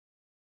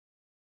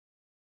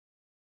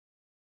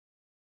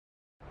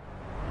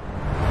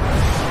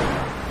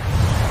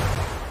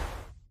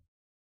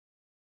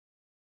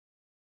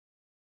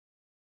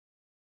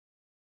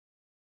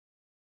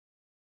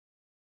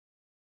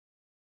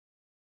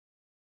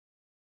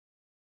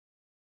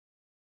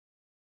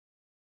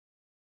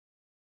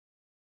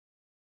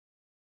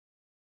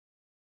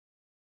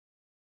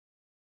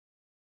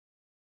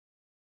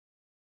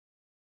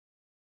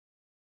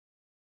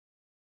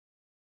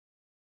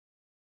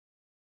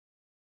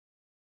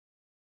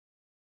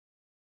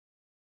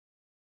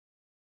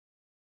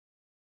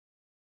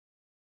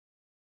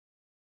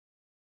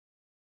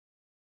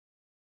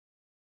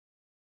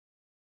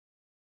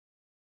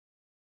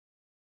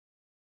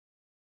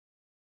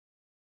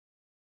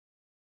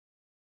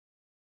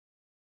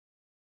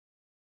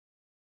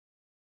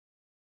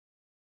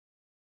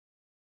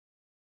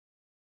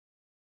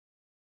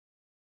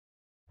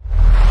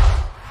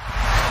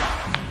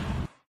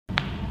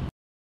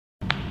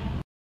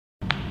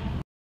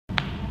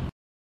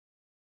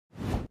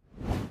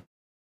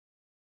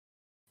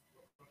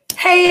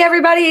Hey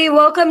everybody,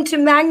 welcome to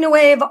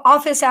MagnaWave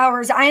Office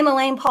Hours. I am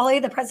Elaine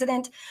Pauly, the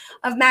president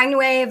of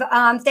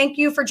MagnaWave. Thank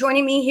you for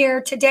joining me here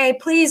today.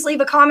 Please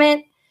leave a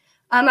comment.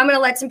 I'm going to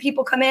let some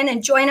people come in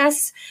and join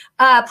us.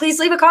 Please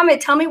leave a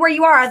comment. Tell me where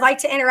you are. I'd like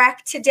to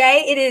interact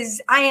today.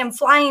 I am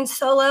flying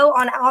solo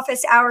on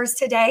Office Hours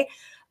today.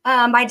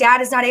 My dad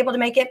is not able to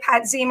make it,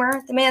 Pat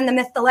Zemer, the man, the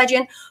myth, the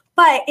legend.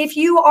 But if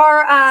you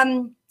are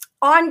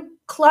on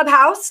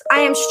Clubhouse, I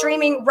am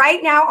streaming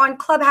right now on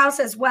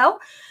Clubhouse as well.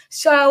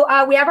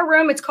 So we have a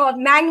room. It's called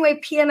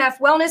MagnaWave PMF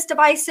Wellness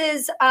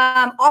Devices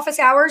Office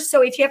Hours.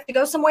 So if you have to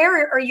go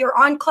somewhere or you're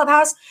on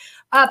Clubhouse,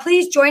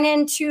 please join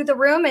into the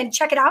room and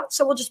check it out.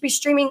 So we'll just be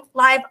streaming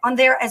live on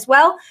there as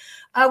well.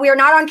 We are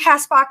not on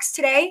CastBox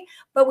today,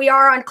 but we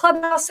are on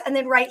Clubhouse and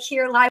then right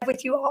here live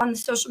with you on the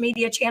social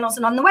media channels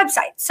and on the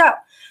website. So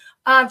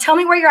tell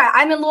me where you're at.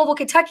 I'm in Louisville,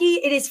 Kentucky.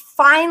 It is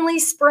finally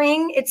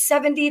spring. It's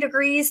 70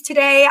 degrees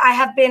today. I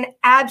have been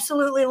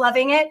absolutely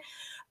loving it.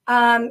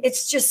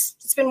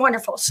 It's been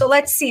wonderful. So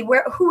let's see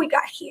who we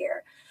got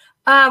here.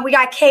 We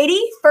got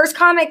Katie. First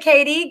comment,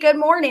 Katie. Good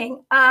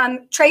morning.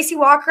 Tracy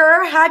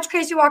Walker. Hi,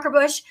 Tracy Walker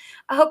Bush.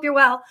 I hope you're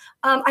well.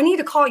 I need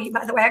to call you,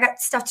 by the way. I got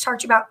stuff to talk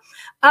to you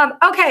about.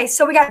 Okay,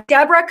 so we got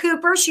Deborah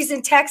Cooper. She's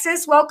in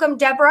Texas. Welcome,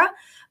 Deborah.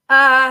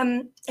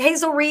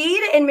 Hazel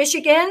Reed in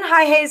Michigan.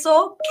 Hi,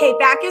 Hazel. Kate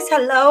Backus.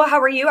 Hello. How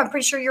are you? I'm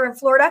pretty sure you're in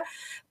Florida.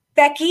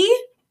 Becky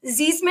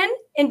Ziesman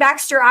in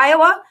Baxter,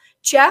 Iowa.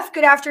 Jeff,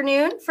 good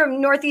afternoon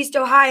from Northeast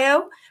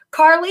Ohio.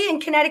 Carly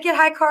in Connecticut.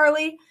 Hi,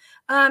 Carly.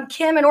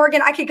 Kim in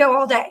Oregon. I could go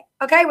all day.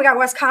 Okay, we got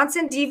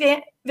Wisconsin. D.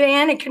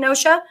 Van in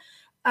Kenosha.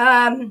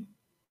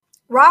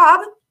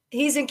 Rob,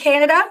 he's in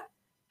Canada,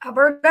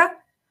 Alberta.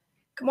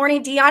 Good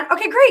morning, Dion.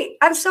 Okay, great.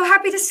 I'm so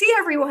happy to see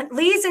everyone.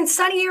 Lee's in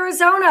sunny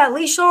Arizona.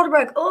 Lee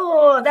Shoulderbrook.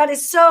 Oh, that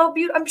is so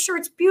beautiful. I'm sure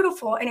it's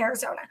beautiful in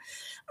Arizona.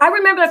 I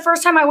remember the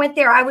first time I went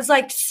there, I was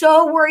like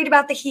so worried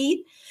about the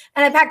heat.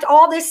 And I packed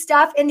all this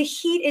stuff and the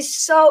heat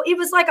is it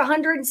was like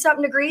 100 and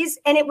something degrees.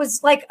 And it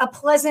was like a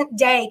pleasant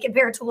day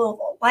compared to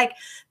Louisville. Like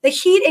the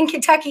heat in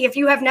Kentucky, if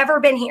you have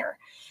never been here,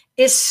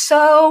 is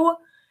so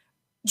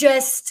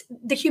just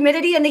the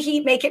humidity and the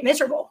heat make it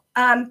miserable.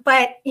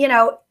 But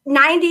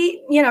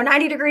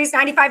 90 degrees,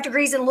 95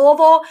 degrees in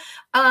Louisville,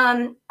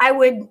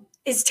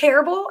 is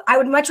terrible. I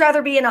would much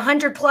rather be in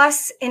 100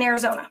 plus in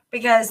Arizona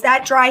because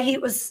that dry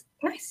heat was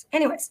nice.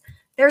 Anyways.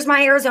 There's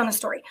my Arizona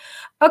story.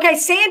 Okay,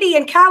 Sandy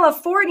in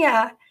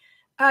California.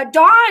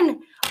 Dawn.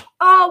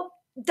 Oh,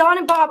 Dawn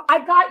and Bob,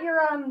 I got your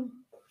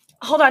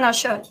hold on, I'll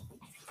show it.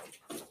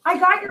 I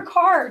got your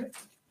card.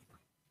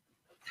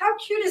 How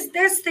cute is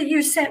this that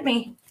you sent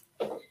me?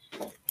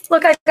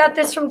 Look, I got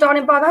this from Dawn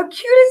and Bob. How cute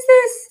is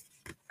this?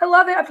 I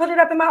love it. I put it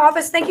up in my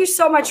office. Thank you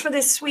so much for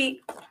this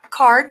sweet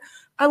card.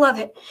 I love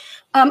it.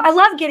 I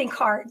love getting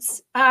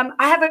cards.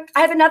 I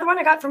have another one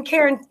I got from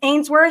Karen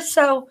Ainsworth.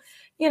 So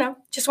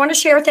just want to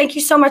share. Thank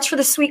you so much for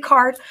the sweet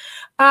card.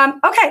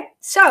 Okay,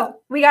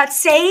 so we got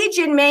Sage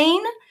in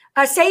Maine,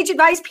 Sage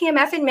Advice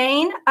PMF in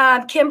Maine,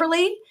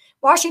 Kimberly,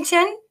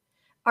 Washington.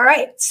 All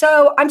right,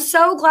 so I'm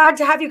so glad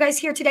to have you guys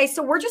here today.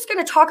 So we're just going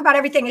to talk about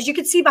everything. As you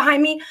can see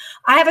behind me,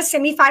 I have a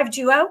Semi 5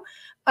 Duo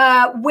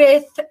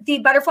with the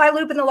butterfly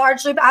loop and the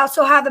large loop. I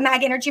also have a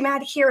Mag Energy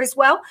mat here as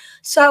well.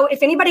 So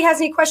if anybody has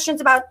any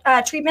questions about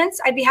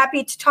treatments, I'd be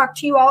happy to talk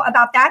to you all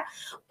about that.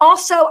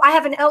 Also, I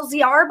have an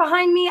LZR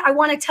behind me. I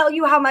want to tell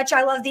you how much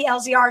I love the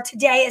LZR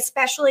today,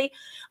 especially.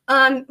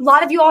 A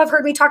lot of you all have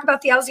heard me talk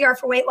about the LZR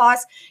for weight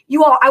loss.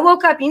 I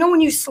woke up, when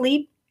you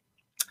sleep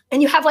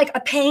and you have like a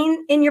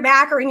pain in your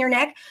back or in your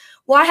neck?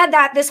 Well, I had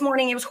that this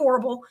morning. It was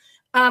horrible.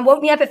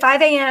 Woke me up at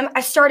 5 a.m.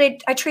 I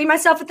treated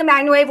myself with the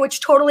MagnaWave,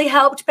 which totally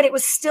helped, but it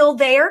was still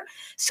there.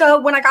 So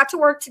when I got to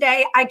work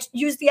today, I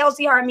used the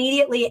LZR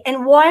immediately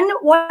and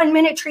one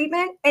minute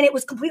treatment and it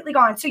was completely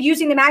gone. So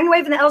using the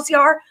MagnaWave and the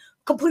LZR,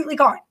 completely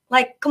gone,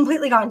 like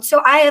completely gone.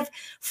 So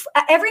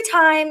every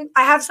time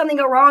I have something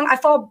go wrong, I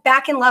fall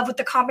back in love with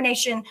the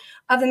combination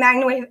of the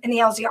MagnaWave and the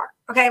LZR.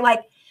 Okay.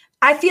 Like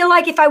I feel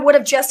like if I would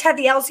have just had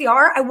the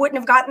LZR, I wouldn't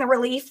have gotten the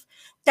relief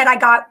that I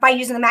got by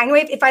using the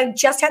MagnaWave. If I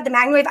just had the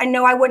MagnaWave, I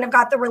know I wouldn't have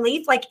got the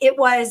relief. Like it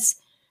was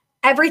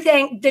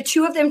everything. The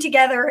two of them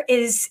together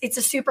it's a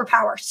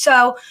superpower.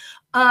 So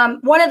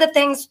one of the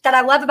things that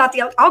I love about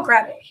I'll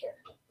grab it here.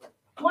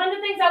 One of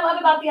the things I love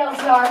about the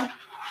LZR,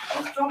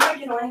 don't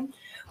break it on.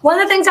 One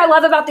of the things I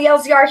love about the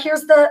LZR,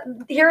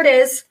 here it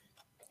is.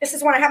 This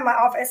is one I have in my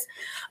office.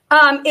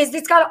 Is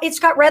it's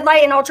got red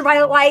light and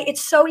ultraviolet light.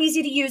 It's so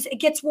easy to use.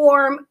 It gets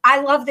warm. I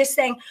love this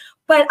thing.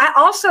 But I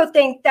also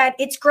think that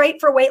it's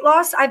great for weight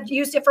loss. I've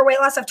used it for weight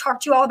loss. I've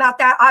talked to you all about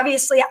that.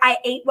 Obviously, I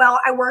ate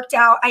well. I worked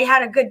out. I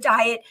had a good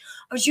diet.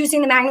 I was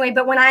using the MagnaWave.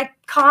 But when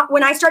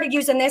I started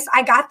using this,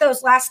 I got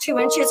those last 2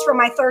 inches from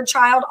my third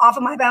child off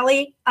of my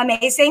belly.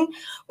 Amazing,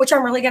 which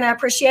I'm really going to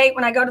appreciate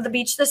when I go to the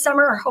beach this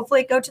summer, or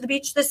hopefully go to the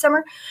beach this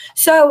summer.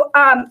 So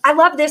I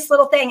love this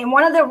little thing. And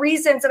one of the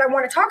reasons that I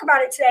want to talk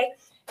about it today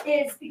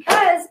is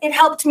because it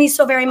helped me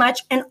so very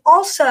much. And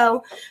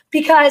also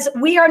because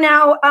we are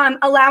now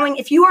allowing,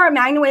 if you are a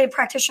MagnaWave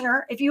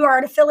practitioner, if you are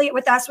an affiliate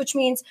with us, which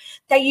means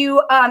that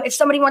you, if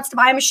somebody wants to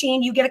buy a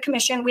machine, you get a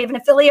commission. We have an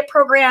affiliate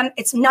program.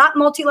 It's not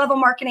multi-level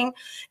marketing.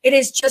 It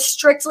is just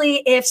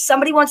strictly if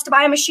somebody wants to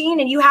buy a machine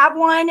and you have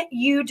one,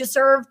 you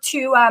deserve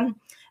to,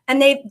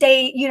 and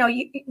they, you know,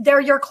 they're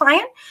your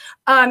client,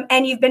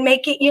 and you've been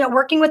making, you know,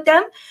 working with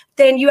them,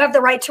 then you have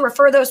the right to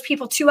refer those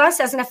people to us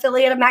as an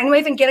affiliate of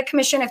MagnaWave and get a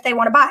commission if they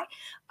want to buy.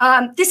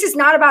 This is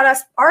not about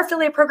us. Our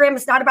affiliate program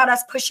is not about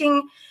us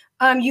pushing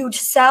you to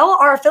sell.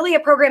 Our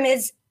affiliate program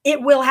is,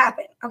 it will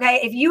happen.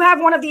 Okay. If you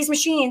have one of these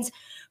machines,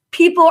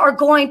 people are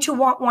going to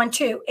want one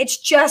too. It's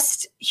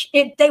just,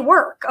 they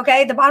work.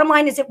 Okay. The bottom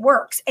line is it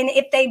works. And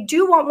if they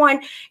do want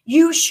one,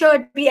 you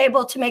should be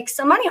able to make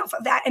some money off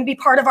of that and be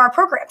part of our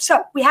program.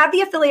 So we have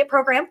the affiliate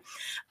program.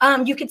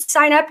 You could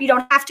sign up. You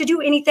don't have to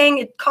do anything.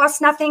 It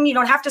costs nothing. You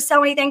don't have to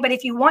sell anything, but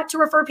if you want to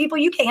refer people,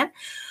 you can.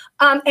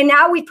 And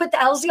now we put the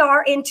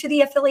LZR into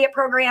the affiliate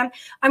program.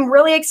 I'm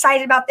really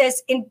excited about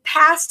this. In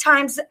past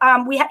times,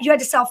 you had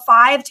to sell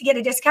 5 to get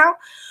a discount.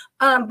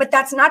 But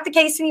that's not the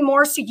case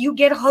anymore. So you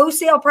get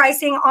wholesale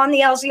pricing on the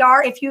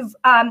LZR. If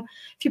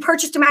you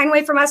purchased a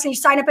MagnaWave from us and you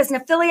sign up as an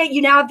affiliate,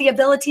 you now have the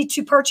ability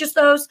to purchase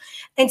those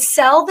and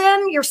sell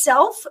them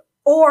yourself,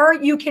 or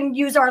you can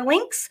use our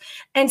links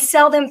and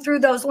sell them through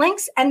those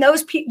links. And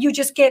those you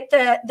just get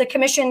the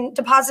commission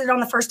deposited on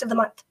the 1st of the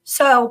month.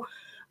 So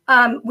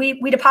we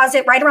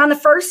deposit right around the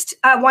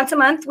 1st, once a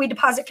month. We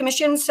deposit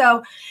commission.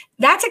 So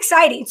that's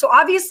exciting. So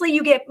obviously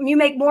you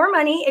make more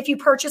money if you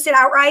purchase it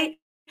outright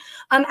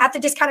at the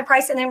discounted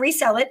price and then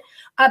resell it.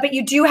 But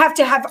you do have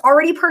to have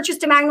already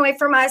purchased a MagnaWave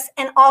from us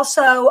and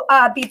also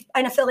be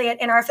an affiliate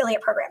in our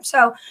affiliate program.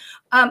 So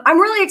I'm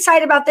really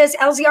excited about this.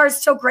 LZR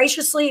is so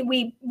graciously,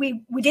 we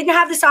didn't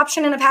have this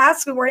option in the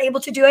past. We weren't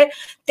able to do it.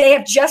 They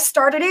have just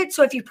started it.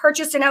 So if you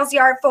purchased an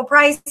LZR at full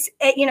price,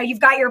 you know,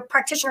 you've got your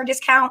practitioner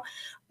discount.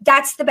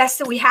 That's the best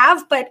that we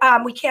have, but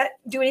we can't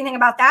do anything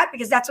about that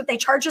because that's what they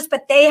charge us.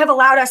 But they have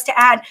allowed us to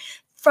add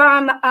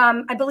from,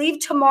 I believe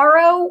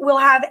tomorrow, we'll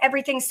have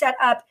everything set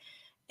up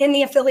in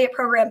the affiliate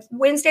program,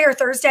 Wednesday or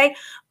Thursday,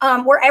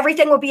 where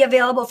everything will be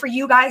available for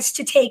you guys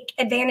to take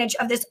advantage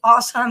of this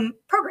awesome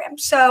program.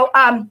 So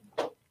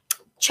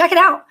check it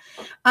out.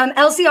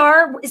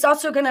 LZR is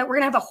also we're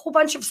gonna have a whole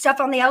bunch of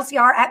stuff on the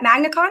LZR at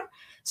MagnaCon.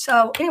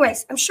 So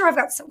anyways, I'm sure I've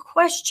got some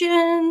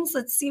questions.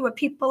 Let's see what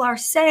people are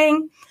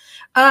saying.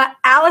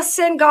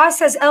 Allison Goss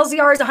says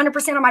LZR is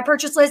 100% on my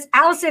purchase list.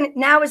 Allison,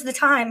 now is the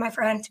time, my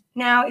friend.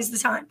 Now is the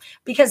time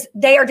because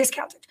they are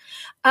discounted.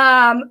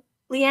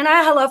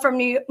 Leanna, hello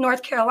from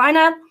North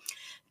Carolina.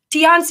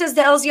 Dion says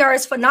the LZR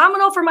is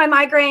phenomenal for my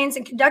migraines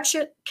in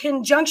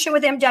conjunction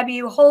with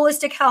MW.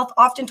 Holistic Health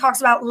often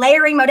talks about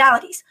layering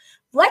modalities.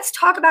 Let's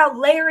talk about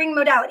layering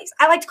modalities.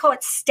 I like to call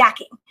it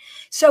stacking.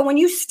 So when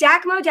you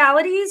stack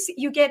modalities,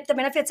 you get the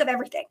benefits of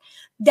everything.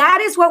 That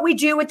is what we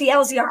do with the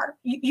LZR.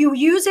 You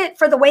use it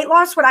for the weight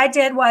loss. What I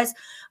did was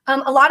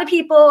a lot of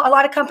people, a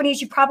lot of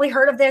companies, you've probably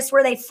heard of this,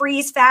 where they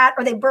freeze fat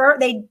or they burn,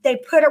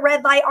 they put a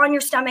red light on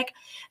your stomach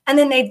and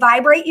then they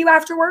vibrate you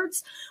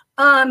afterwards.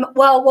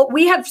 Well, what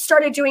we have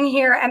started doing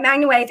here at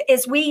MagnaWave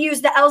is we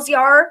use the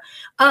LZR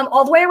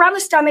all the way around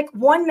the stomach,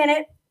 1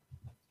 minute.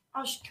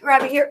 I'll just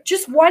grab it here.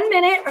 Just 1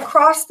 minute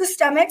across the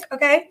stomach,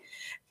 okay?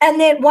 And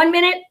then 1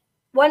 minute,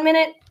 1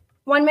 minute,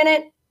 1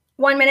 minute,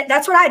 1 minute.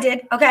 That's what I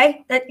did,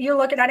 okay? That you're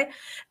looking at it.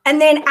 And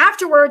then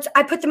afterwards,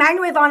 I put the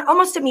MagnaWave on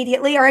almost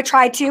immediately, or I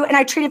tried to, and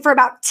I treated for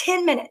about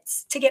 10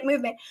 minutes to get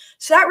movement.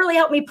 So that really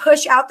helped me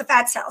push out the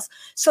fat cells.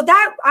 So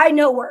that I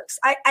know works.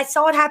 I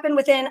saw it happen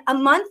within a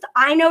month.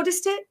 I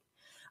noticed it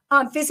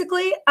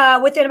physically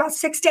within about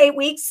 6 to 8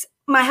 weeks.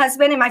 My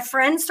husband and my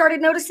friends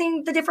started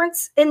noticing the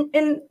difference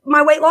in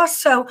my weight loss.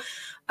 So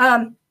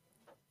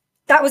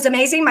that was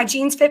amazing. My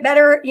jeans fit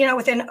better, you know,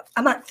 within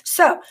a month.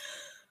 So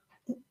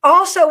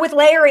also with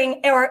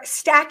layering or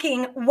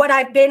stacking, what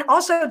I've been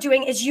also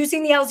doing is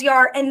using the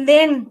LZR and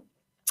then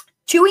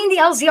doing the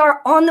LZR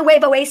on the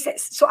Wave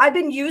Oasis. So I've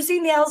been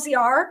using the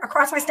LZR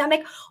across my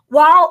stomach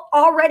while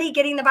already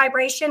getting the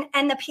vibration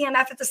and the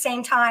PMF at the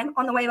same time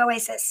on the Wave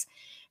Oasis.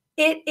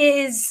 It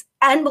is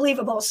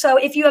unbelievable. So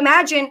if you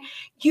imagine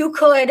you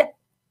could,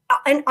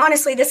 and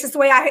honestly, this is the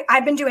way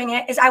I've been doing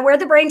it, is I wear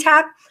the brain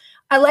tap,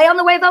 I lay on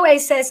the Wave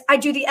Oasis, I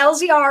do the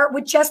LZR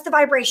with just the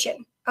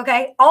vibration,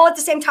 okay, all at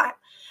the same time.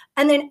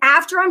 And then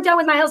after I'm done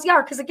with my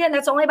LZR, because again,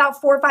 that's only about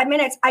 4 or 5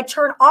 minutes, I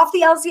turn off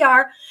the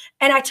LZR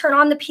and I turn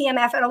on the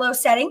PMF at a low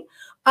setting.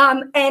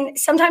 And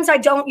sometimes I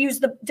don't use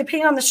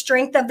depending on the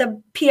strength of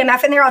the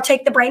PMF in there, I'll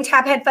take the brain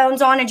tap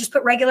headphones on and just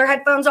put regular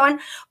headphones on,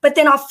 but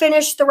then I'll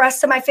finish the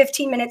rest of my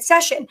 15-minute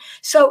session.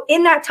 So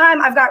in that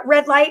time, I've got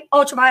red light,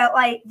 ultraviolet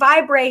light,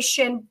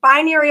 vibration,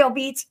 binaural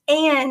beats,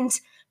 and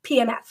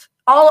PMF,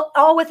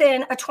 all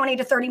within a 20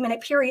 to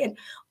 30-minute period.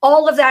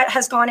 All of that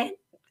has gone in.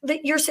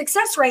 Your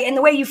success rate and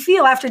the way you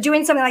feel after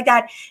doing something like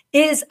that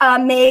is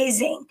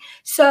amazing.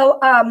 So,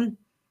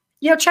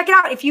 check it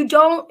out. If you,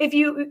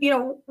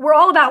 we're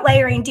all about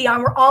layering,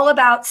 Dion. We're all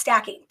about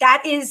stacking.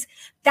 That is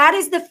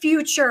the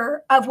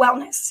future of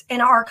wellness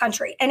in our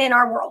country and in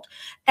our world.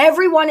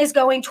 Everyone is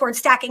going towards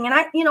stacking. And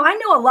I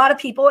know a lot of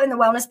people in the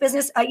wellness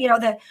business,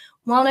 the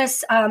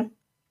wellness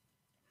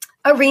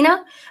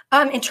arena,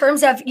 in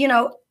terms of,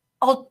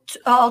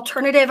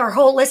 alternative or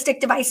holistic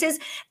devices,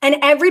 and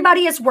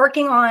everybody is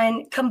working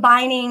on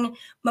combining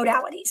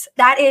modalities.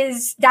 That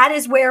is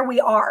where we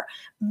are.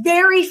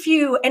 Very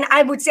few, and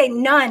I would say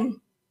none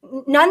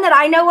that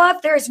I know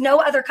of. There is no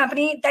other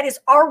company that is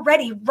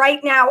already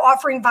right now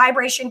offering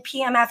vibration,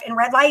 PMF, and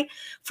red light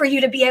for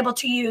you to be able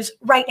to use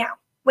right now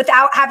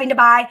without having to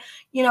buy,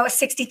 a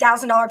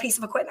 $60,000 piece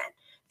of equipment.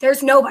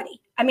 There's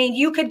nobody. I mean,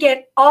 you could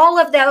get all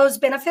of those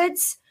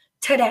benefits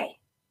today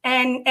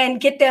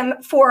and get them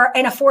for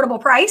an affordable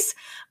price.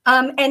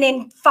 And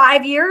in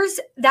 5 years,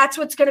 that's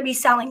what's going to be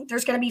selling.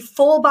 There's going to be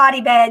full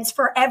body beds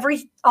for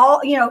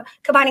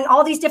combining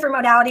all these different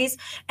modalities,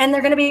 and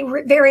they're going to be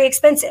very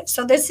expensive.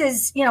 So this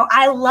is,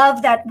 I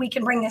love that we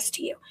can bring this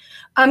to you.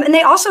 And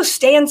they also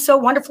stand so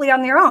wonderfully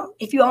on their own.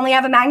 If you only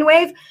have a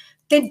MagnaWave,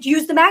 then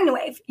use the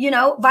MagnaWave.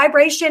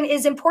 Vibration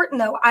is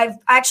important, though. I've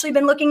actually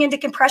been looking into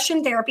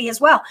compression therapy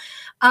as well.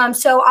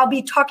 So I'll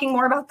be talking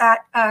more about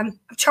that. I'm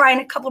trying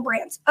a couple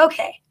brands.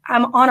 Okay,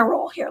 I'm on a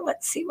roll here.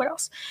 Let's see what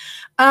else.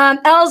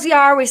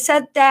 LZR, we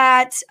said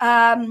that.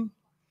 Hi,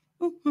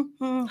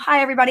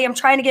 everybody. I'm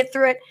trying to get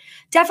through it.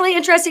 Definitely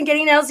interested in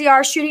getting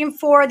LZR, shooting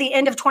for the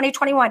end of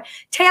 2021.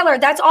 Taylor,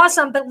 that's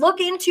awesome. But look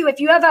into, if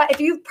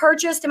you've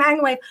purchased a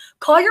MagnaWave,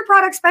 call your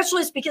product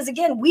specialist, because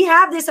again, we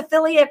have this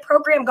affiliate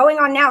program going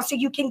on now, so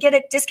you can get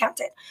it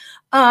discounted.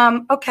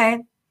 Okay.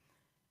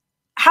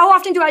 How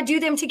often do I do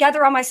them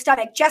together on my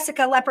stomach?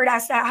 Jessica Leopard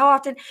asked that. How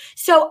often?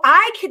 So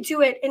I could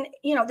do it, and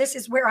this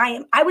is where I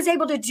am. I was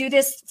able to do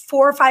this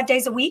 4 or 5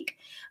 days a week.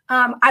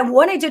 I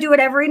wanted to do it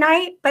every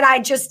night, but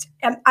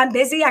I'm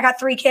busy. I got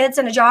 3 kids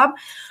and a job.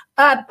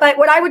 But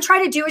what I would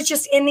try to do is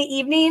just in the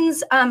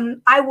evenings,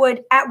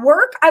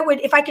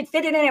 if I could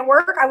fit it in at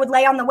work, I would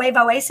lay on the Wave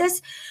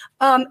Oasis.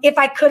 If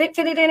I couldn't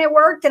fit it in at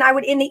work, then I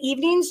would, in the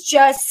evenings,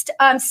 just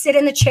sit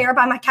in the chair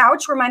by my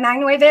couch where my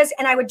MagnaWave is,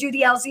 and I would do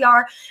the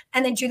LZR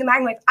and then do the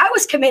MagnaWave. I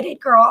was committed,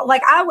 girl.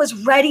 Like, I was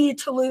ready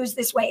to lose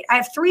this weight. I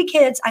have 3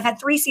 kids. I've had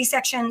 3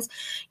 C-sections.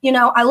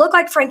 I look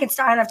like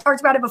Frankenstein. I've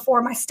talked about it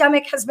before. My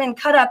stomach has been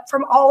cut up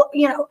from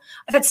I've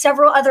had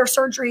several other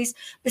surgeries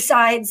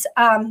besides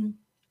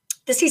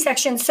the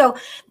C-section. So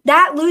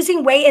that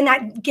losing weight and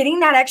that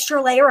getting that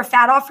extra layer of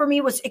fat off for me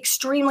was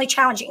extremely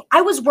challenging.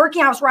 I was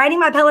riding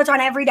my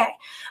Peloton every day.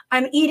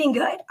 I'm eating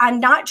good.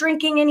 I'm not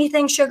drinking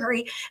anything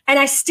sugary. And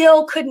I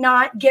still could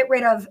not get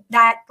rid of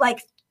that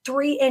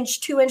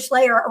 3-inch, 2-inch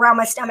layer around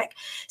my stomach.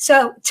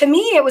 So to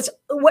me,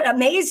 what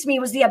amazed me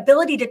was the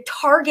ability to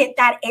target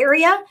that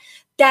area,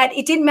 that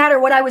it didn't matter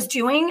what I was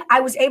doing.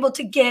 I was able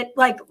to get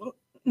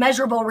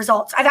measurable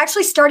results. I've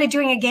actually started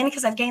doing again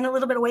because I've gained a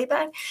little bit of weight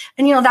back,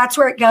 and that's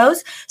where it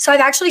goes. So I've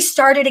actually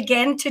started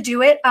again to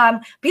do it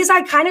because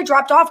I kind of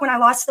dropped off when I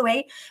lost the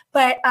weight,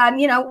 but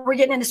we're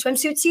getting into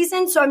swimsuit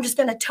season, so I'm just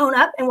going to tone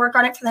up and work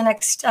on it for the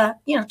next 2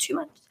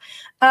 months.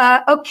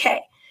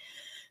 Okay.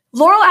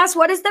 Laurel asks,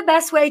 what is the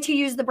best way to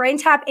use the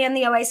BrainTap and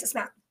the Oasis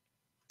mat?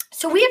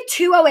 So we have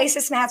 2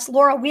 Oasis mats,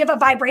 Laurel. We have a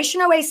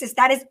vibration Oasis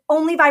that is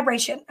only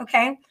vibration.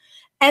 Okay.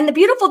 And the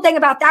beautiful thing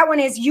about that one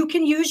is you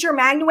can use your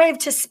MagnaWave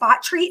to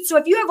spot treat. So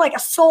if you have a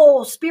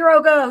Soul,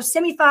 Spiro Go,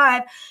 Semi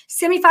 5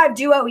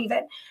 Duo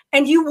even,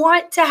 and you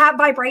want to have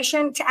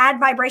vibration, to add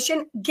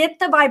vibration, get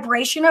the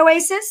vibration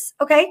Oasis,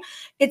 okay?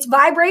 It's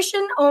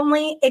vibration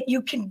only.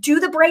 You can do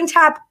the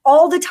BrainTap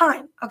all the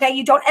time, okay?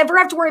 You don't ever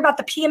have to worry about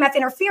the PMF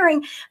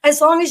interfering as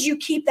long as you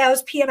keep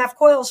those PMF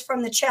coils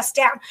from the chest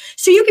down.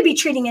 So you could be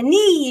treating a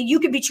knee, you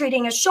could be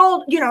treating a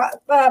shoulder,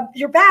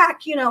 your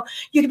back, you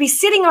could be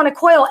sitting on a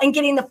coil and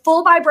getting the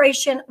full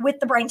vibration with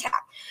the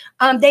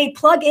BrainTap. They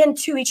plug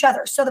into each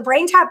other. So the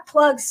BrainTap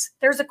plugs,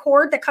 there's a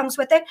cord that comes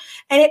with it,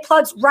 and it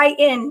plugs right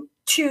in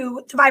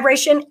to the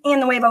vibration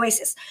and the Wave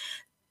Oasis.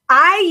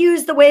 I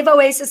use the Wave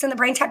Oasis and the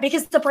BrainTap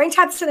because the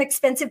BrainTap's an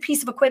expensive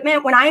piece of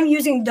equipment. When I'm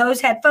using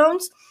those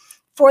headphones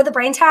for the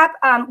BrainTap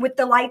with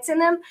the lights in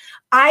them,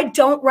 I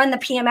don't run the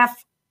PMF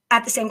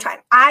at the same time.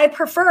 I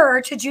prefer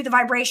to do the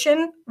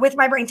vibration with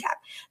my BrainTap.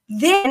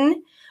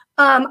 Then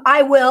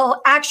I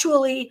will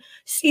actually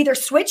either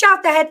switch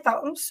out the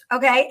headphones,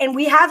 okay? And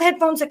we have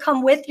headphones that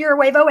come with your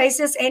Wave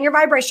Oasis and your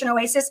Vibration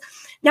Oasis.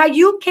 Now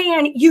you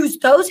can use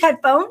those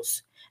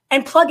headphones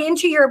and plug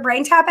into your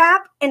BrainTap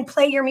app and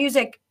play your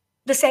music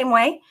the same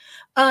way,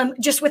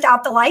 just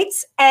without the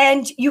lights.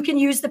 And you can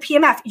use the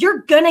PMF. You're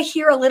going to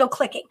hear a little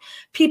clicking.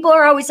 People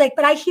are always like,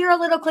 but I hear a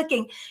little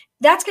clicking.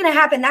 that's going to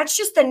happen. That's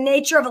just the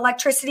nature of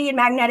electricity and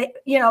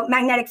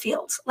magnetic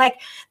fields. Like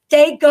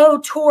they go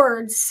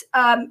towards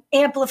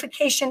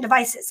amplification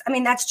devices. I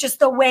mean, that's just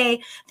the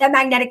way that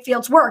magnetic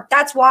fields work.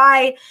 That's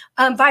why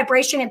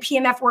vibration and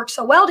PMF work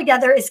so well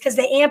together, is because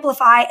they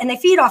amplify and they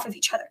feed off of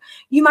each other.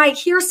 You might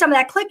hear some of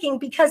that clicking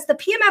because the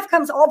PMF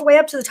comes all the way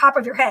up to the top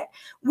of your head.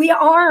 We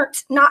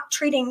aren't not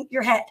treating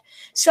your head.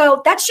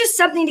 So that's just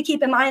something to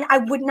keep in mind. I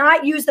would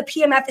not use the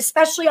PMF,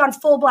 especially on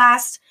full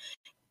blast,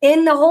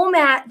 in the whole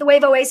mat, the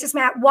Wave Oasis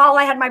mat, while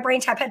I had my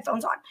BrainTap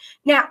headphones on.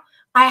 Now,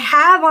 I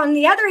have, on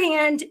the other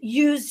hand,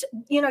 used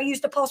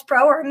the Pulse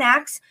Pro or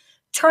Max,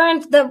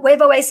 turned the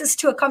Wave Oasis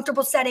to a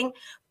comfortable setting,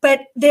 but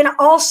then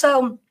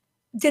also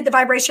did the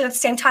vibration at the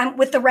same time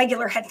with the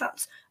regular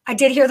headphones. I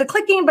did hear the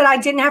clicking, but I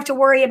didn't have to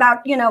worry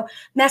about,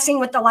 messing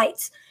with the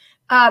lights.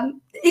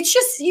 It's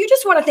just, you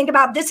just want to think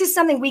about, this is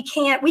something we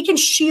can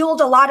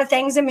shield a lot of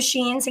things in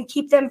machines and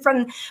keep them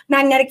from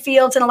magnetic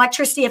fields and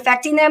electricity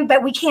affecting them,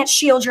 but we can't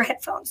shield your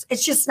headphones.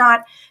 It's just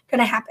not going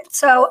to happen.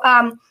 So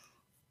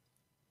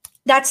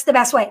that's the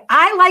best way.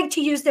 I like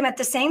to use them at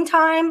the same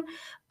time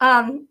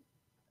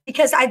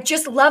because I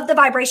just love the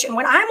vibration.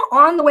 When I'm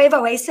on the Wave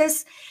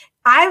Oasis,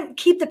 I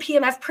keep the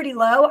PMF pretty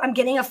low. I'm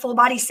getting a full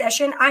body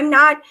session. I'm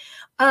not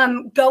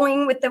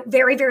going with the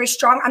very, very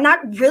strong. I'm not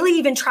really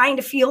even trying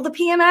to feel the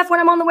PMF when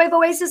I'm on the Wave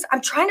Oasis.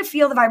 I'm trying to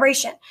feel the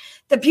vibration.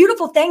 The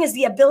beautiful thing is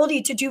the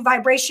ability to do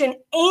vibration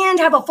and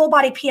have a full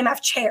body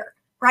PMF chair,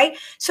 right?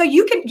 So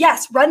you can,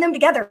 yes, run them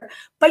together,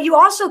 but you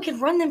also can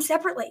run them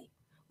separately,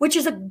 which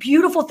is a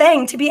beautiful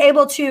thing, to be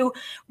able to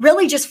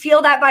really just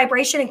feel that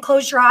vibration and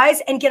close your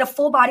eyes and get a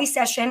full body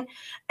session.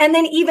 And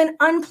then even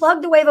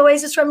unplug the Wave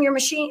Oasis from your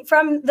machine,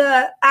 from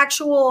the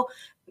actual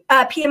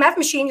PMF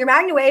machine, your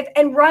MagnaWave,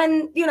 and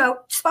run,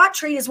 spot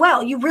treat as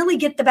well. You really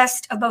get the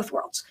best of both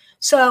worlds.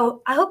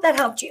 So I hope that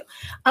helped you.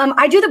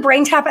 I do the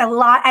BrainTap a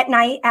lot at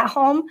night at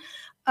home.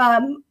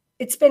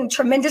 It's been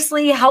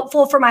tremendously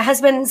helpful for my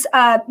husband's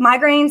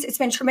migraines. It's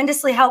been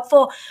tremendously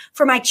helpful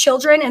for my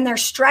children and their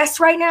stress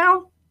right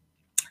now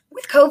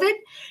with COVID.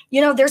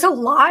 There's a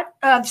lot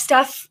of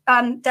stuff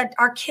that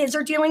our kids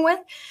are dealing with.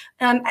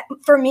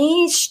 For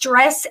me,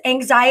 stress,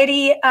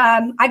 anxiety,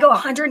 I go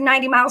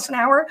 190 miles an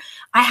hour.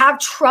 I have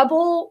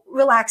trouble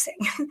relaxing.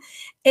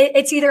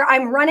 It's either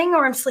I'm running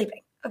or I'm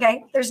sleeping.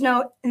 Okay. There's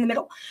no in the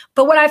middle.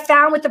 But what I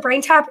found with the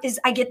BrainTap is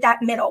I get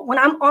that middle. When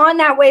I'm on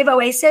that Wave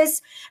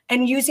Oasis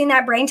and using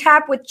that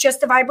BrainTap with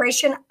just the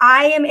vibration,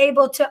 I am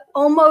able to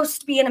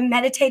almost be in a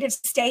meditative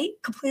state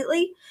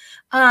completely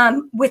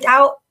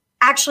without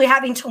actually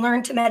having to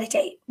learn to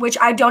meditate, which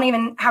I don't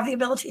even have the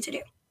ability to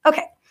do.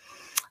 Okay.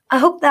 I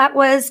hope that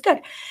was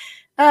good.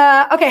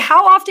 Okay.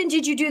 How often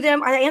did you do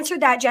them? I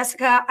answered that,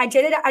 Jessica. I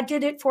did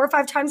it 4 or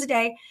 5 times a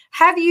day.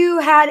 Have you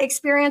had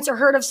experience or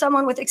heard of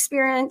someone with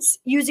experience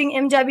using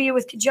MW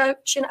with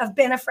conjunction of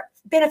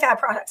Benefab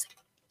products?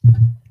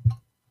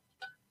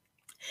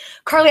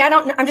 Carly,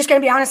 I'm just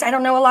going to be honest. I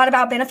don't know a lot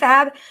about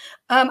Benefab.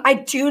 I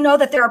do know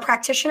that there are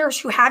practitioners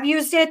who have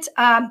used it.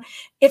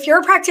 If you're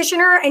a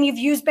practitioner and you've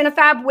used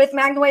Benefab with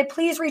MagnaWave,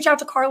 please reach out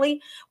to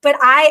Carly. But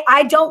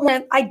I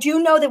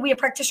do know that we have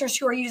practitioners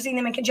who are using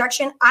them in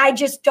conjunction. I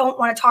just don't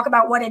want to talk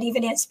about what it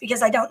even is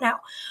because I don't know.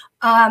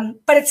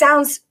 But it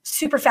sounds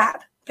super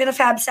fab.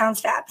 Benefab sounds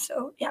fab.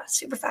 So yeah,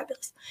 super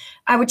fabulous.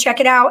 I would check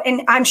it out.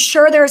 And I'm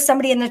sure there is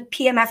somebody in the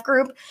PMF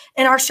group,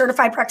 in our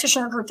certified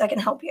practitioner group, that can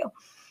help you.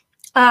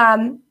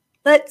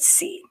 Let's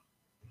see.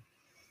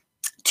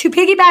 To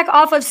piggyback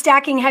off of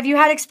stacking, have you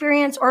had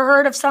experience or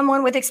heard of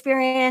someone with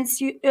experience?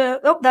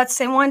 That's the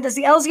same one. Does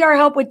the LZR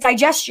help with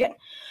digestion?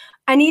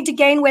 I need to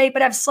gain weight,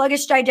 but have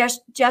sluggish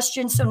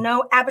digestion, so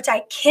no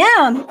appetite.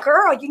 Kim,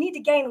 girl, you need to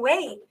gain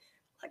weight.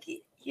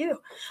 Lucky you.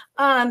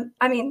 I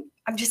mean,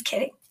 I'm just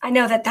kidding. I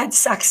know that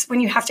sucks when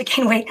you have to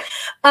gain weight.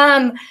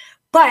 But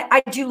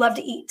I do love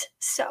to eat.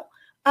 So,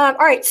 all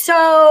right.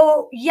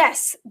 So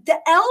yes, the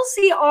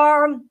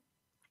LZR,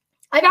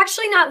 I've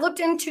actually not looked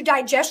into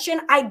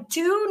digestion. I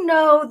do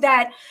know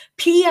that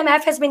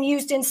PMF has been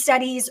used in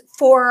studies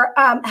for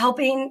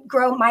helping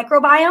grow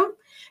microbiome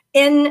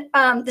in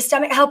the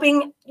stomach,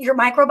 helping your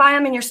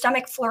microbiome in your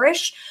stomach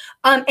flourish.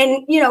 And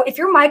if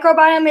your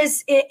microbiome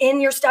is in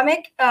your stomach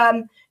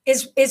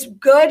is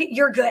good,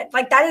 you're good.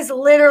 Like that is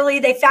literally,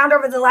 they found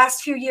over the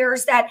last few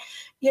years that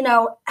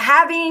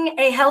having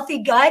a healthy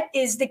gut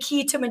is the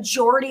key to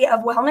majority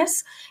of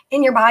wellness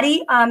in your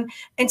body.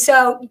 And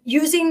so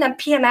using the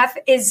PMF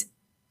is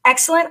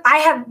excellent.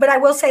 But I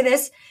will say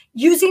this,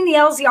 using the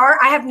LZR,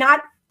 I have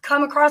not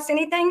come across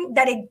anything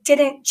that it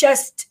didn't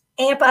just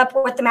amp up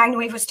what the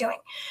MagnaWave was doing.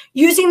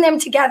 Using them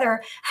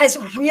together has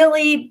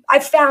really,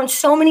 I've found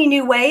so many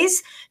new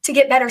ways to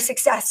get better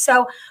success.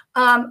 So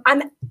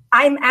I'm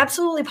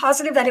absolutely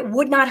positive that it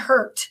would not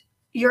hurt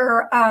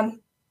your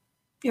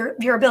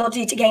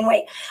ability to gain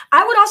weight.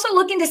 I would also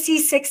look into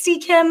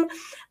C60, Kim.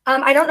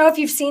 I don't know if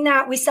you've seen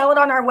that. We sell it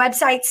on our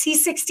website.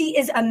 C60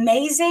 is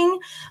amazing.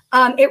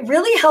 It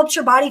really helps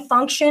your body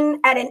function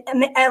at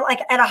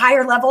a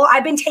higher level.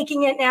 I've been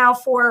taking it now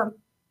for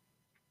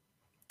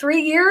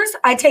 3 years.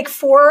 I take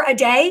 4 a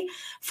day,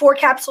 4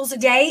 capsules a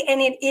day, and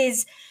it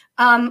is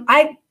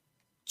I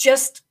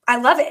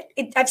love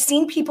it. I've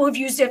seen people who've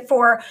used it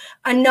for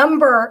a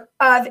number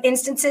of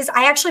instances.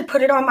 I actually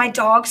put it on my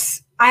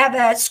dog's. I have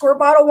a squirt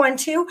bottle one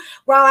too,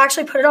 where I'll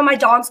actually put it on my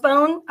dog's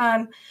bone.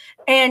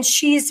 And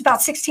she's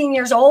about 16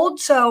 years old.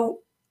 So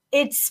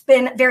it's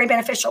been very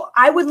beneficial.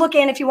 I would look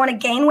in, if you want to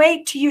gain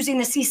weight, to using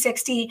the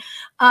C60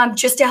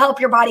 just to help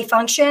your body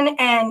function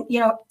and,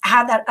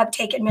 have that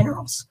uptake in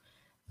minerals.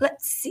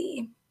 Let's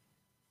see.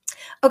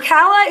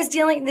 Ocala is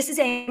dealing, this is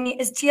Amy,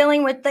 is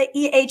dealing with the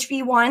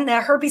EHV1,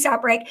 the herpes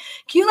outbreak.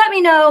 Can you let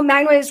me know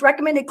MagnaWave's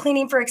recommended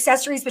cleaning for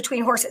accessories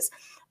between horses?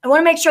 I want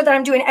to make sure that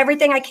I'm doing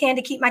everything I can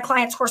to keep my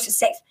clients' horses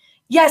safe.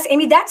 Yes,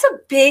 Amy, that's a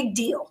big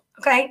deal.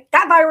 Okay.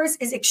 That virus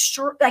is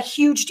a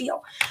huge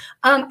deal.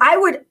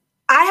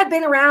 I have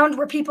been around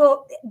where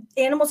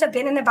animals have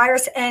been in the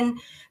virus and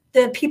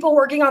the people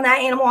working on that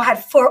animal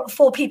had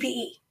full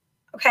PPE.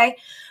 Okay.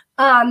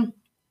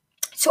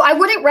 So I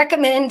wouldn't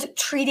recommend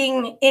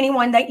treating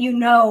anyone that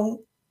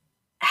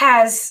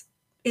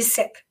is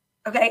sick.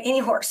 Okay. Any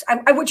horse.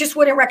 I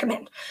wouldn't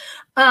recommend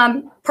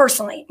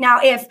personally. Now,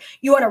 if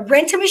you want to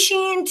rent a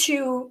machine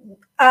to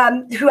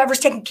whoever's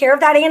taking care of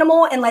that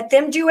animal and let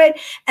them do it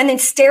and then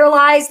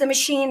sterilize the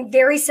machine,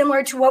 very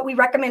similar to what we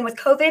recommend with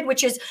COVID,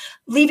 which is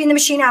leaving the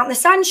machine out in the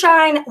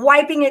sunshine,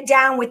 wiping it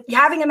down with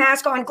having a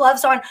mask on,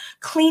 gloves on,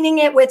 cleaning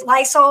it with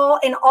Lysol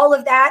and all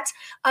of that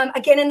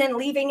again, and then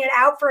leaving it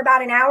out for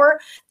about an hour.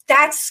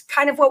 That's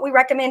kind of what we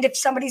recommend if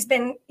somebody's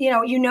been,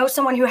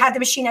 someone who had the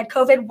machine had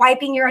COVID,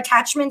 wiping your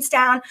attachments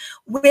down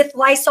with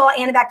Lysol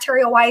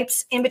antibacterial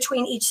wipes in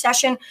between each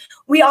session.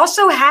 We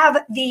also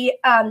have the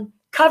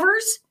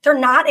covers. They're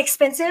not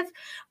expensive.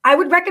 I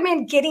would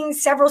recommend getting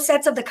several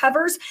sets of the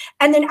covers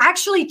and then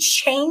actually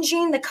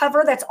changing the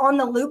cover that's on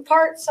the loop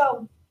part.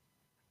 So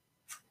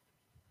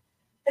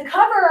the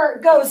cover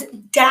goes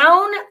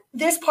down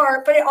this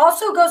part, but it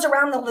also goes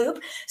around the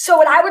loop. So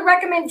what I would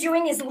recommend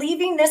doing is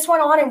leaving this one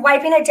on and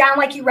wiping it down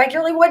like you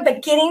regularly would,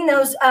 but getting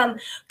those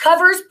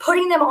covers,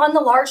 putting them on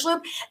the large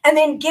loop, and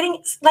then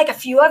getting like a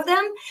few of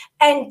them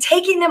and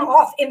taking them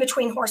off in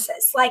between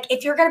horses. Like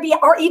if you're going to be,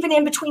 or even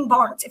in between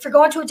barns, if you're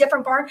going to a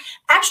different barn,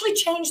 actually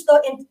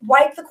and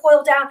wipe the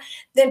coil down,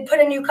 then put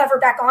a new cover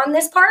back on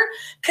this part,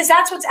 because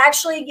that's what's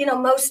actually,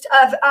 most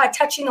of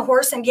touching the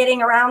horse and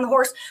getting around the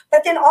horse,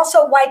 but then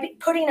also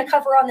putting a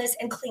cover on this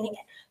and cleaning it.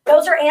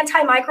 Those are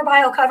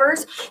antimicrobial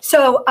covers.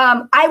 So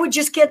I would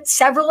just get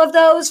several of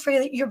those for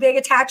your big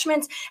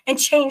attachments and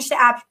change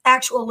the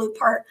actual loop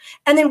part.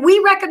 And then we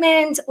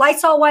recommend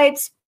Lysol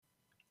wipes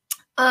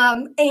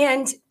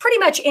and pretty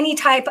much any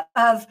type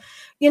of,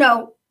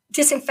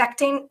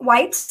 disinfecting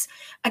wipes.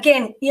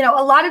 Again,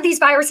 a lot of these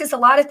viruses, a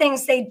lot of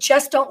things, they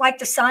just don't like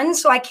the sun.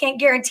 So I can't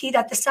guarantee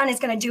that the sun is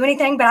going to do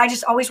anything, but I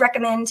just always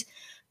recommend,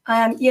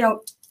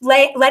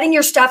 letting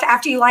your stuff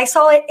after you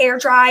Lysol it air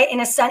dry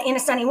in a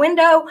sunny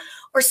window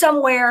or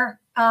somewhere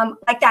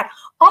like that.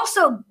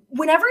 Also,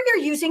 whenever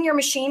you're using your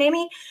machine,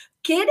 Amy,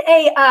 get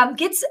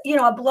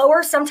a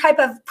blower, some type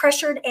of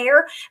pressured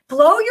air,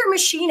 blow your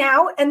machine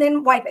out and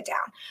then wipe it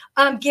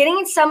down.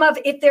 Getting some of,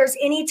 if there's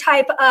any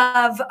type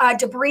of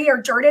debris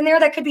or dirt in there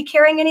that could be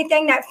carrying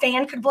anything, that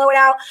fan could blow it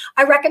out.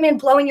 I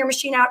recommend blowing your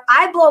machine out.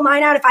 I blow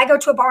mine out if I go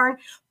to a barn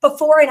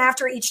before and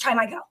after each time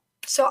I go.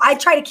 So I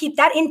try to keep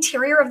that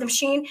interior of the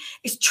machine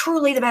is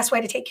truly the best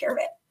way to take care of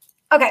it.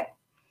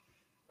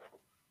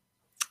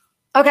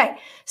 Okay.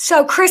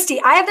 So Christy,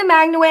 I have the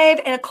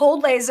MagnaWave and a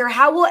cold laser.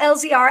 How will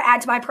LZR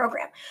add to my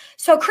program?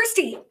 So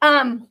Christy,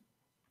 the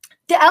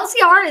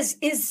LZR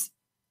is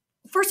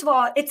first of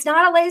all, it's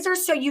not a laser,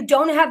 so you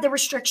don't have the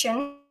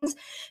restrictions.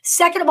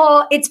 Second of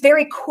all, it's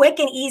very quick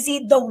and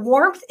easy. The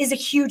warmth is a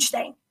huge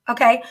thing.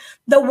 Okay.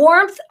 The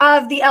warmth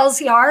of the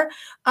LZR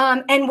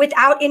and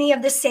without any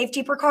of the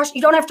safety precautions,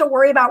 you don't have to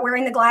worry about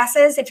wearing the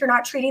glasses if you're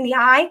not treating the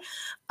eye.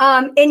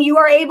 And you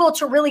are able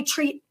to really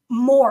treat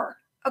more.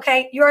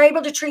 Okay. You're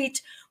able to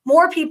treat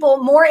more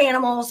people, more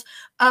animals,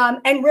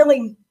 and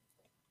really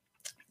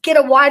get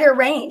a wider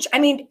range. I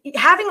mean,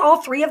 having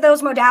all three of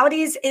those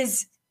modalities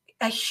is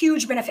a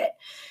huge benefit.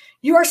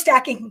 You are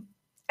stacking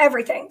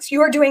everything. So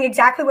you are doing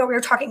exactly what we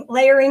were talking,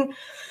 layering,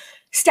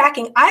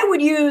 stacking. I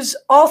would use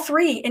all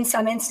three in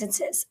some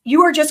instances.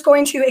 You are just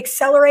going to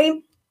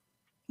accelerate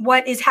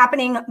what is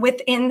happening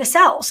within the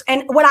cells.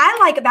 And what I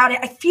like about it,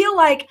 I feel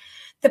like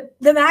the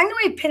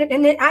MagnaWave,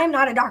 and I am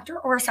not a doctor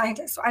or a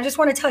scientist, so I just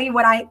want to tell you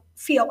what I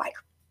feel like.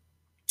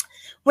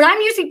 When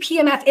I'm using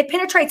PMF, it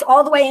penetrates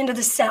all the way into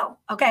the cell,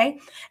 okay?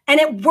 And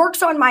it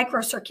works on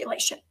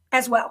microcirculation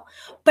as well.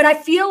 But I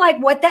feel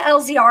like what the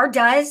LZR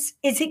does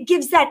is it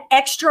gives that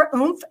extra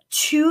oomph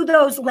to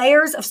those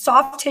layers of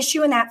soft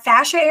tissue in that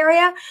fascia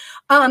area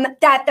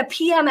that the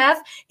PMF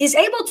is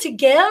able to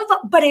give,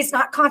 but it's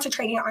not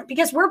concentrating on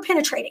because we're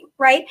penetrating,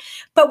 right?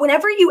 But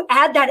whenever you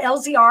add that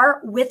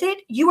LZR with it,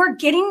 you are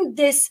getting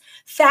this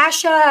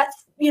fascia,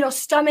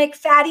 stomach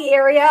fatty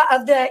area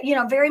of the,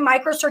 very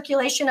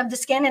microcirculation of the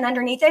skin and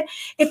underneath it.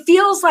 It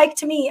feels like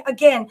to me,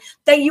 again,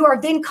 that you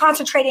are then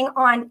concentrating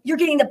on, you're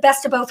getting the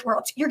best of both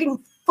worlds. You're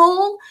getting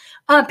full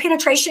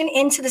penetration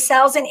into the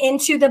cells and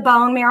into the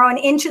bone marrow and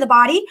into the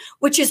body,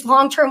 which is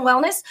long-term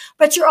wellness,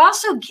 but you're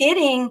also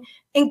getting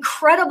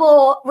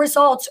incredible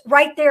results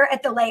right there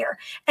at the layer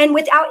and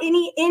without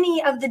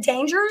any of the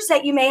dangers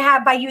that you may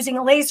have by using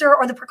a laser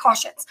or the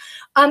precautions.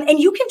 And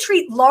you can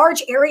treat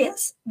large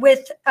areas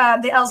with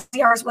the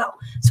LZR as well.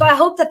 So I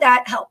hope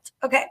that helped.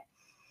 Okay,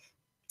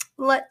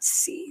 let's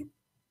see.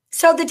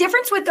 So the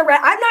difference with the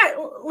red,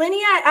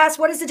 Linnea asked,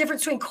 what is the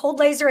difference between cold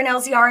laser and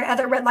LZR and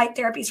other red light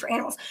therapies for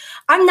animals?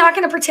 I'm not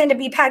going to pretend to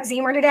be Pat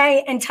Zemer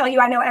today and tell you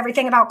I know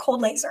everything about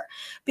cold laser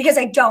because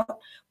I don't.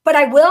 But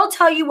I will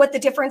tell you what the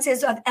difference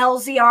is of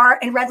LZR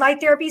and red light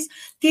therapies.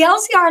 The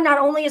LZR not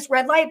only is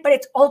red light, but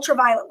it's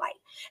ultraviolet light.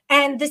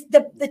 And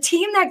the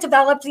team that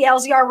developed the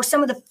LZR were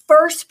some of the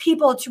first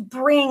people to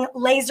bring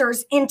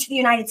lasers into the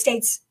United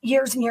States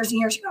years and years and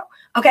years ago.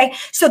 Okay,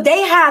 so they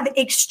have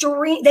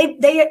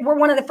they were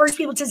one of the first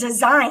people to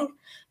design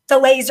the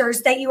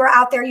lasers that you are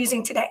out there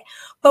using today.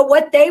 But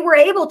what they were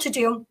able to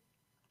do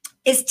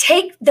is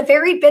take the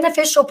very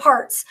beneficial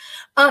parts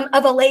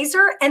of a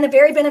laser and the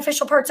very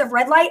beneficial parts of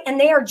red light, and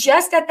they are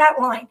just at that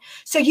line.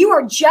 So you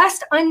are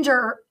just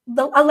under,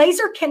 a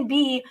laser can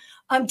be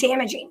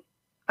damaging,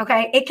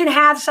 okay? It can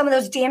have some of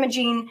those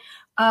damaging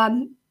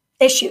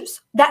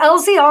issues. The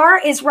LZR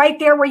is right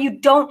there where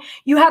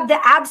you have the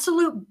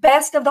absolute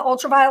best of the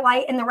ultraviolet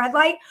light and the red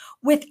light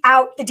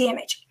without the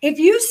damage. If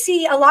you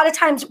see a lot of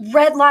times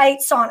red light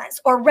saunas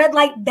or red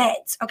light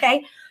beds,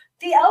 okay?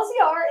 The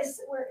LZR is,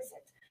 where is it?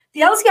 The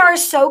LZR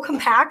is so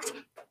compact.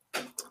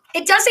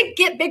 It doesn't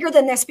get bigger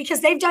than this because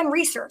they've done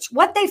research.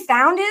 What they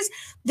found is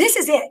this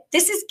is it.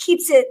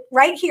 Keeps it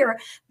right here.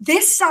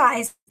 This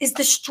size is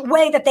the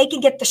way that they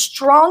can get the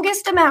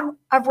strongest amount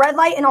of red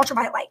light and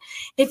ultraviolet light.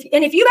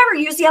 If you've ever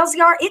used the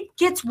LZR, it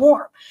gets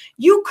warm.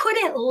 You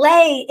couldn't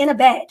lay in a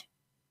bed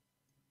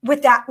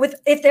with that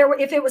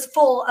if it was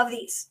full of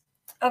these.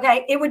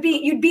 Okay,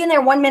 you'd be in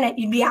there 1 minute,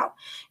 you'd be out.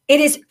 It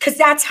is because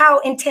that's how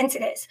intense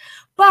it is.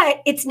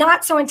 But it's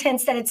not so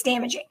intense that it's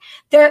damaging.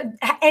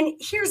 And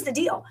here's the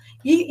deal.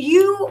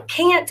 You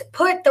can't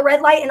put the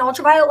red light and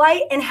ultraviolet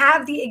light and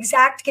have the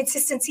exact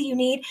consistency you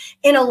need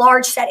in a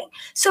large setting.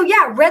 So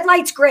yeah, red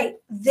light's great.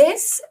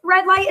 This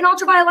red light and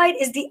ultraviolet light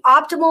is the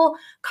optimal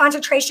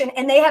concentration.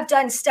 And they have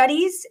done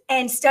studies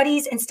and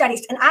studies and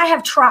studies. And I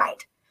have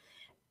tried.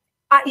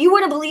 You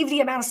wouldn't believe the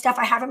amount of stuff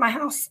I have in my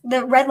house.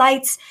 The red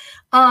lights,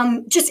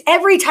 just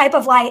every type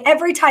of light,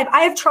 every type.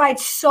 I have tried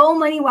so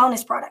many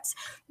wellness products.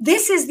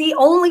 This is the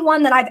only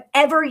one that I've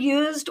ever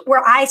used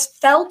where I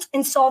felt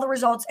and saw the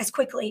results as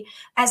quickly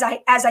as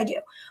I do.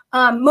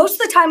 Most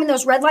of the time in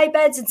those red light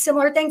beds and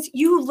similar things,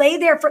 you lay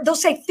there they'll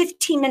say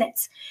 15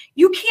 minutes.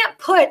 You can't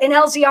put an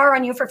LZR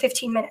on you for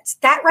 15 minutes.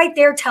 That right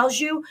there tells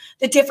you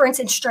the difference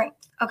in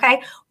strength,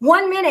 okay?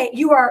 1 minute,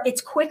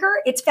 it's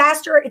quicker, it's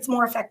faster, it's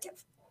more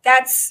effective.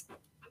 That's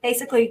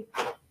basically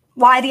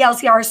why the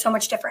LZR is so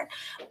much different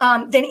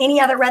than any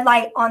other red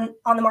light on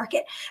the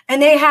market.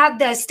 And they have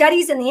the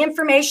studies and the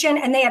information,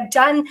 and they have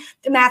done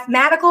the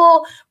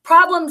mathematical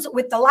problems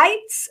with the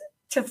lights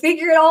to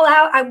figure it all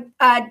out.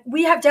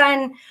 We have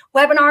done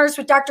webinars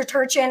with Dr.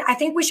 Turchin. I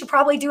think we should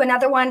probably do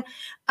another one.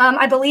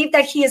 I believe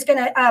that he is going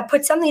to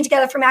put something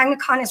together for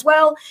MagnaCon as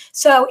well.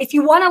 So if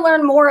you want to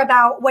learn more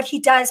about what he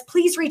does,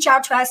 please reach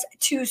out to us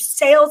to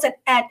sales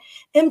at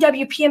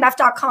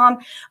mwpmf.com.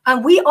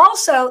 We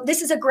also,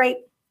 this is a great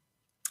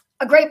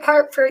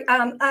part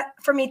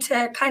for me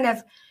to kind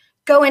of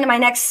go into my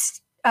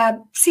next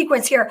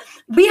sequence here.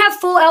 We have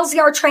full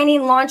LZR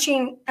training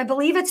launching, I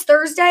believe it's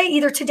Thursday,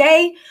 either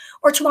today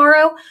or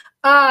tomorrow.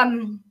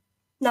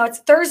 No, it's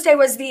Thursday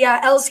was the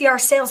LZR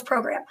sales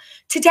program.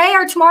 Today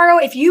or tomorrow,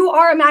 if you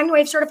are a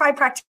MagnaWave certified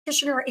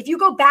practitioner, if you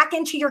go back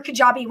into your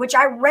Kajabi, which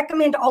I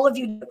recommend all of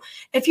you do,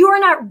 if you are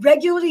not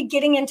regularly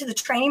getting into the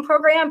training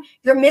program,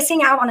 you're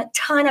missing out on a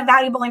ton of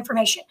valuable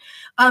information.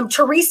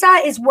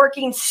 Teresa is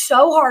working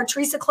so hard,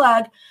 Teresa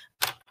Klug.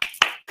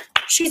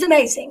 She's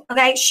amazing,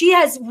 okay? She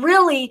has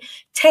really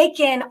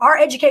taken our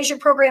education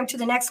program to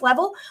the next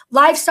level.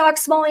 Livestock,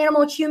 small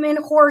animal,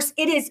 human, horse.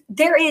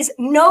 There is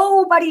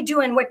nobody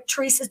doing what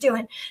Teresa's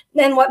doing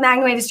than what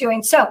MagnaWave is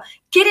doing. So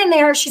get in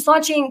there. She's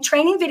launching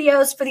training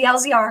videos for the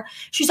LZR.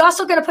 She's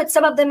also going to put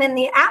some of them in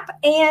the app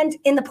and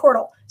in the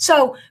portal.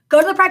 So go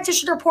to the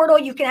practitioner portal.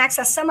 You can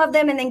access some of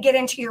them and then get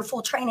into your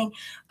full training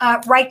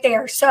right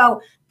there.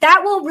 So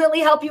that will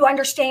really help you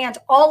understand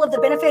all of the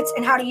benefits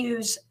and how to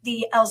use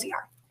the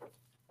LZR.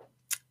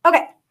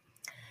 Okay,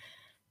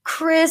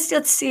 Chris,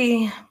 let's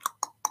see.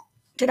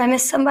 Did I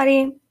miss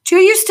somebody? Do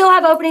you still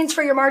have openings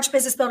for your March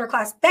Business Builder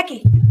class?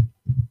 Becky.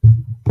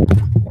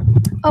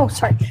 Oh,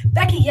 sorry.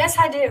 Becky, yes,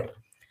 I do.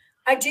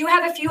 I do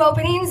have a few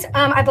openings.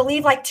 I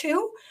believe like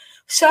 2.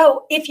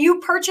 So if you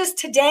purchase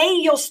today,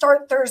 you'll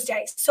start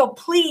Thursday. So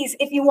please,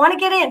 if you want to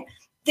get in,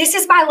 this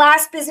is my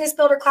last Business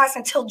Builder class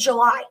until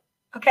July.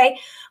 okay?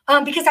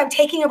 Because I'm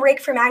taking a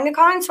break from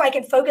MagnaCon so I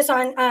can focus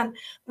on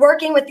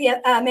working with the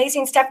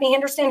amazing Stephanie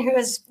Henderson, who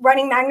is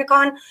running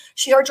MagnaCon.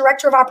 She's our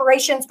director of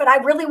operations, but I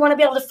really want to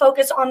be able to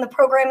focus on the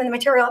program and the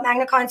material at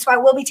MagnaCon, so I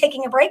will be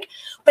taking a break.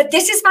 But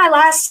this is my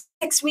last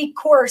 6-week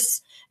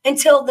course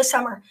until the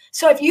summer.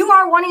 So if you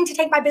are wanting to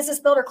take my Business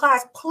Builder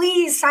class,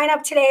 please sign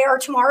up today or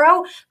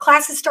tomorrow.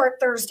 Classes start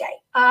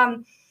Thursday.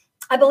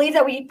 I believe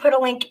that we put a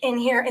link in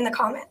here in the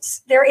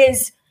comments.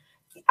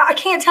 I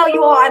can't tell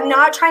you all, I'm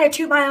not trying to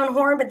toot my own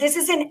horn, but this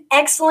is an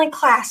excellent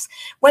class.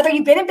 Whether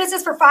you've been in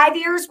business for 5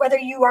 years, whether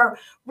you are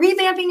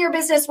revamping your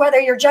business, whether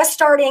you're just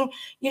starting,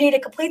 you need to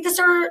complete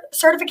the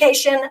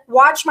certification,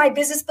 watch my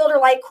Business Builder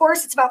Lite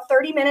course. It's about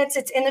 30 minutes.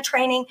 It's in the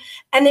training,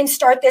 and then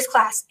start this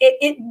class.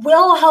 It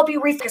will help you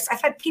refocus.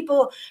 I've had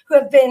people who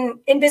have been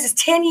in business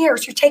 10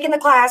 years who've taken the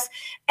class,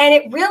 and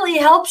it really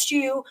helps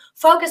you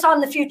focus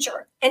on the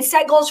future and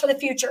set goals for the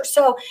future.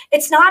 So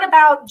it's not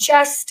about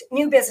just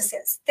new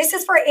businesses. This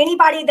is for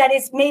anybody that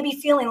is maybe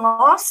feeling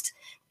lost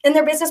in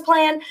their business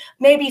plan,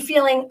 maybe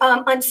feeling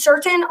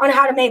uncertain on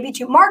how to maybe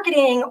do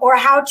marketing or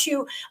how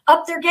to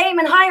up their game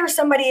and hire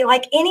somebody.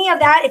 Like any of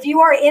that, if you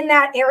are in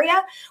that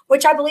area,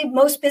 which I believe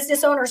most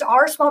business owners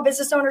are, small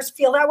business owners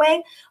feel that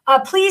way,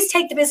 please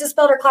take the Business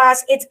Builder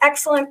class. It's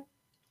excellent.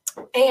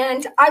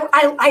 And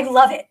I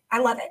love it. I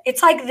love it.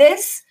 It's like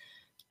this,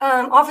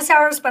 office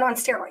hours, but on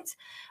steroids.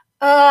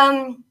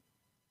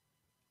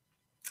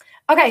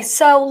 Okay,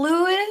 so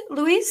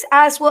Luis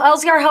asks, will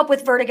LZR help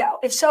with vertigo?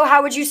 If so,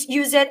 how would you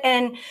use it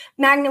and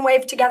Magnum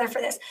Wave together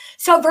for this?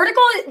 So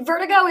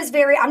vertigo is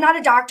very, I'm not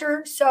a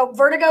doctor, so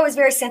vertigo is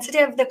very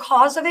sensitive. The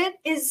cause of it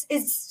is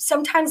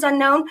sometimes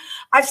unknown.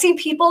 I've seen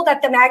people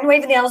that the Magnum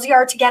Wave and the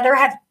LZR together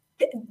have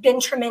been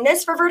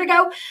tremendous for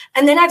vertigo.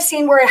 And then I've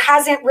seen where it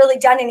hasn't really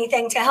done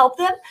anything to help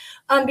them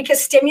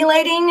because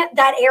stimulating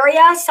that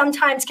area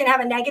sometimes can have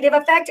a negative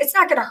effect. It's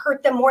not going to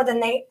hurt them more than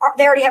they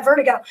already have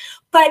vertigo,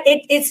 but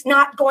it's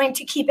not going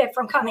to keep it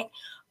from coming.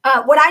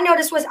 What I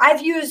noticed was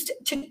I've used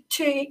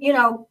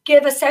to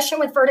give a session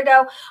with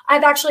vertigo.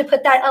 I've actually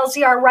put that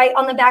LZR right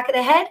on the back of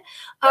the head,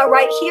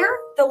 right here,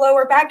 the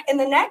lower back and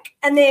the neck,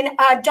 and then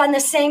done the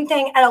same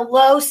thing at a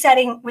low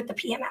setting with the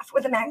PMF,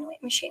 with the Magnum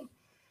Wave machine.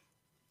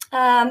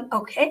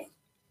 Okay.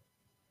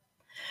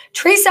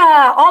 Teresa,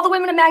 all the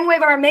women of Magnum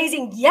Wave are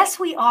amazing. Yes,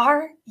 we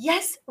are.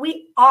 Yes,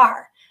 we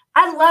are.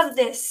 I love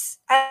this.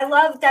 I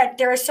love that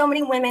there are so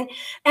many women,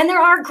 and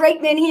there are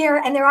great men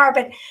here,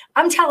 but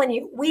I'm telling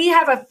you, we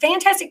have a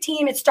fantastic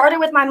team. It started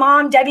with my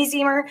mom, Debbie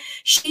Zemer.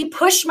 She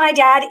pushed my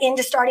dad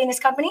into starting this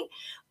company.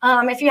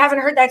 If you haven't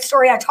heard that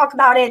story, I talk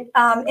about it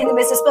in the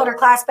Business Builder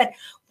class, but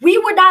we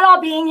would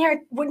not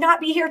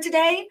be here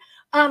today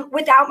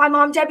without my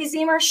mom, Debbie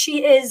Zemer.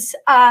 She is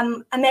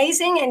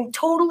amazing and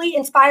totally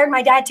inspired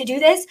my dad to do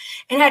this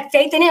and had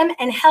faith in him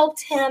and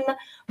helped him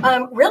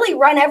really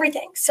run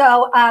everything.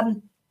 So,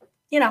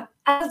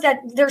 I love that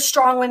there's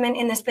strong women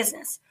in this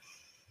business.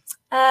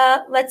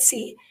 Let's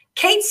see.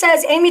 Kate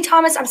says, Amy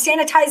Thomas, I'm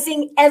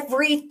sanitizing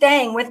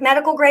everything with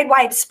medical grade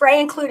wipes, spray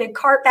included,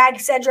 cart, bag,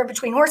 etc.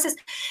 between horses.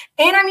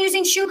 And I'm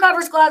using shoe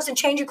covers, gloves, and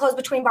changing clothes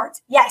between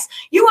barns. Yes,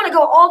 you want to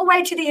go all the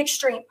way to the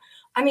extreme.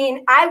 I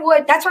mean,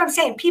 that's what I'm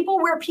saying. People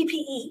wear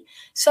PPE.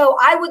 So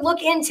I would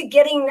look into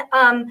getting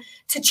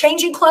to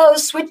changing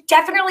clothes,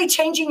 definitely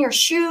changing your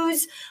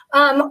shoes,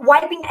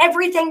 wiping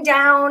everything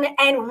down,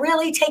 and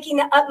really taking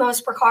the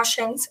utmost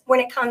precautions when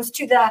it comes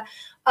to the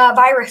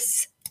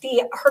virus,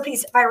 the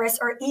herpes virus,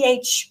 or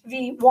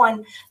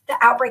EHV1, the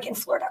outbreak in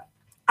Florida.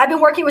 I've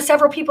been working with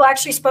several people. I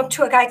actually spoke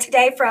to a guy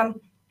today from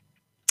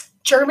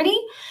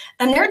Germany,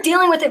 and they're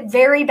dealing with it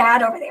very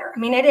bad over there. I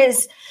mean, it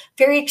is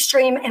very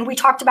extreme. And we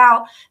talked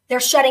about they're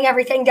shutting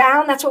everything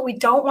down. That's what we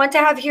don't want to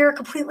have here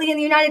completely in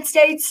the United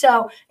States.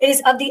 So it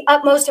is of the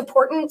utmost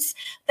importance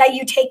that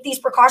you take these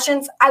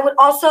precautions. I would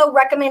also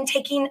recommend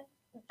taking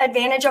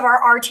advantage of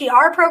our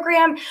RTR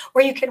program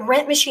where you can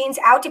rent machines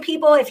out to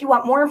people. If you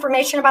want more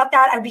information about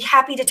that, I'd be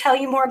happy to tell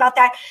you more about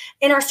that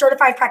in our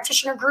certified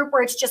practitioner group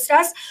where it's just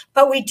us.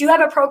 But we do have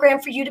a program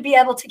for you to be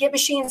able to get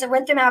machines and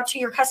rent them out to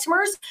your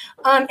customers.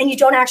 And you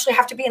don't actually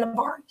have to be in the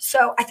barn.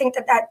 So I think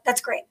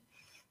that's great.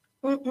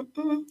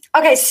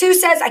 Okay, Sue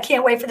says, I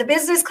can't wait for the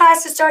business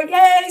class to start.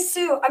 Yay,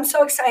 Sue. I'm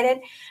so excited.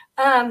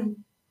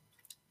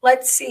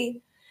 Let's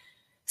see.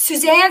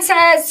 Suzanne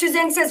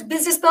says,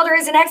 Business Builder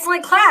is an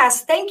excellent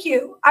class. Thank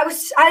you.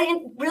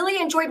 I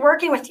really enjoyed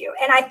working with you.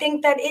 And I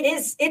think that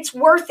it's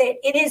worth it.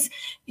 It is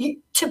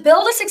to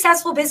build a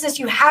successful business,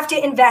 you have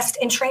to invest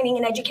in training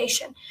and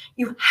education.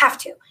 You have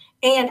to.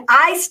 And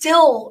I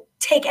still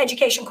take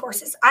education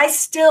courses. I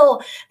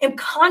still am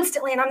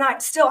constantly, and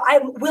I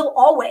will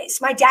always.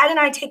 My dad and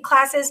I take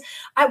classes.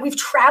 We've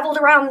traveled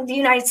around the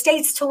United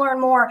States to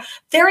learn more.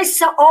 There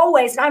is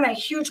always, and I'm a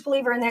huge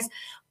believer in this,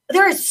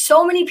 there is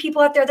so many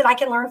people out there that I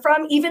can learn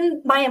from.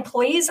 Even my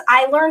employees,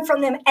 I learn from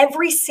them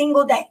every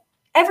single day.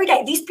 every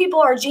day. These people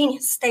are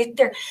genius. They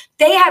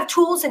have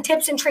tools and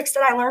tips and tricks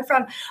that I learned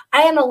from.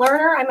 I am a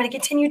learner. I'm going to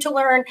continue to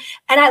learn.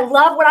 And I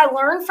love what I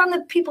learned from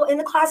the people in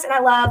the class. And I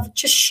love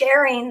just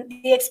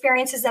sharing the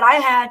experiences that I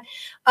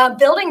had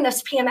building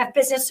this PMF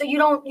business. So you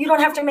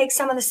don't have to make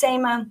some of the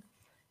same,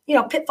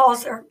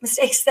 pitfalls or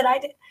mistakes that I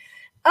did.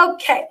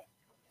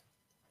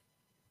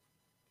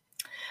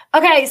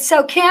 Okay,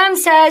 so Kim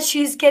says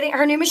she's getting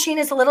her new machine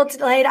is a little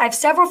delayed. I have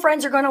several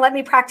friends who are going to let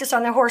me practice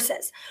on their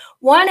horses.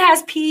 One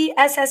has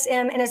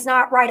PSSM and is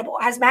not rideable.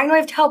 Has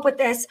MagnaWave to help with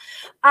this?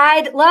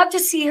 I'd love to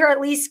see her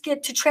at least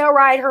get to trail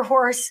ride her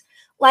horse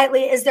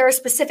lightly. Is there a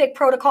specific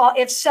protocol?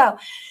 If so,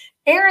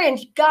 Erin,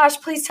 gosh,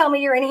 please tell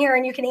me you're in here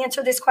and you can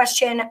answer this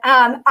question.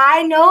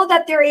 I know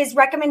that there is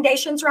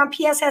recommendations around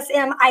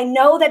PSSM. I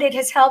know that it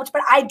has helped,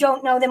 but I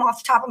don't know them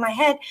off the top of my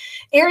head.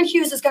 Erin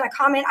Hughes is going to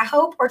comment, I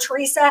hope, or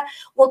Teresa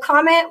will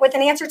comment with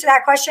an answer to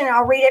that question, and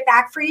I'll read it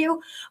back for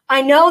you.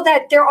 I know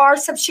that there are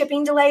some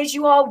shipping delays,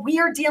 you all. We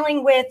are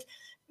dealing with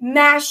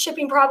mass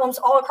shipping problems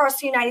all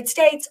across the United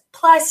States.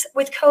 Plus,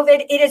 with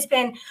COVID, it has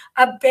been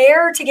a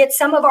bear to get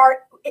some of our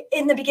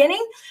in the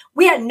beginning,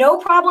 we had no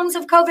problems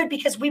of COVID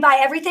because we buy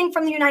everything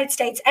from the United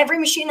States. Every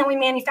machine that we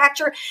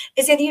manufacture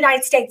is in the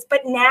United States.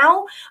 But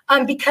now,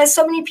 because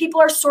so many people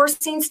are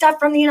sourcing stuff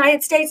from the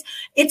United States,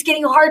 it's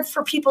getting hard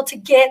for people to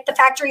get the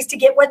factories to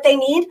get what they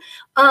need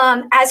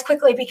as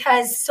quickly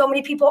because so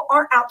many people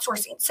aren't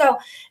outsourcing. So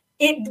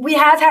we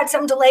have had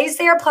some delays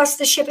there, plus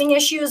the shipping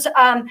issues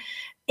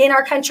in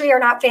our country are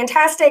not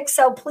fantastic.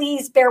 So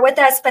please bear with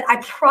us, but I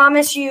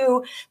promise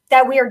you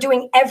that we are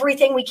doing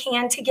everything we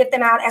can to get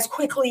them out as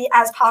quickly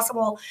as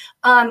possible.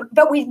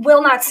 But we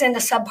will not send a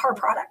subpar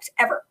product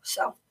ever.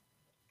 So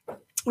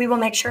we will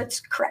make sure it's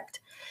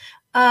correct.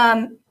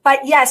 But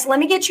yes, let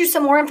me get you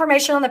some more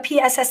information on the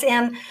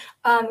PSSM.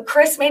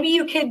 Chris, maybe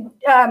you could,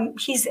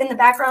 he's in the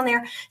background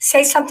there,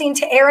 say something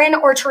to Erin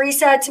or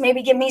Teresa to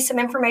maybe give me some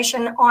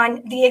information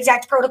on the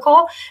exact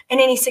protocol and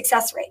any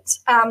success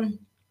rates.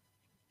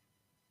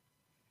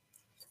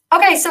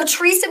 Okay, so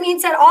Teresa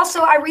means that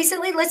also I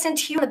recently listened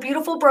to you on the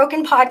Beautiful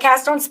Broken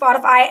podcast on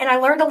Spotify, and I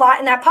learned a lot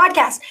in that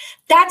podcast.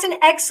 That's an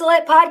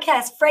excellent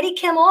podcast. Freddie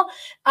Kimmel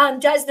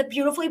does the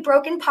Beautifully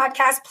Broken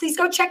podcast. Please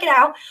go check it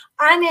out.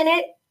 I'm in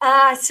it.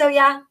 So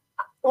yeah,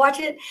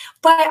 watch it,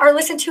 or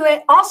listen to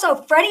it. Also,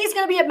 Freddie is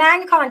going to be at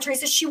MagnaCon,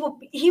 Teresa.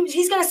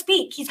 He's going to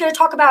speak. He's going to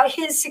talk about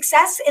his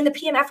success in the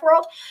PMF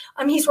world.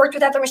 He's worked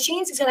with other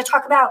machines. He's going to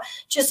talk about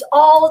just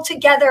all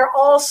together,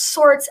 all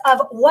sorts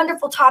of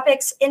wonderful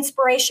topics,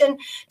 inspiration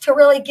to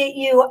really get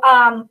you,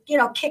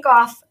 kick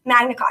off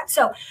MagnaCon.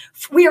 So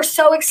we are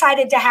so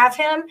excited to have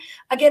him.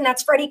 Again,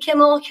 that's Freddie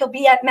Kimmel. He'll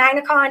be at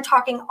MagnaCon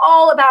talking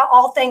all about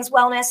all things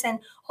wellness and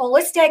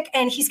holistic.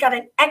 And he's got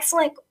an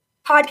excellent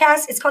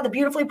podcast. It's called the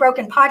Beautifully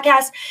Broken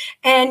podcast,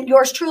 and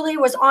yours truly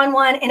was on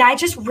one, and I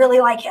just really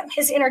like him.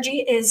 His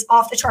energy is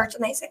off the charts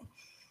amazing.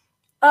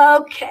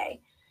 Okay,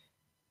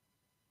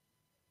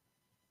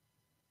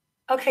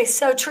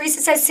 so Teresa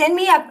says, send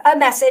me a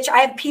message. I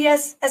have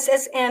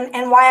PSSM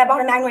and why I bought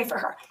a MagnaWave for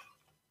her.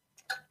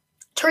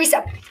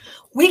 Teresa,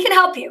 we can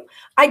help you.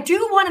 I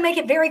do want to make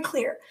it very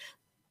clear.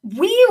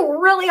 We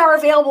really are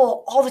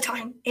available all the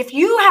time. If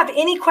you have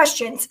any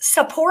questions,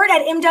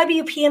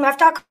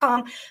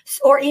 support@mwpmf.com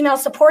or email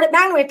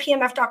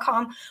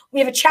support@magnawavepmf.com. We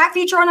have a chat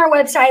feature on our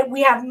website.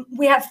 We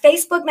have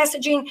Facebook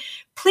messaging.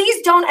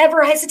 Please don't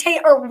ever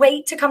hesitate or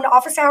wait to come to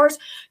office hours.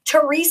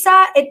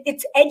 Teresa,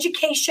 it's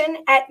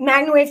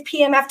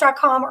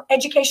education@magnawavepmf.com or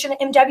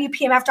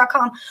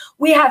education@mwpmf.com.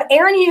 We have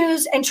Erin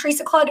Hughes and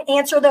Teresa Klug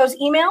answer those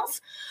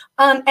emails,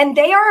 and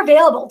they are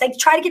available. They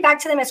try to get back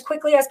to them as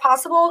quickly as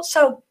possible.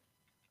 So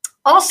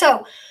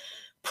also,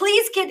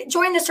 please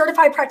join the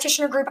certified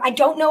practitioner group. I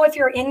don't know if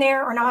you're in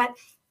there or not,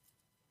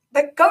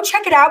 but go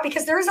check it out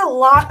because there's a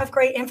lot of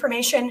great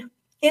information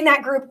in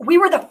that group. We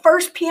were the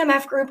first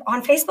PMF group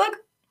on Facebook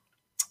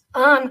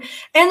and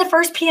the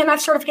first PMF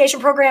certification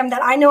program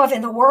that I know of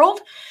in the world.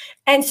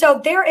 And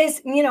so there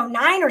is,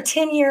 9 or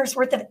 10 years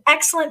worth of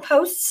excellent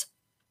posts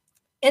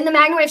in the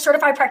MagnaWave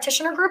Certified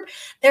Practitioner group.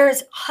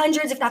 There's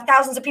hundreds, if not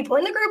thousands of people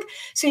in the group.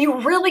 So you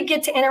really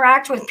get to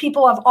interact with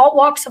people of all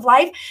walks of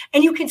life,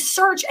 and you can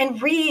search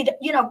and read,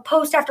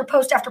 post after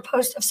post after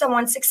post of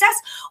someone's success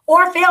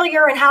or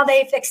failure and how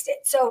they fixed it.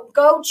 So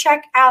go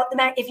check out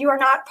if you are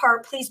not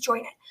part, please join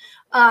it.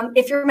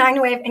 If you're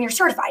MagnaWave and you're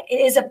certified, it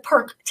is a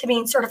perk to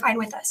being certified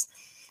with us.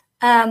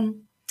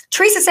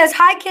 Teresa says,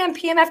 hi, Kim.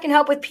 PMF can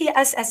help with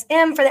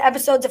PSSM for the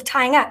episodes of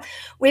tying up.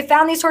 We've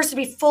found these horses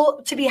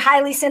to be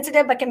highly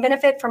sensitive, but can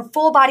benefit from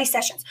full body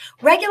sessions.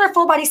 Regular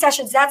full body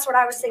sessions, that's what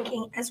I was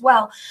thinking as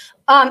well.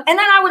 And then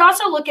I would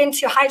also look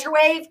into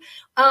HydroWave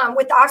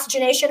with the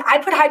oxygenation. I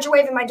put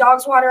HydroWave in my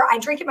dog's water. I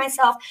drink it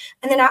myself.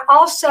 And then I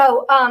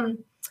also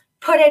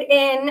put it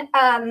in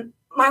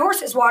my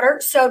horse's water.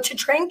 So to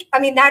drink,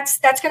 that's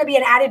going to be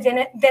an added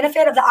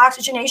benefit of the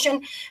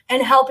oxygenation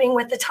and helping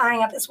with the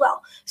tying up as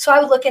well. So I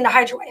would look into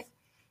HydroWave.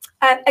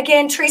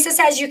 Again, Teresa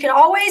says you can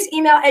always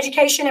email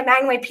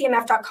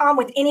education@magnawavepmf.com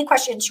with any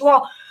questions. You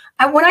all,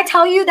 When I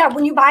tell you that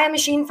when you buy a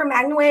machine from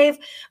MagnaWave,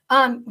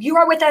 you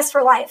are with us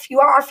for life. You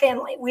are our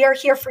family. We are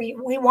here for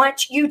you. We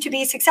want you to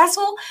be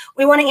successful.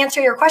 We want to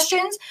answer your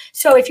questions.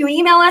 So if you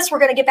email us, we're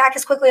going to get back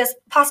as quickly as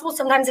possible.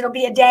 Sometimes it'll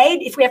be a day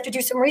if we have to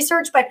do some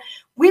research, but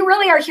we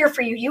really are here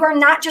for you. You are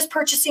not just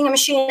purchasing a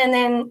machine and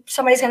then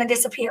somebody's going to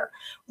disappear.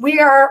 We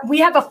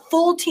have a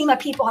full team of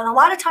people. And a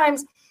lot of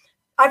times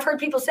I've heard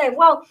people say,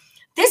 well,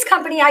 this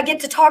company, I get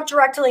to talk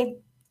directly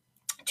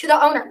to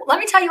the owner. Let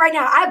me tell you right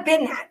now, I've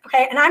been that,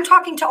 okay? And I'm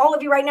talking to all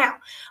of you right now.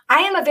 I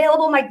am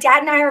available. My dad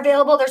and I are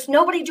available. There's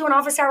nobody doing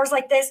office hours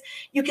like this.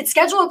 You could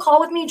schedule a call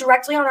with me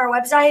directly on our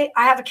website.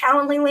 I have a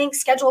Calendly link,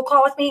 schedule a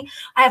call with me.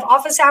 I have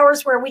office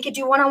hours where we could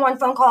do one-on-one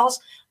phone calls.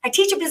 I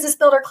teach a business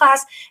builder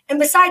class. And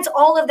besides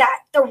all of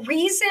that, the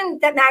reason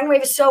that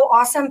MagnaWave is so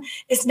awesome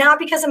is not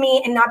because of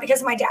me and not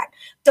because of my dad.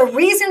 The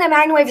reason that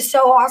MagnaWave is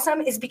so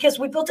awesome is because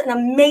we built an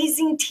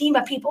amazing team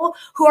of people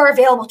who are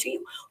available to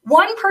you.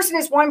 One person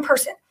is one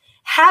person.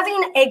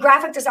 Having a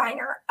graphic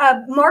designer,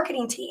 a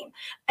marketing team,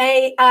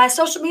 a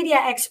social media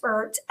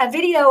expert, a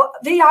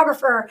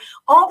videographer,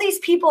 all these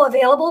people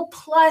available,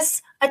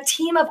 plus a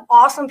team of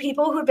awesome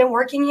people who've been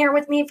working here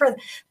with me for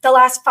the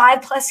last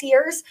 5+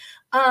 years,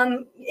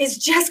 is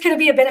just going to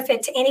be a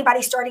benefit to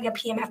anybody starting a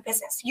PMF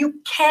business.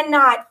 You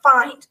cannot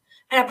find,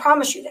 and I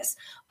promise you this,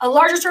 a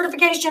larger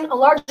certification, a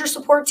larger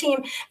support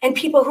team, and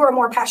people who are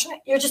more passionate.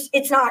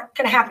 It's not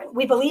going to happen.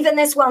 We believe in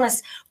this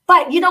wellness.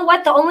 But you know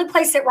what? The only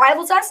place that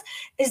rivals us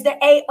is the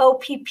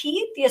AOPP,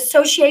 the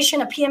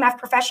Association of PMF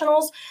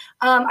Professionals.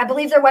 I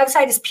believe their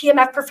website is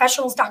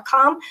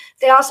pmfprofessionals.com.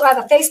 They also have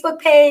a Facebook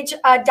page.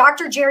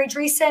 Dr. Jerry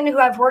Dreesen, who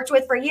I've worked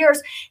with for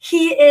years,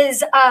 he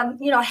is,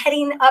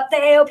 heading up the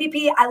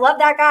AOPP. I love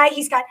that guy.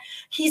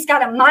 He's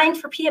got a mind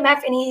for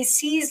PMF, and he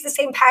sees the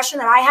same passion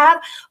that I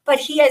have. But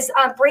he is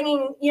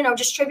bringing,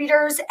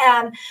 distributors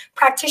and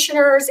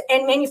practitioners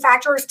and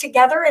manufacturers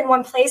together in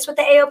one place with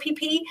the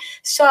AOPP.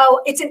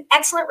 So it's an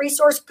excellent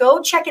resource.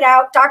 Go check it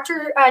out.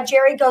 Dr.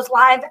 Jerry goes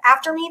live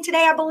after me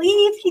today. I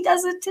believe he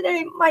does it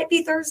today. Might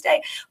be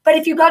Thursday. But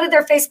if you go to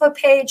their Facebook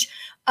page,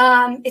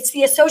 it's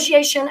the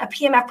Association of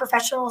PMF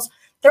Professionals.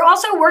 They're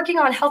also working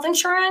on health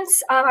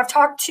insurance. I've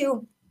talked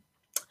to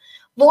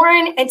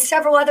Lauren and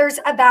several others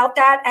about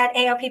that at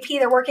AOPP.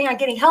 They're working on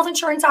getting health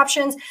insurance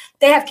options.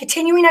 They have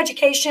continuing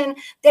education.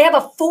 They have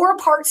a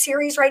 4-part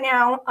series right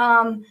now.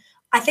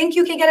 I think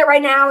you can get it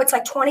right now. It's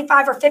like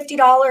 $25 or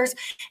 $50,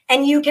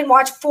 and you can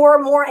watch 4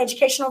 more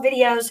educational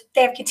videos.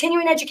 They have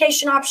continuing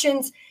education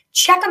options.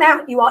 Check them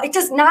out, you all. It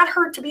does not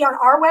hurt to be on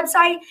our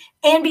website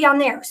and be on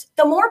theirs.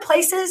 The more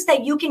places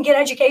that you can get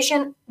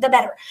education, the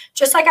better.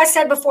 Just like I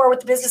said before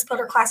with the business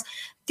builder class,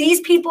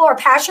 these people are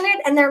passionate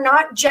and they're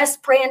not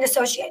just brand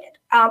associated,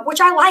 which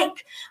I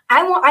like.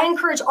 I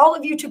encourage all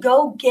of you to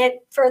go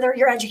get further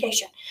your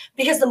education,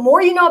 because the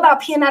more you know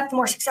about PMF, the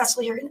more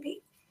successful you're going to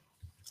be.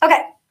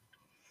 Okay.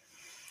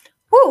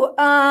 Woo.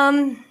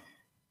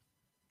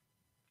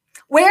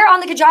 Where on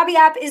the Kajabi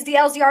app is the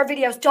LZR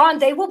videos? Dawn,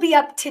 they will be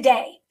up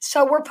today.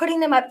 So we're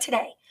putting them up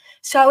today.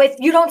 So if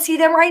you don't see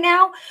them right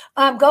now,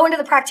 go into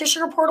the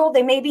practitioner portal.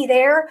 They may be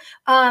there,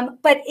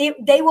 but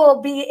they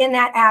will be in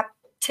that app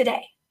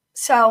today.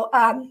 So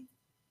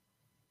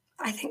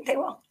I think they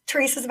will.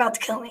 Teresa's about to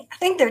kill me. I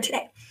think they're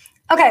today.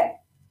 Okay.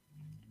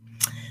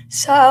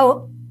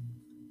 So,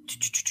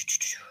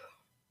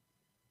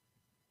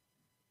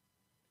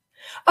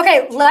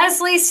 okay,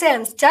 Leslie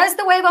Sims. Does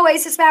the Wave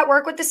Oasis mat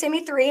work with the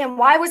Simi 3, and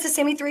why was the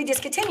Simi 3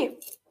 discontinued?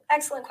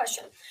 Excellent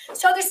question.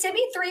 So the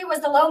Simi 3 was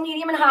the low,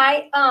 medium, and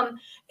high.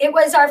 It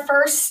was our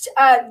first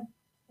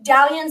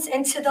dalliance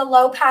into the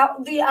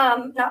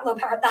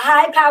the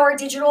high power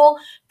digital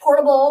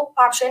portable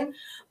option.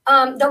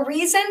 The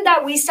reason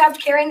that we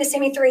stopped carrying the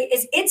Simi 3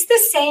 is it's the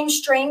same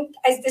strength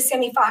as the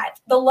Simi 5.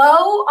 The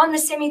low on the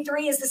Simi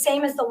 3 is the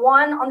same as the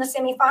 1 on the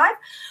Simi 5.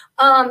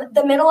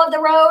 The middle of the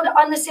road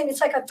on the Simi,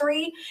 it's like a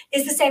 3,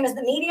 is the same as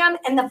the medium,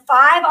 and the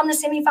 5 on the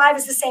Simi 5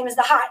 is the same as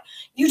the high.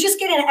 You just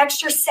get an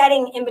extra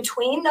setting in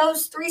between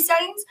those 3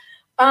 settings,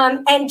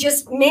 and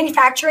just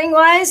manufacturing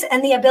wise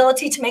and the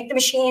ability to make the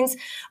machines,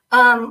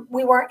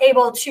 we weren't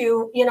able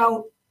to,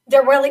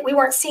 we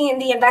weren't seeing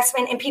the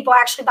investment in people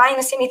actually buying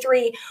the Simi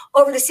 3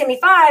 over the Simi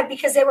 5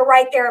 because they were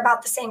right there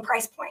about the same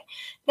price point.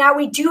 Now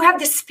we do have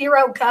the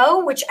Spiro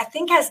Go, which I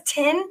think has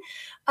 10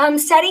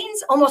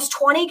 settings, almost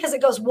 20, because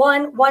it goes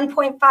 1,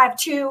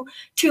 1.52,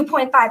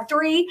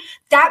 2.53.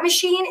 That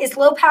machine is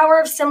low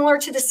power, similar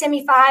to the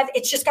Simi 5.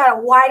 It's just got a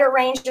wider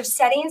range of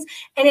settings,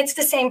 and it's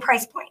the same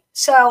price point.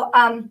 So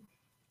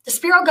the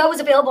Spiro Go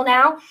is available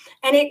now,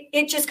 and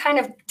it just kind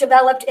of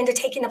developed into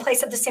taking the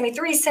place of the Simi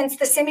 3 since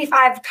the Simi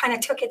 5 kind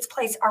of took its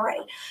place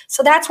already.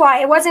 So that's why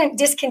it wasn't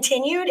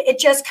discontinued. It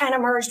just kind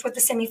of merged with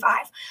the Simi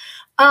 5.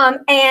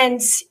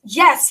 And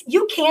yes,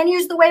 you can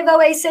use the Wave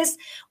Oasis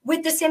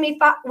with the Simi 3,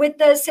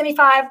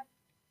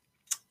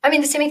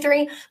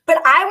 but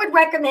I would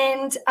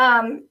recommend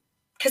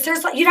because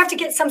there's like, you'd have to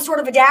get some sort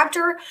of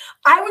adapter.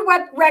 I would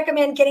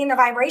recommend getting the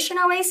Vibration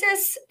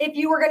Oasis if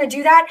you were going to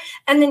do that,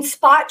 and then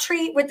spot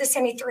treat with the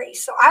Simi 3.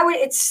 So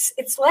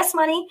it's less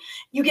money.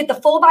 You get the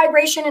full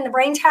vibration in the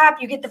brain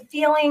tap. You get the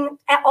feeling,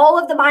 all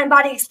of the mind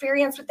body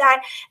experience with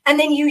that, and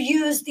then you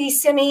use the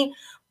Simi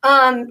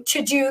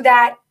to do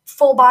that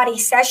full body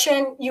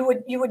session. You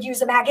would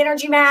use a mag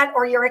energy mat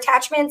or your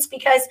attachments,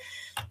 because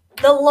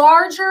the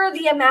larger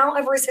the amount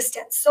of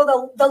resistance, so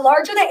the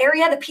larger the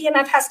area the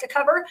PMF has to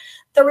cover,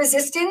 the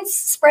resistance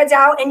spreads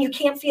out and you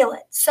can't feel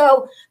it.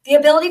 So the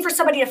ability for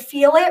somebody to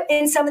feel it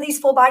in some of these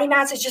full body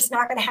mats is just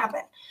not going to happen.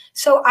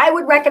 So I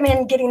would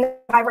recommend getting the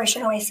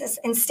Vibration Oasis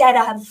instead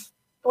of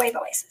the Wave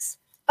Oasis.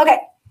 Okay.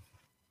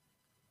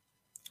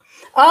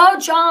 Oh,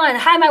 John.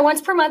 Hi, my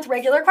once per month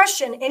regular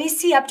question. Any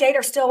C update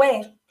or still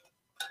Wave?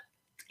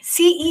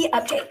 CE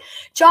update.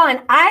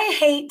 John, I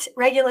hate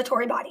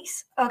regulatory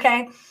bodies.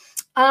 Okay.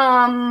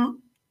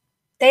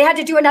 They had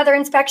to do another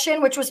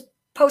inspection, which was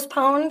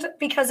postponed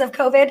because of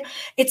COVID.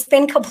 It's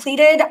been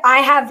completed. I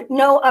have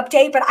no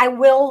update, but I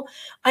will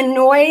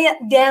annoy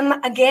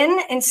them again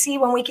and see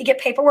when we could get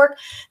paperwork.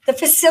 The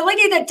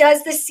facility that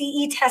does the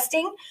CE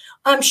testing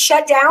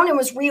shut down and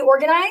was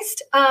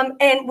reorganized,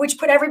 and which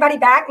put everybody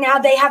back. Now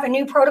they have a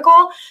new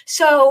protocol.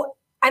 So,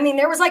 I mean,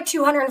 there was like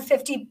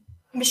 250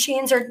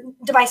 machines or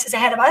devices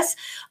ahead of us,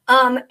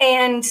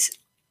 and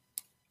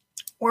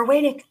we're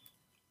waiting.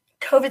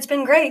 COVID's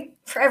been great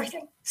for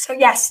everything. So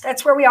yes,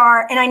 that's where we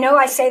are. And I know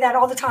I say that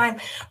all the time,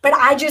 but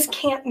I just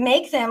can't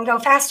make them go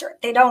faster.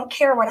 They don't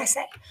care what I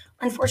say,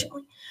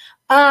 unfortunately.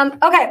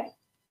 Okay.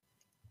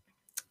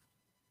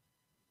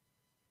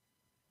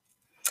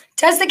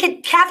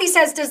 Kathy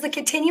says, does the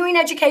continuing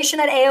education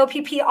at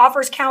AOPP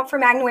offers count for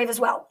MagnaWave as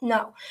well?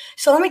 No.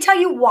 So let me tell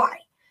you why.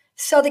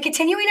 So the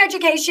continuing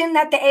education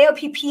that the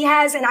AOPP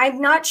has, and I'm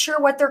not sure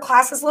what their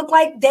classes look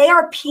like, they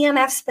are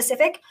PMF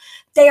specific.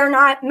 They are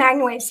not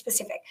MagnaWave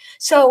specific.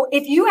 So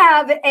if you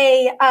have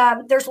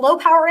there's low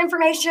power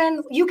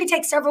information, you could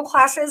take several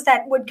classes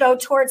that would go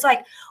towards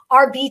like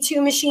our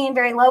B2 machine,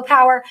 very low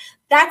power.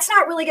 That's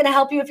not really going to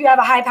help you if you have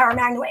a high power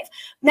MagnaWave.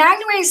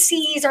 MagnaWave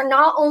CEs are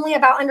not only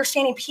about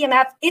understanding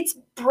PMF, it's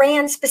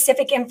brand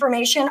specific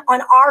information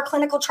on our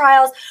clinical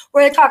trials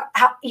where they talk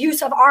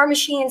use of our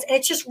machines. And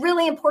it's just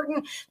really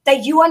important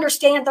that you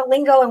understand the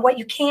lingo and what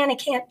you can and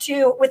can't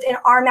do within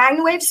our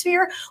MagnaWave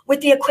sphere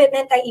with the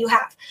equipment that you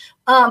have.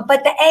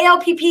 But the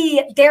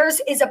ALPP,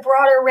 theirs is a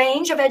broader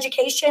range of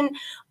education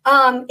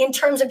in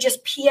terms of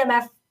just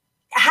PMF.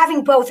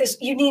 Having both is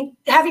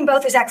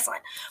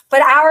excellent,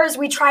 but ours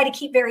we try to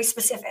keep very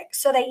specific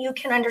so that you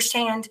can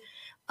understand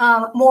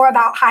more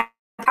about high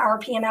power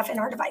PMF in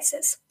our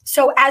devices.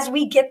 So as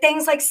we get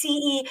things like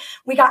CE,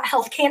 we got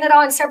Health Canada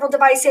on several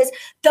devices,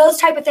 those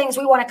type of things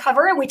we want to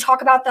cover, and we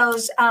talk about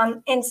those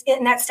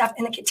in that stuff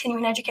in the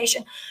continuing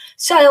education.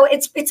 So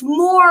it's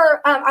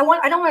more I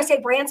don't want to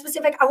say brand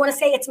specific. I want to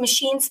say it's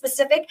machine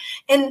specific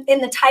in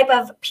the type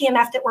of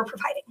PMF that we're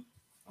providing.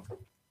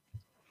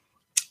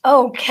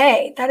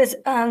 Okay, that is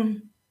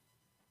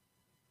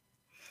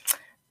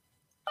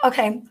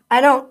okay.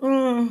 I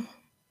don't.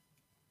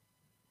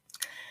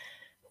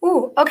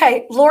 Ooh,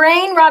 okay.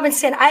 Lorraine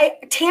Robinson.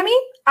 Tammy,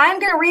 I'm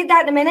going to read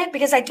that in a minute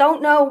because I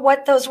don't know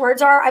what those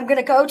words are. I'm going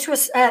to go to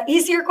an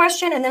easier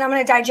question, and then I'm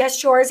going to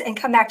digest yours and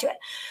come back to it.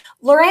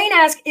 Lorraine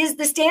asked, is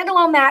the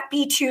standalone mat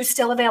B2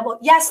 still available?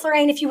 Yes,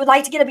 Lorraine, if you would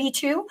like to get a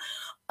B2,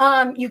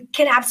 you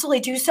can absolutely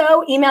do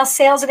so. Email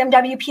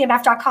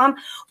sales@mwpmf.com.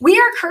 We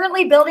are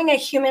currently building a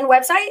human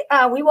website.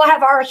 We will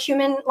have our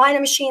human line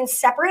of machines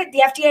separate.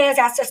 The FDA has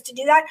asked us to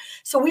do that.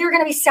 So we are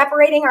going to be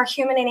separating our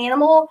human and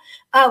animal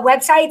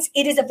websites.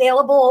 It is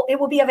available. It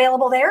will be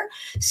available there.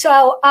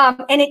 So,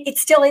 and it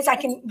still is.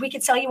 We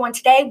could sell you one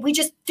today. We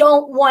just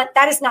don't want,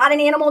 that is not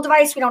an animal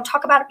device. We don't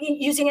talk about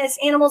using it as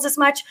animals as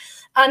much.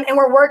 And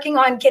we're working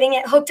on getting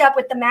it hooked up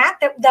with the mat,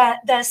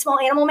 the small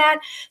animal mat.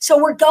 So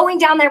we're going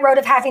down that road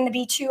of having the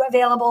B2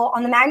 available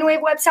on the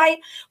MagnaWave website.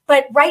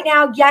 But right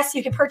now, yes,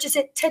 you can purchase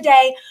it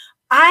today.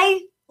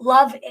 I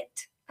love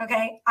it.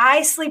 Okay.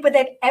 I sleep with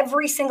it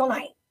every single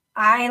night.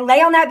 I lay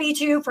on that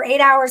B2 for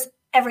 8 hours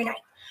every night.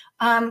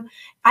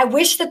 I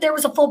wish that there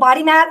was a full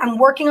body mat. I'm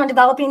working on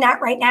developing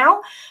that right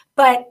now,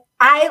 but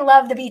I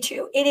love the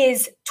B2. It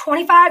is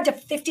 25 to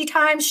 50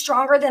 times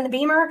stronger than the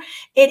Beamer.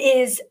 It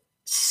is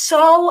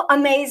so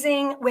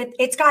amazing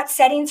it's got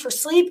settings for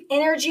sleep,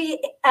 energy,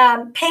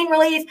 pain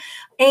relief,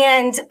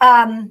 and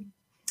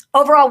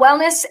overall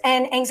wellness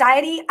and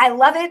anxiety. I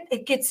love it.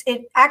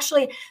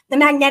 The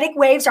magnetic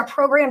waves are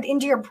programmed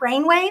into your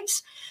brain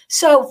waves.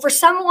 So for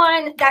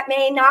someone that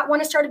may not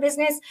want to start a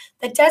business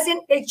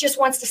it just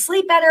wants to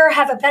sleep better,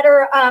 have a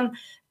better,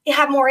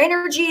 have more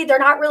energy. They're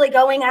not really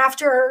going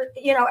after,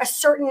 a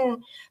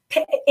certain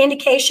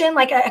indication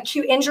like an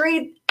acute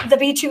injury. The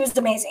B2 is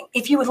amazing.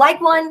 If you would like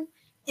one,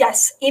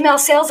 yes, email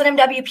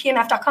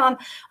sales@mwpmf.com.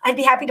 I'd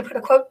be happy to put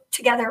a quote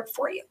together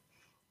for you.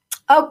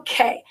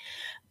 Okay.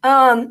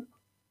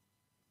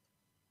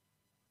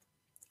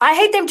 I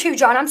hate them too,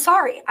 John. I'm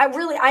sorry. I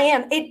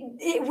am.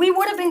 We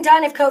would have been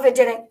done if COVID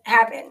didn't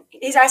happen.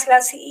 He's asking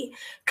about CE.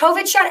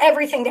 COVID shut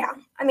everything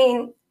down. I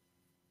mean,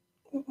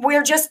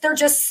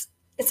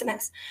 it's a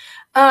mess.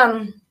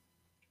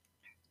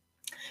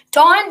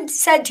 Dawn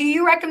said, do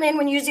you recommend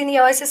when using the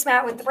Oasis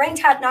mat with the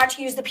BrainTap not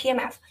to use the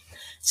PMF?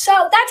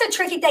 So that's a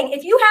tricky thing.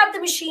 If you have the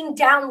machine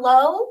down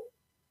low,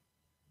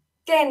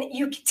 then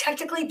you can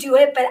technically do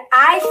it. But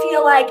I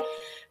feel like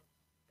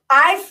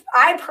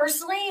I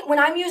personally, when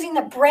I'm using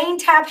the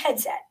BrainTap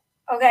headset,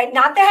 okay,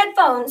 not the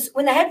headphones,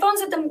 when the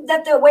headphones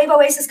that the Wave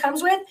Oasis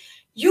comes with,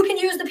 you can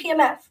use the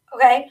PMF,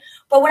 okay?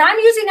 But when I'm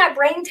using that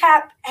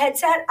BrainTap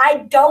headset,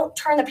 I don't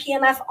turn the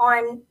PMF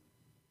on.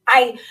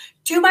 I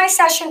do my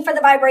session for the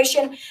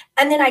vibration,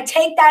 and then I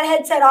take that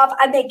headset off.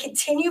 I may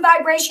continue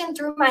vibration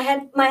through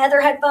my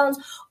other headphones,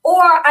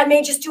 or I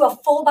may just do a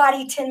full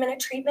body 10-minute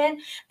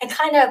treatment and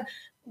kind of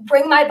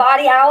bring my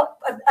body out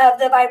of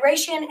the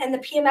vibration and the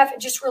PMF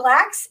and just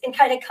relax and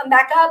kind of come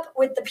back up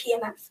with the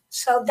PMF.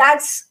 So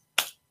that's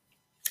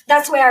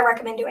the way I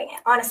recommend doing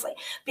it, honestly,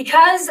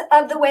 because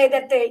of the way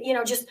that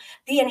just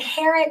the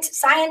inherent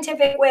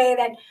scientific way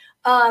that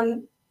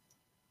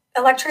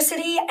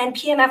electricity and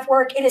PMF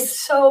work. It is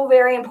so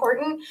very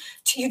important.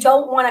 You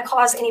don't want to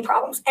cause any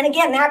problems. And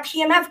again, that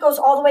PMF goes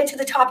all the way to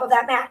the top of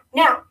that mat.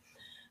 Now,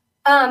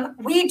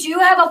 we do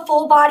have a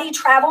full body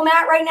travel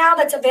mat right now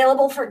that's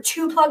available for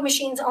 2 plug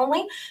machines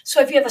only. So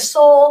if you have a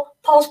Soul,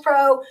 Pulse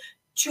Pro,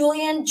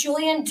 Julian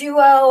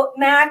Duo,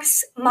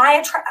 Max,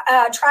 Maya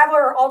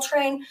Traveler or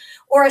All-Train,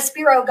 or a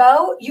Spiro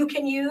Go, you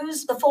can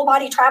use the full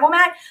body travel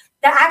mat.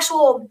 The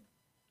actual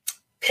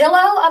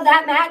pillow of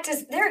that mat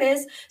there it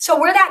is. So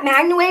where that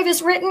MagnaWave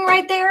is written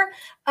right there,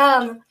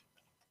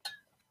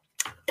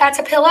 that's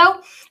a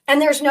pillow, and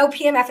there's no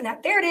PMF in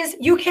that. There it is.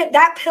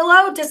 That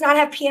pillow does not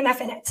have PMF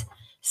in it.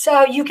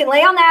 So you can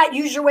lay on that,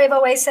 use your Wave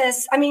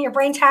Oasis, your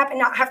BrainTap, and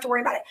not have to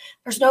worry about it.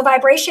 There's no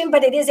vibration,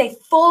 but it is a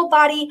full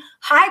body,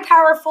 high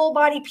power, full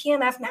body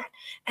PMF mat.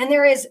 And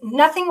there is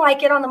nothing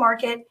like it on the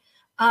market.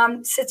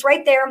 Sits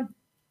right there.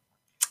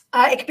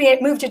 It could be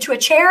moved into a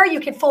chair. You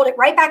can fold it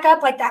right back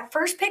up like that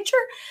first picture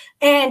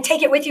and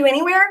take it with you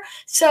anywhere.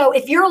 So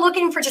if you're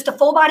looking for just a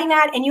full body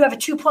mat and you have a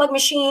 2-plug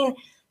machine,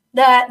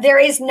 there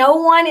is no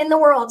one in the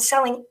world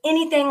selling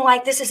anything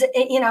like this. Is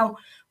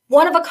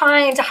one of a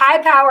kind,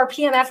 high power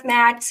PMF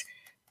mat,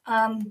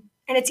 and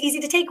it's easy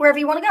to take wherever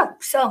you want to go.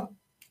 So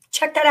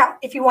check that out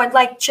if you want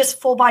like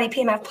just full body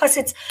PMF. Plus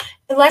it's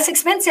less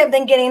expensive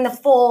than getting the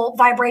full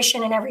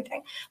vibration and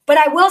everything. But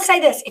I will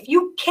say this, if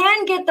you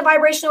can get the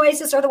Vibration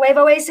Oasis or the Wave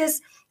Oasis,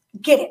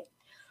 get it.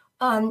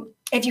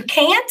 If you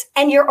can't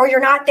and you're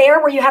not there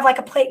where you have like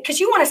a plate, because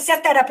you want to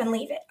set that up and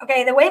leave it.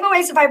 Okay. The Wave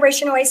Oasis,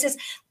 Vibration Oasis,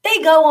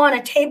 they go on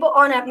a table,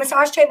 on a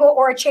massage table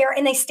or a chair,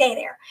 and they stay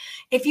there.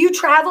 If you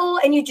travel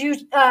and you do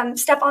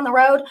stuff on the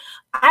road,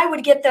 I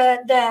would get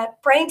the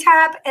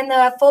BrainTap and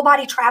the full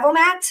body travel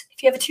mat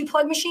if you have a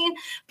 2-plug machine,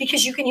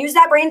 because you can use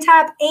that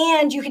BrainTap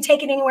and you can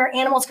take it anywhere.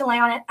 Animals can lay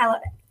on it. I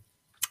love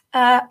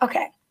it.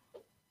 Okay.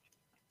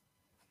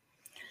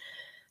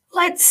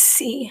 Let's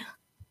see.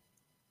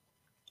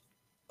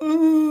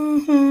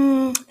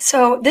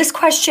 So this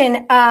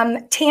question,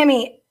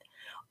 Tammy,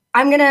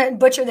 I'm going to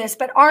butcher this,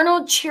 but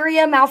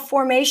Arnold-Chiari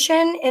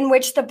malformation, in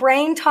which the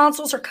brain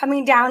tonsils are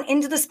coming down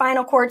into the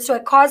spinal cord, so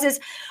it causes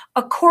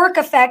a cork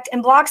effect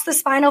and blocks the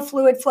spinal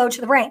fluid flow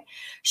to the brain.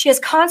 She has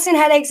constant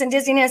headaches and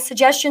dizziness.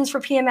 Suggestions for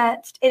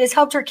PMF. It has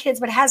helped her kids,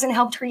 but hasn't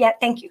helped her yet.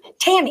 Thank you.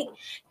 Tammy,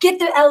 get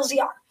the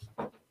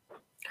LZR.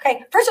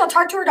 Okay, first of all,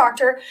 talk to her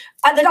doctor.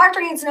 The doctor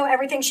needs to know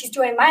everything she's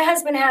doing. My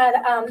husband had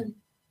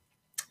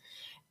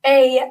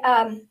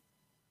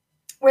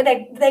where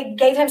they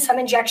gave him some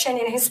injection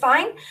in his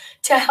spine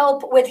to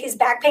help with his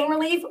back pain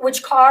relief,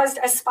 which caused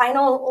a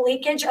spinal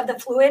leakage of the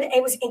fluid.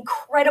 It was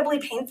incredibly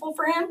painful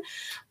for him.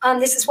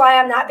 This is why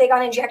I'm not big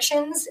on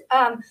injections.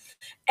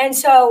 And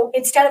so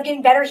instead of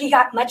getting better, he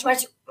got much,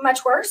 much,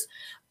 much worse.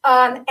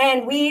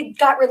 And we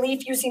got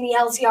relief using the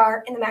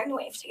LZR and the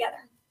MagnaWave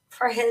together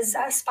for his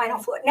spinal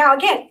fluid. Now,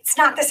 again, it's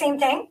not the same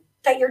thing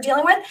that you're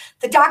dealing with.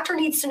 The doctor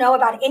needs to know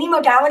about any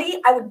modality.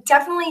 I would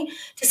definitely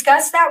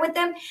discuss that with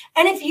them.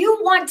 And if you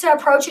want to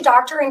approach a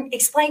doctor and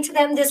explain to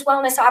them this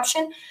wellness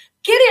option,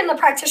 get in the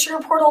practitioner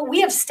portal.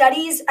 We have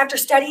studies after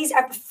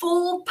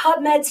full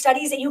PubMed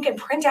studies that you can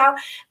print out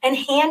and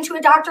hand to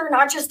a doctor,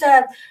 not just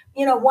a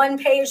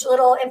 1-page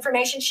little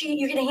information sheet.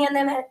 You can hand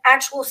them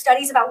actual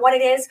studies about what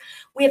it is.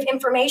 We have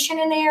information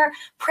in there.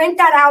 Print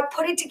that out,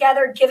 put it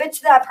together, give it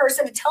to that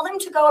person, and tell them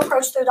to go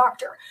approach their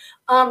doctor.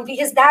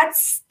 Because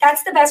that's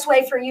the best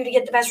way for you to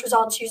get the best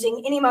results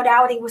using any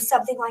modality with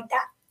something like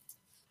that.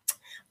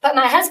 But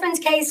my husband's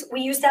case,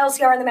 we used the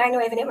LZR and the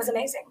MagnaWave, and it was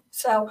amazing.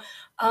 So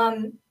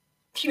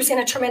he was in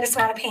a tremendous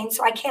amount of pain,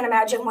 so I can't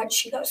imagine what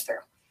she goes through.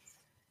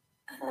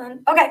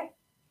 Okay.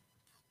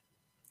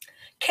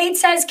 Kate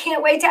says,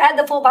 can't wait to add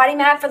the full body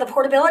mat for the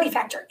portability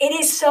factor. It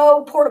is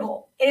so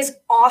portable. It is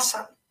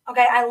awesome.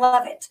 Okay, I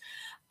love it.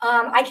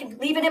 I can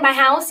leave it in my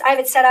house. I have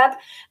it set up,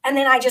 and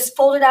then I just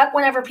fold it up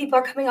whenever people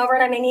are coming over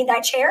and I may need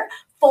that chair.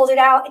 Fold it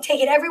out and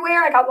take it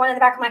everywhere. I got one in the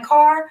back of my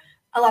car.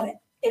 I love it.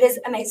 It is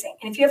amazing.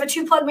 And if you have a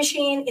 2-plug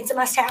machine, it's a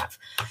must-have.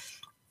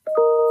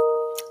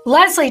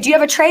 Leslie, do you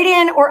have a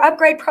trade-in or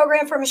upgrade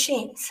program for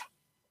machines?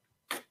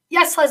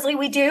 Yes, Leslie,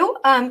 we do.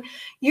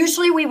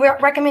 Usually we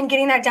recommend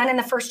getting that done in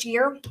the first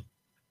year,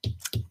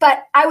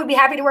 but I would be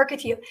happy to work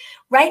with you.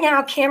 Right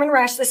now, Cameron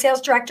Rush, the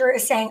sales director,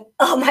 is saying,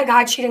 oh my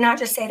God, she did not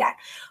just say that.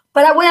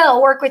 But I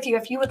will work with you.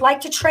 If you would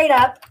like to trade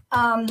up,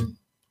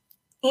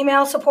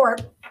 email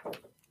support.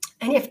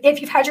 And if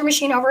you've had your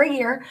machine over a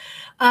year,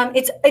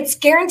 it's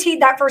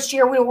guaranteed that first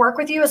year we'll work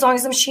with you as long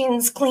as the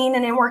machine's clean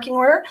and in working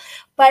order.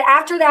 But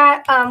after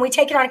that, we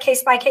take it on a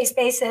case-by-case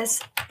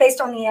basis based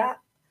on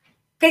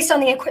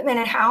the equipment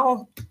and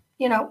how,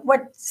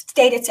 what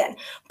state it's in.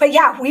 But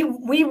yeah,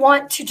 we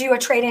want to do a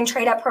trade-in,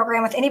 trade-up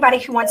program with anybody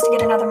who wants to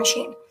get another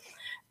machine.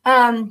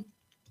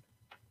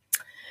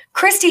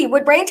 Christy,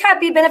 would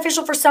BrainTap be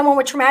beneficial for someone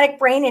with traumatic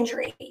brain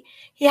injury?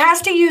 He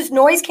has to use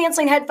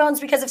noise-canceling headphones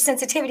because of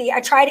sensitivity. I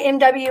tried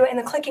MW and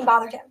the clicking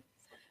bothered him.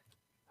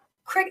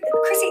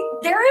 Christy,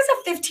 there is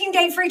a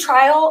 15-day free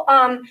trial.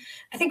 I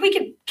think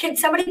we could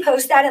somebody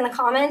post that in the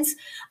comments.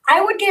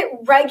 I would get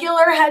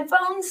regular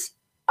headphones,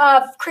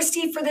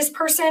 Christy, for this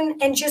person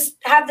and just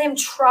have them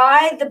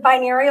try the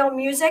binaural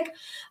music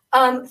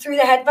through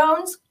the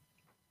headphones,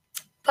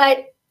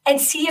 and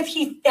see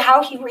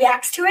how he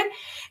reacts to it.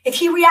 If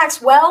he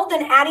reacts well,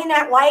 then adding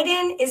that light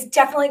in is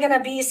definitely going to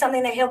be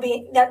something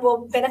that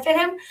will benefit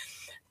him.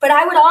 But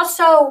I would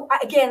also,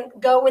 again,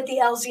 go with the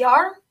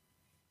LZR.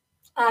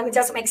 It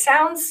doesn't make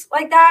sounds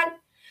like that.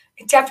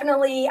 That's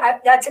definitely an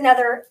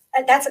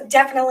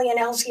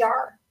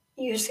LZR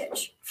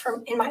usage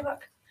in my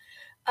book.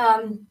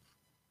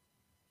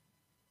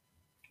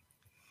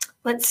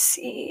 Let's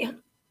see.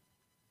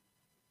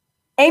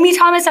 Amy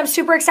Thomas, I'm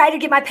super excited to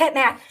get my pet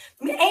mat.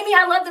 Amy,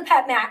 I love the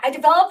pet mat. I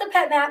developed the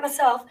pet mat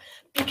myself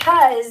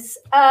because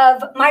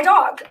of my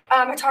dog.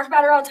 I talk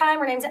about her all the time.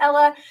 Her name's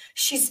Ella.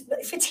 She's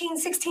 15,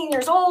 16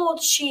 years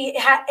old. She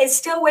is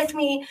still with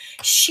me.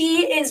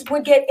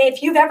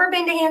 If you've ever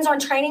been to hands-on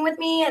training with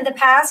me in the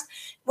past,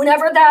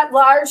 whenever that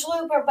large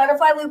loop or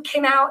butterfly loop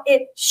came out,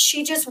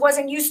 she just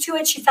wasn't used to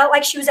it. She felt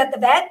like she was at the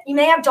vet. You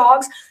may have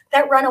dogs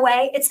that run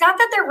away. It's not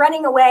that they're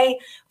running away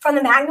from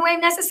the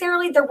MagnaWave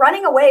necessarily. They're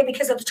running away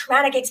because of the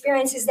traumatic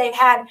experiences they've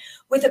had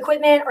with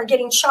equipment or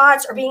getting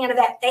shots or being in a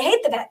vet. They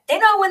hate the vet. They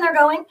know when they're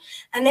going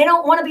and they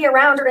don't want to be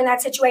around her in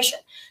that situation.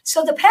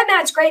 So the pet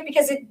mat's great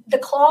because the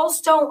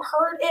claws don't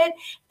hurt it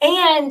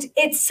and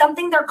it's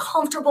something they're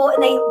comfortable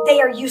and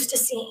they are used to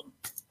seeing,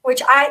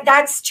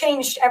 that's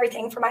changed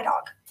everything for my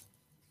dog.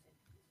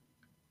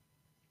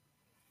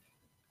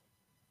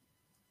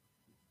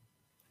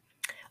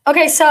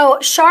 Okay, so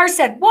Shar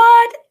said,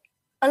 what?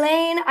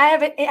 Elaine, I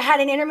have had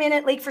an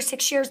intermittent leak for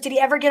 6 years. Did he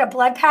ever get a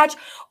blood patch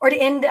or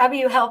did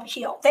MW help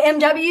heal? The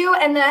MW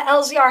and the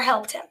LZR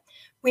helped him.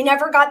 We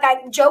never got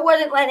that. Joe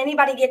wouldn't let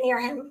anybody get near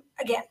him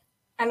again.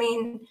 I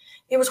mean,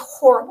 it was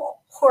horrible,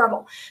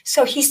 horrible.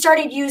 So he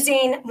started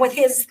using with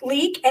his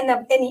leak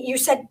and you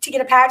said to get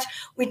a patch.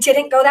 We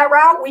didn't go that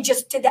route. We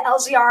just did the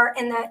LZR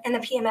and the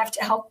PMF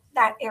to help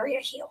that area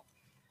heal.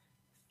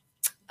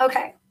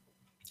 Okay.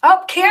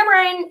 Oh,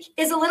 Cameron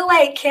is a little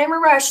late.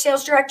 Cameron Rush,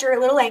 sales director, a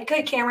little late.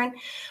 Good, Cameron.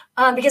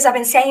 Because I've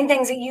been saying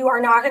things that you are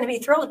not going to be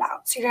thrilled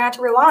about. So you're going to have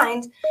to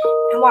rewind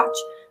and watch.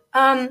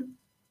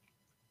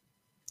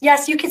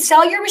 Yes, you can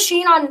sell your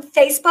machine on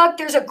Facebook.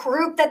 There's a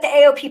group that the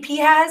AOPP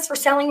has for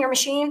selling your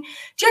machine.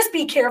 Just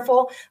be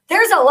careful.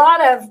 There's a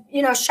lot of,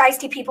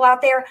 shiesty people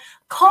out there.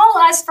 Call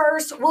us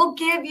first. We'll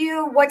give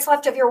you what's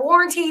left of your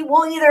warranty.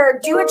 We'll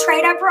either do a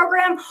trade-up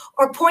program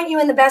or point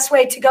you in the best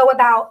way to go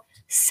about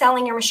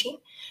selling your machine.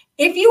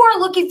 If you are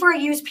looking for a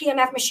used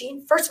PMF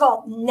machine, first of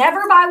all,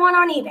 never buy one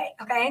on eBay,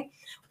 okay?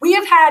 We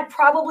have had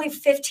probably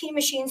 15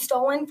 machines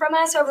stolen from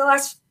us over the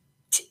last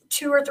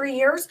 2 or 3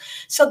 years.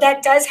 So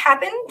that does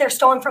happen. They're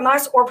stolen from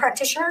us or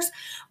practitioners.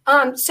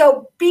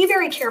 So be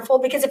very careful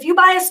because if you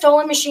buy a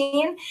stolen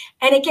machine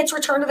and it gets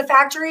returned to the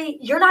factory,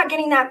 you're not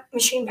getting that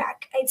machine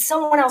back. It's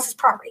someone else's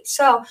property.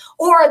 So,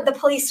 or the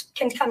police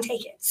can come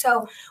take it.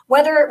 So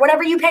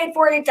whatever you paid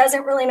for it, it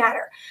doesn't really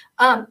matter.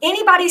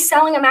 Anybody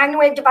selling a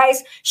MagnaWave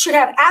device should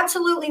have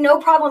absolutely no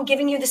problem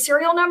giving you the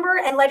serial number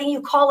and letting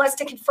you call us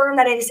to confirm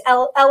that it is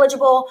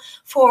eligible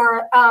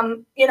for,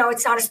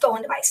 it's not a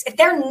stolen device. If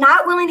they're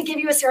not willing to give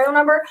you a serial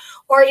number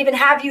or even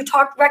have you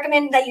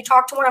recommend that you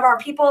talk to one of our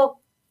people,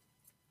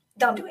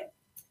 don't do it.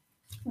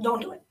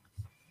 Don't do it.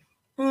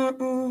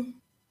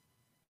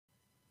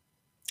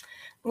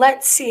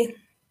 Let's see.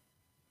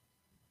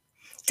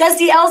 Does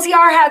the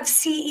LZR have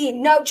CE?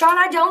 No, John,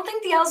 I don't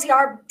think the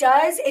LZR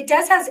does. It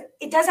does have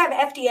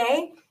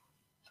FDA.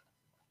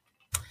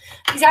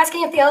 He's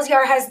asking if the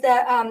LZR has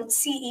the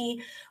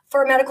CE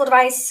for a medical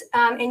device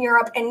in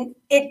Europe, and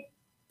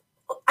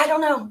I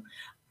don't know.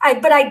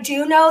 But I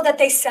do know that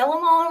they sell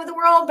them all over the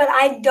world, but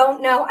I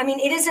don't know. I mean,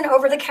 it is an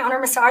over-the-counter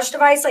massage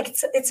device. Like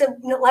it's a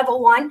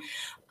level 1.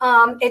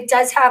 It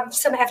does have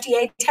some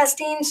FDA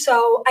testing,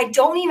 so I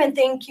don't even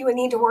think you would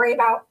need to worry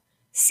about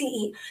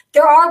CE.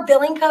 There are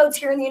billing codes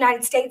here in the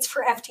United States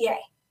for FDA.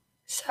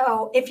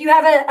 So if you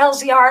have an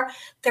LZR,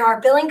 there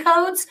are billing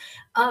codes.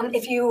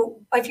 If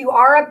you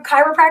are a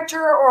chiropractor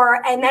or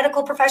a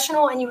medical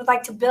professional and you would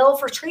like to bill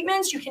for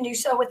treatments, you can do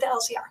so with the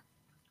LZR.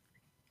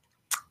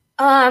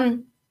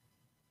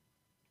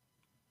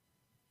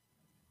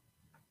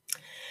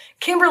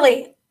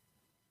 Kimberly,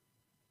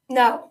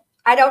 no,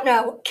 I don't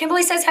know.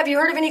 Kimberly says, have you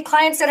heard of any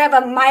clients that have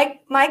a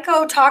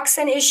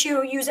mycotoxin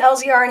issue, use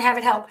LZR and have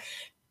it help?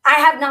 I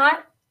have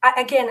not.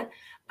 Again,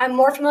 I'm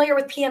more familiar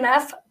with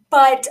PMF,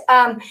 but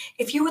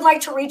if you would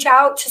like to reach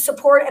out to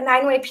support at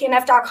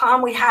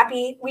magnawavepmf.com,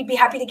 we'd be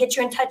happy to get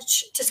you in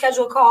touch to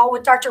schedule a call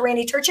with Dr.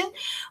 Randy Turchin,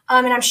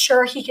 and I'm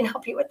sure he can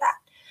help you with that.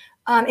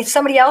 If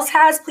somebody else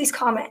has, please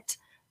comment.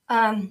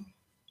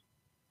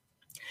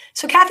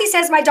 So Kathy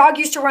says, my dog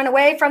used to run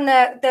away from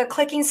the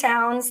clicking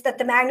sounds that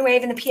the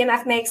MagnaWave and the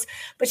PMF makes,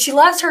 but she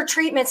loves her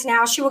treatments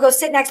now. She will go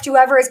sit next to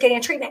whoever is getting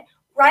a treatment,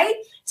 right?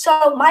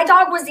 So my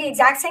dog was the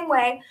exact same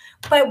way.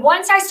 But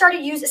once I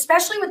started using,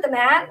 especially with the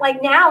mat,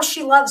 like now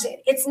she loves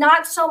it. It's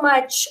not so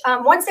much,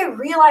 once they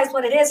realize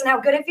what it is and how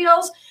good it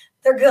feels,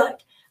 they're good.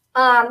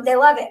 They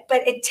love it,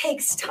 but it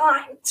takes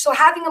time. So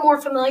having a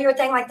more familiar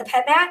thing like the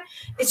pet mat,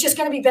 it's just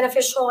going to be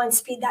beneficial and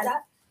speed that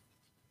up.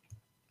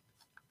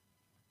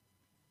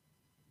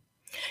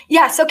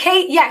 Yes.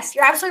 Okay. Yes,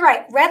 you're absolutely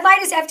right. Red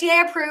light is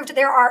FDA approved.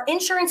 There are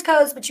insurance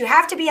codes, but you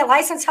have to be a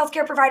licensed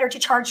healthcare provider to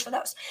charge for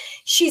those.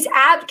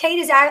 Kate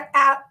is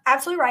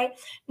absolutely right.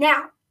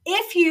 Now,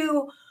 if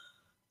you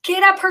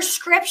get a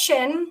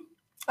prescription,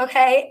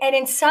 okay, and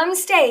in some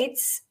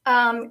states,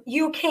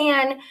 you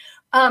can,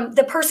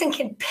 the person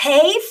can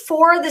pay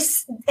for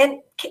this and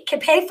can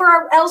pay for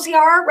our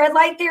LZR red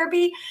light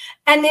therapy,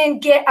 and then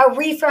get a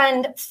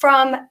refund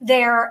from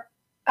their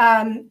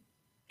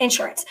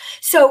insurance.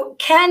 So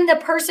can the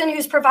person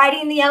who's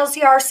providing the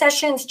LZR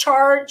sessions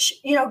charge,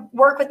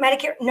 work with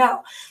Medicare?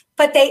 No.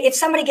 But if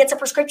somebody gets a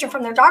prescription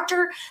from their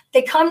doctor,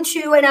 they come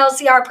to an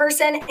LZR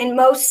person in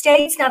most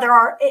states. Now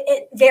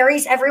it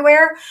varies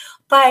everywhere,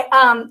 but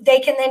they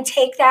can then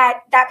take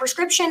that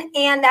prescription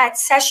and that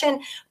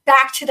session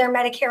back to their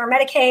Medicare or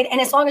Medicaid. And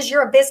as long as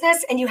you're a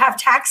business and you have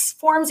tax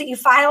forms that you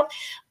filed,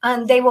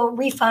 they will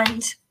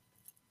refund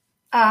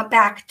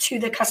back to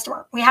the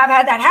customer. We have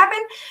had that happen.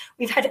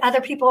 We've had other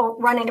people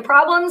run into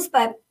problems,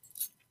 but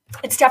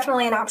it's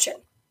definitely an option.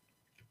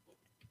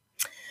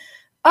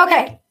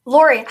 Okay,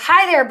 Lori,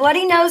 hi there.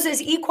 Bloody nose is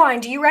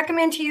equine. Do you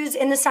recommend to use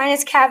in the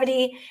sinus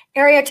cavity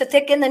area to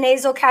thicken the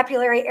nasal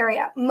capillary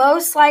area?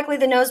 Most likely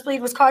the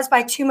nosebleed was caused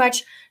by too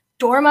much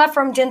Dorma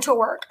from dental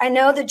work. I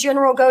know the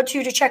general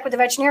go-to check with the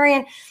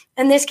veterinarian.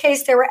 In this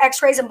case, there were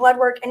x-rays and blood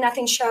work and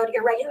nothing showed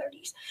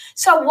irregularities.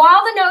 So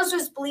while the nose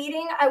was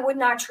bleeding, I would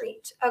not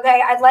treat.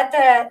 Okay, I'd let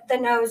the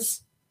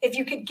nose, if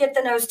you could get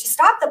the nose to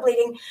stop the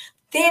bleeding,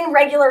 then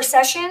regular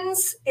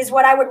sessions is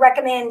what I would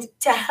recommend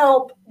to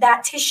help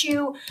that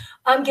tissue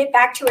get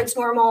back to its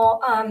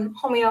normal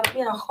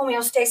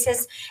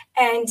homeostasis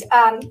and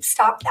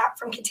stop that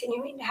from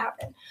continuing to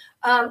happen.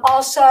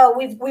 Also,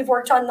 we've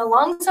worked on the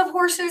lungs of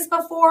horses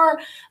before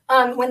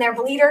when they're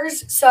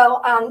bleeders. So,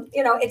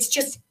 it's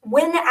just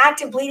when the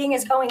active bleeding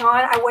is going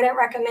on, I wouldn't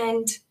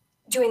recommend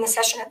doing the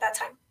session at that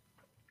time.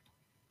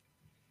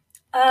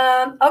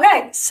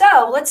 Okay,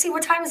 so let's see,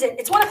 what time is it?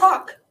 It's 1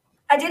 o'clock.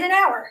 I did an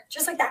hour,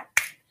 just like that.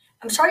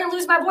 I'm starting to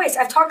lose my voice.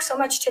 I've talked so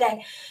much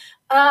today.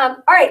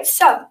 All right,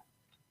 so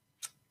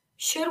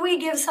should we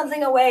give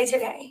something away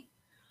today?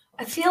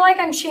 I feel like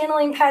I'm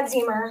channeling Pat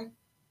Zimmer,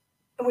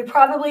 and we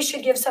probably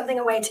should give something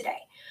away today.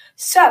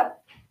 So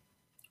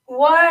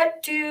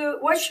what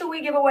should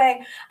we give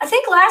away? I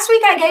think last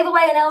week I gave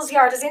away an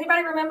LZR. Does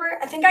anybody remember?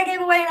 I think I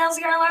gave away an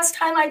LZR last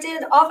time I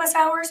did office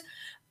hours.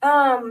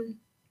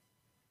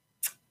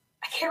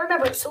 I can't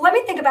remember. So let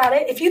me think about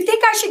it. If you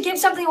think I should give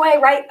something away,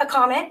 write a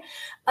comment,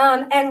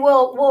 and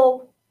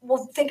we'll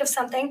think of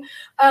something.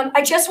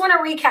 I just want to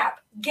recap.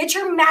 Get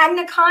your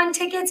MagnaCon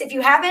tickets if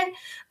you haven't.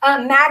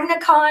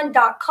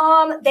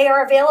 MagnaCon.com. They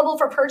are available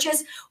for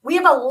purchase. We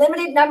have a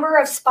limited number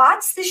of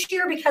spots this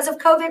year because of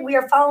COVID. We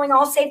are following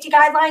all safety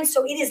guidelines.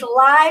 So it is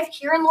live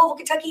here in Louisville,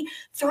 Kentucky,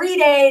 3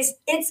 days.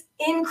 It's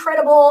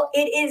incredible.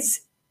 It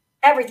is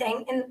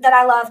everything that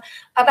I love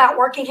about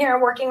working here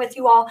and working with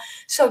you all.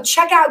 So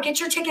check out, get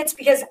your tickets,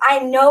 because I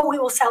know we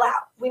will sell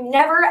out. We've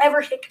never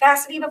ever hit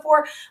capacity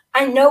before.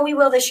 I know we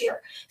will this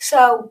year.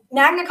 So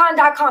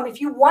MagnaCon.com.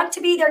 If you want to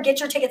be there, get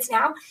your tickets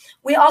now.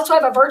 We also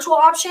have a virtual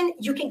option.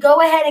 You can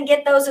go ahead and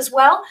get those as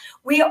well.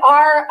 We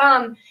are,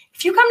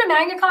 if you come to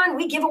MagnaCon,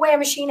 we give away a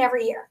machine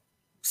every year.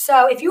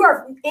 So if you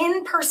are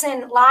in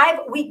person live,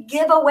 we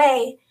give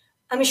away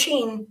a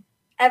machine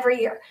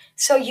every year.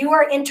 So you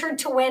are entered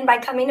to win by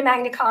coming to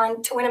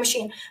MagnaCon to win a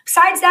machine.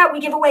 Besides that, we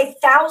give away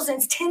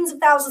thousands, tens of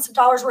thousands of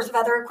dollars worth of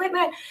other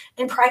equipment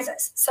and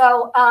prizes.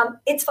 So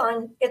it's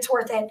fun. It's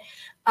worth it.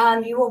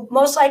 You will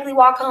most likely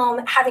walk home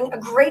having a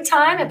great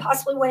time and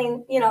possibly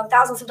winning,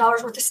 thousands of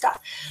dollars worth of stuff.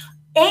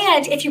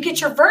 And if you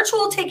get your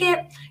virtual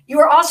ticket, you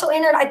are also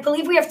entered. I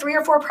believe we have 3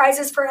 or 4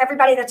 prizes for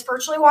everybody that's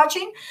virtually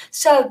watching.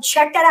 So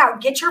check that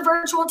out. Get your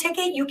virtual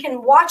ticket. You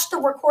can watch the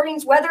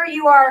recordings, whether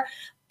you are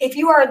If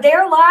you are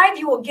there live,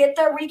 you will get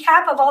the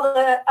recap of all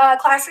the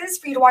classes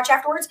for you to watch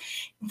afterwards.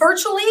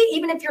 Virtually,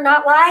 even if you're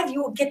not live,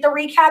 you will get the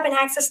recap and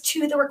access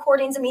to the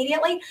recordings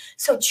immediately.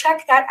 So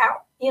check that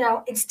out.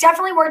 It's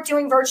definitely worth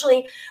doing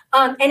virtually,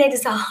 and it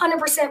is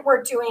 100%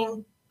 worth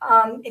doing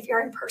if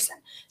you're in person.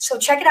 So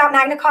check it out,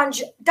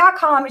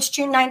 magnacon.com. It's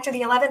June 9th through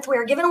the 11th. We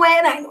are giving away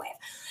a MagnaWave.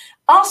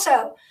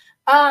 Also,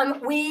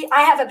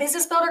 I have a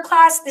business builder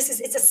class.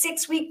 It's a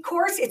 6-week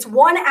course. It's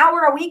 1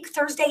 hour a week,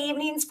 Thursday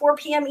evenings, 4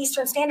 p.m.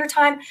 Eastern Standard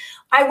Time.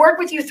 I work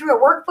with you through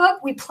a workbook.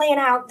 We plan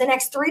out the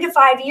next 3 to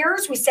 5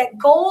 years. We set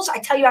goals. I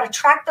tell you how to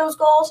track those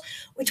goals.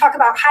 We talk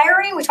about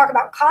hiring. We talk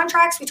about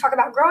contracts. We talk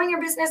about growing your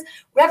business,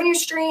 revenue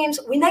streams.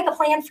 We make a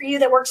plan for you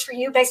that works for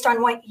you based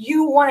on what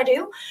you want to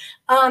do.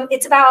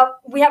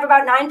 We have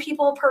about 9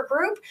 people per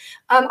group.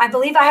 I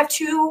believe I have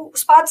 2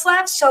 spots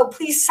left. So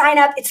please sign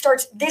up. It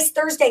starts this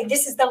Thursday.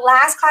 This is the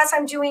last class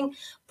I'm doing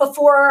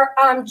before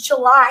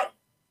July.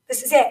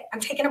 This is it.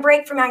 I'm taking a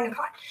break from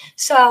MagnaCon.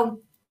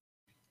 So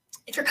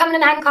if you're coming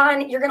to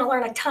MagnaCon, you're going to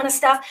learn a ton of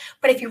stuff.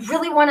 But if you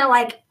really want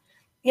to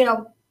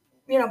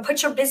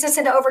put your business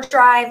into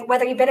overdrive,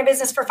 whether you've been in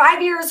business for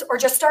 5 years or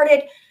just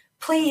started,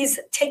 please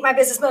take my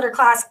business builder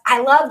class.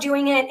 I love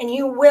doing it, and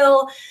you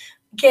will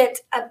get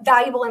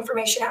valuable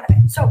information out of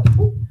it. So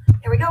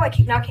there we go. I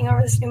keep knocking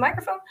over this new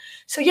microphone.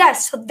 So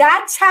yes, so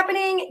that's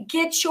happening.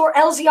 Get your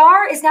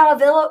LZR is now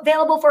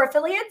available for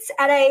affiliates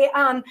at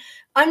a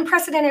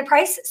unprecedented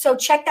price. So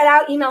check that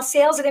out. Email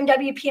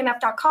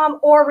sales@mwpmf.com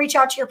or reach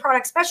out to your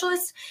product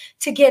specialist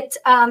to get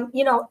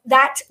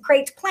that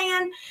great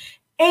plan.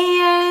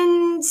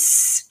 And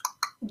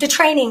the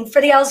training for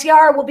the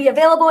LZR will be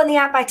available in the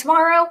app by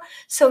tomorrow.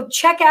 So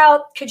check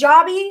out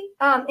Kajabi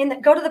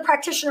go to the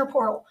practitioner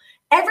portal.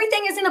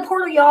 Everything is in the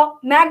portal, y'all.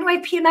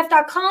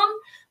 MagnaWavePMF.com,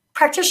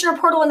 practitioner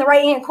portal in the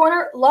right-hand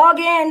corner. Log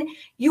in.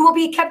 You will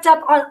be kept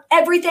up on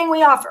everything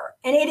we offer.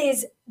 And it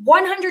is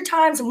 100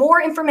 times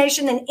more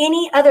information than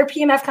any other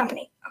PMF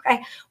company,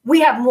 okay?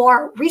 We have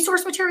more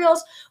resource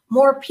materials,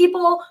 more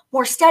people,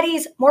 more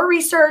studies, more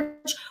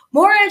research,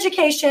 more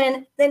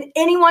education than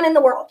anyone in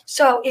the world.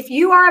 So if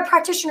you are a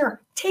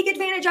practitioner, take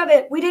advantage of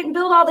it. We didn't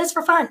build all this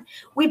for fun.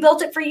 We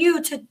built it for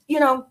you to,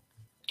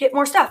 get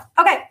more stuff.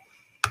 Okay.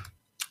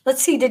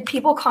 Let's see. Did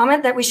people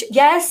comment that we should?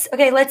 Yes.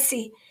 Okay. Let's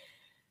see.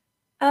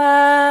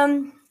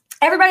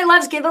 Everybody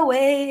loves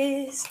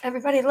giveaways.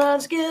 Everybody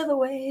loves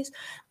giveaways.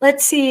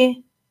 Let's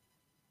see.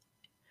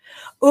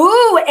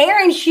 Ooh,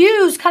 Aaron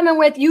Hughes coming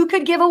with, you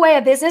could give away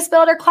a business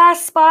builder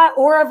class spot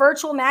or a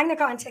virtual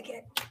MagnaCon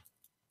ticket.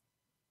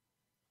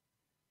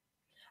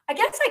 I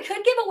guess I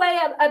could give away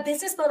a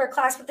business builder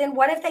class, but then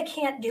what if they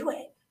can't do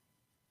it?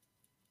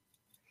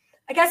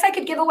 I guess I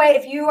could give away,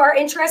 if you are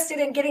interested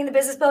in getting the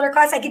business builder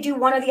class, I could do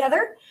one or the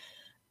other.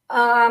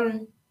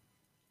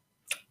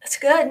 That's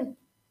good.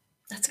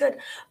 That's good.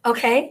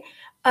 Okay.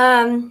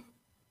 Rebecca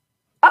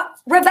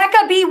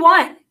B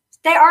won.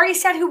 They already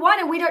said who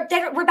won, and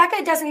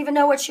Rebecca doesn't even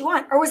know what she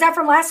won. Or was that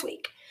from last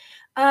week?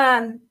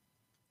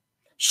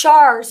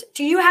 Shars,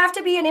 do you have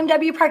to be an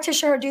MW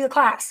practitioner to do the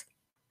class?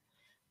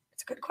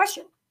 That's a good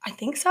question. I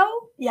think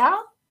so.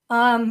 Yeah.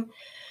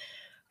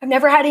 I've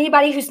never had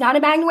anybody who's not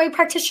a MagnaWave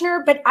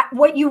practitioner, but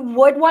what you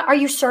would want, are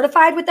you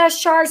certified with us,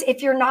 Shars?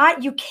 If you're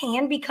not, you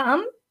can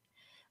become.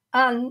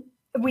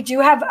 We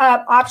do have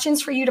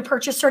options for you to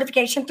purchase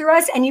certification through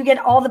us, and you get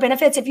all the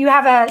benefits if you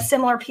have a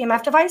similar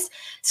PMF device.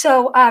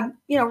 So,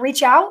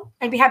 reach out.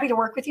 I'd be happy to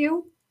work with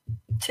you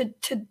to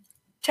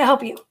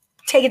help you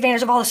take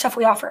advantage of all the stuff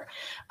we offer.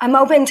 I'm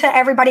open to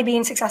everybody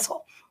being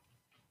successful.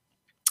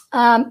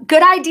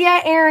 Good idea,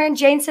 Aaron.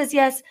 Jane says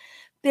yes.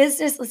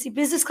 Business. Let's see.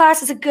 Business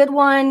class is a good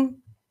one.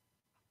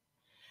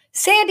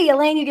 Sandy,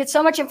 Elaine, you get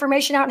so much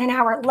information out in an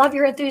hour. Love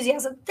your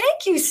enthusiasm.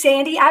 Thank you,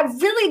 Sandy. I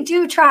really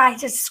do try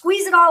to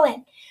squeeze it all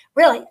in.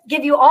 Really,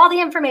 give you all the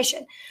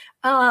information.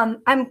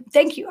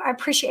 Thank you. I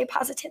appreciate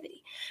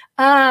positivity.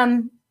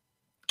 Kim,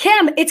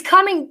 it's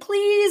coming.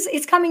 Please,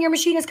 it's coming. Your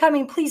machine is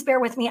coming. Please bear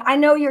with me. I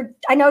know you're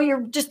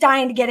just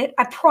dying to get it.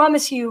 I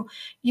promise you,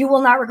 you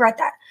will not regret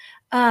that.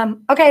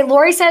 Okay,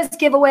 Lori says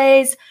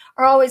giveaways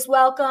are always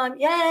welcome.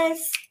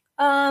 Yes.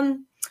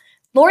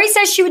 Lori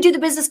says she would do the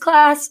business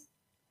class.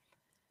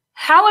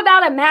 How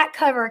about a mat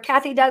cover,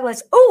 Kathy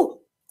Douglas? Oh,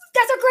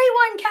 that's a great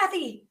one,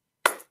 Kathy.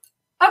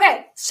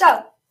 Okay,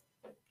 so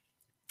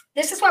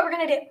this is what we're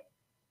going to do.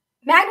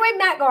 MagnaWave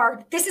Mat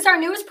Guard. This is our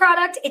newest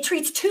product. It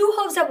treats 2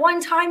 hooves at one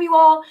time, you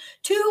all.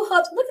 2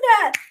 hooves. Look at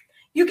that.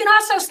 You can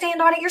also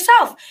stand on it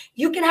yourself.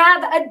 You can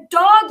have a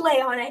dog lay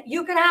on it.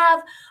 You can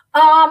have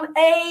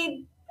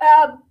a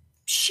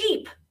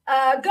sheep,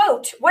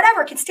 goat,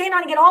 whatever. Can stand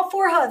on and get all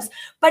 4 hooves.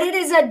 But it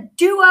is a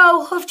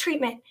duo hoof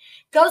treatment.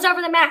 Goes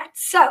over the mat.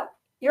 So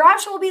your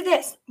option will be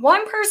this.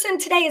 One person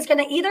today is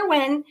going to either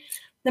win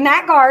the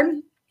Mat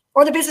Guard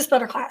or the Business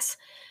Builder class.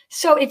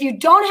 So if you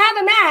don't have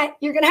a mat,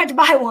 you're going to have to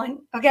buy one,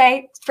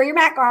 okay, for your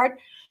Mat Guard.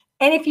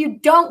 And if you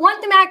don't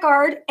want the Mat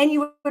Guard and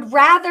you would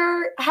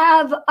rather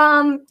have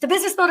the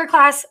Business Builder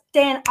class,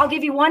 then I'll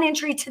give you 1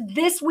 entry to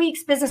this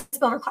week's Business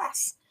Builder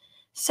class.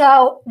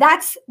 So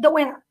that's the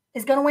winner,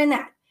 is going to win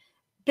that.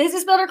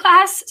 business builder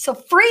class. So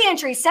free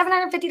entry,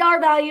 $750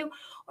 value.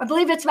 I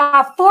believe it's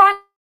about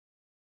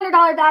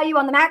 $400 value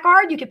on the mat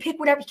guard. You can pick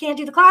whatever. You can't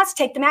do the class,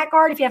 take the mat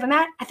guard if you have a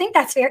mat. I think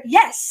that's fair.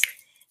 Yes.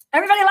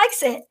 Everybody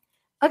likes it.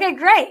 Okay,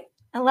 great.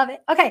 I love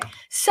it. Okay.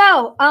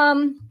 So,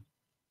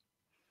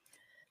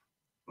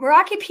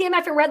 Meraki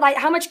PMF and red light,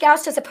 how much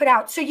Gauss does it put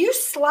out? So you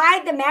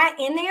slide the mat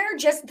in there,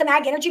 just the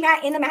Mag Energy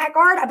mat in the mat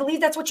guard. I believe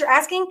that's what you're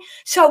asking.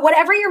 So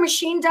whatever your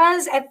machine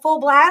does at full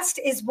blast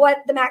is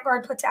what the mat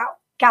guard puts out,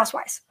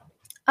 Gauss-wise.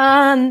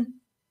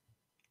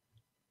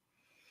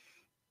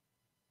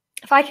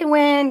 If I can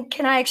win,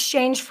 can I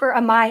exchange for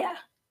Amaya?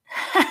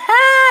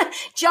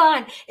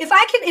 John, if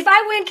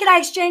I win, can I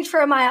exchange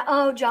for Amaya?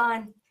 Oh,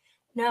 John,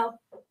 no,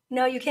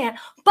 you can't.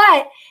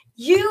 But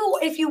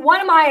if you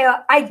want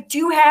Amaya, I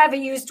do have a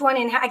used one,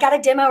 and I got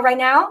a demo right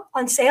now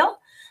on sale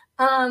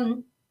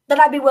that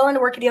I'd be willing to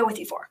work a deal with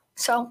you for.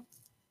 So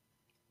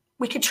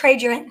we could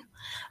trade you in.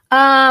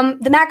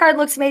 The mat guard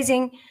looks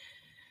amazing.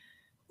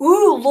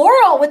 Ooh,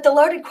 Laurel with the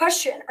loaded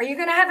question. Are you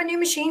going to have a new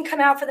machine come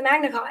out for the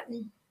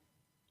MagnaCon?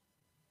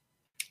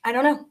 I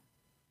don't know.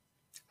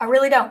 I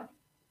really don't.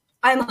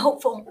 I'm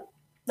hopeful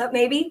that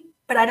maybe,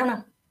 but I don't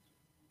know.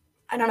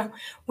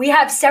 We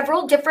have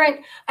several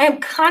different, I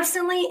am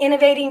constantly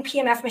innovating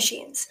PMF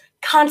machines,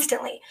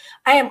 constantly.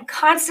 I am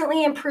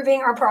constantly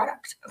improving our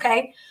product,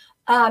 okay?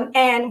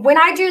 And when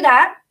I do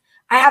that,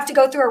 I have to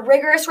go through a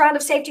rigorous round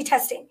of safety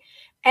testing,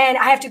 and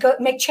I have to go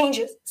make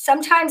changes.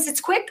 Sometimes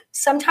it's quick.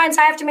 Sometimes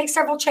I have to make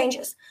several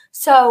changes.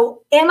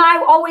 So am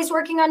I always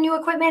working on new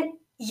equipment?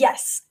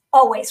 Yes,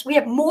 always. We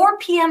have more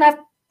PMF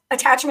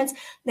attachments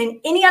than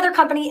any other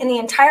company in the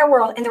entire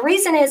world. And the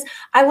reason is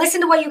I listen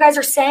to what you guys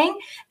are saying,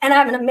 and I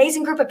have an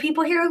amazing group of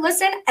people here who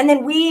listen. And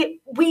then we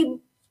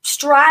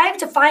strive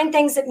to find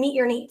things that meet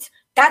your needs.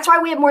 That's why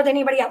we have more than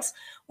anybody else.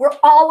 We're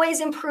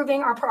always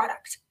improving our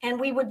product, and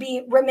we would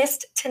be remiss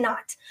to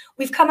not.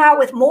 We've come out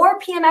with more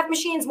PMF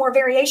machines, more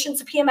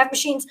variations of PMF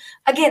machines,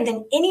 again,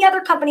 than any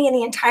other company in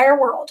the entire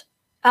world,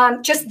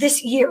 just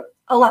this year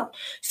alone.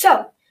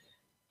 So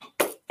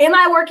am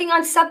I working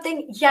on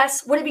something?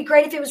 Yes. Would it be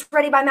great if it was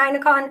ready by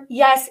MagnaCon?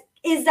 Yes.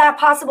 Is that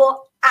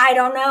possible? I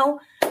don't know.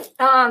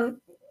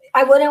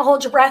 I wouldn't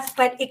hold your breath,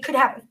 but it could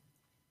happen.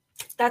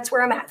 That's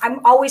where I'm at.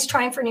 I'm always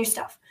trying for new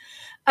stuff.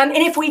 And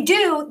if we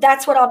do,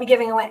 that's what I'll be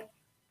giving away.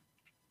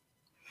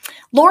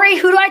 Lori,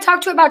 who do I talk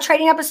to about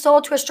trading up a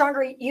soul to a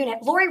stronger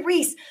unit? Lori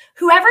Reese,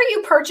 whoever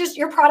you purchase,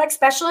 your product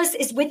specialist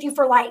is with you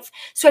for life.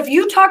 So if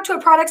you talk to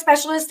a product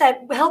specialist that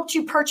helped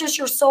you purchase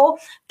your soul,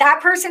 that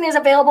person is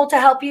available to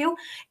help you.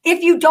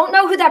 If you don't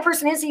know who that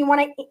person is and you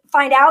want to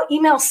find out,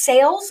 email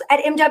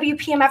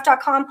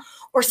sales@mwpmf.com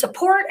or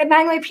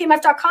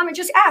support@magnoliapmf.com and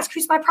just ask,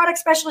 who's my product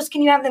specialist?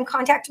 Can you have them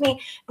contact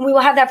me? And we will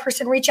have that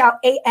person reach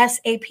out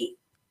ASAP.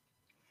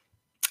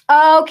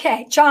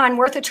 Okay, John,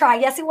 worth a try.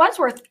 Yes, it was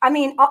worth. I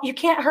mean, you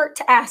can't hurt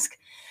to ask.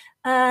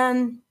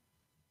 The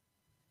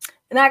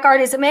mat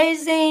guard is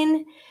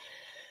amazing.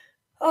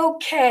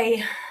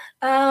 Okay.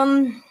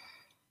 I'm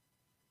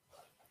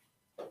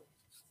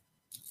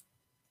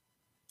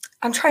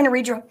trying to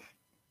read you.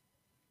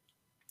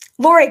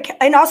 Lori,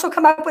 and also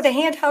come up with a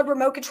handheld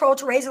remote control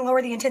to raise and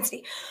lower the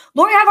intensity.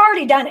 Lori, I've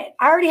already done it.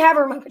 I already have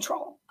a remote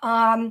control.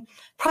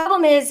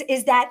 Problem is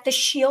that the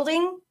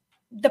shielding,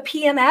 the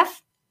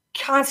PMF,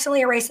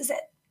 constantly erases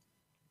it.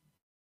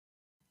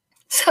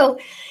 So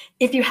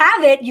if you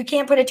have it, you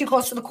can't put it too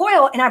close to the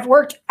coil. And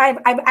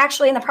I'm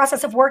actually in the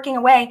process of working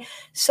away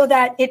so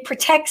that it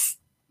protects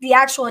the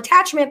actual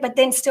attachment, but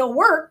then still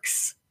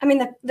works. I mean,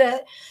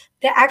 the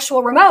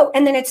actual remote,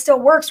 and then it still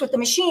works with the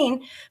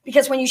machine,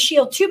 because when you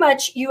shield too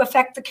much, you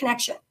affect the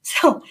connection.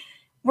 So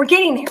we're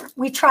getting there.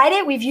 We've tried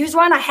it. We've used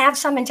one. I have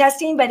some in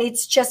testing, but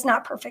it's just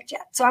not perfect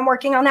yet. So I'm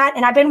working on that.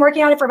 And I've been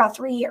working on it for about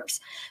 3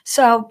 years.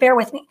 So bear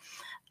with me.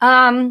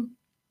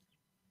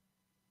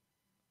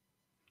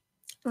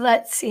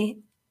 Let's see.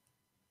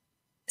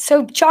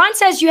 So John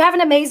says, you have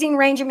an amazing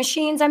range of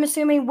machines, I'm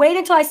assuming. Wait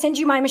until I send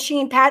you my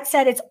machine. Pat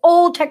said it's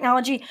old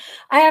technology.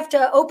 I have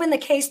to open the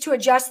case to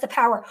adjust the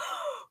power.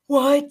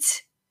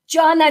 What?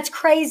 John, that's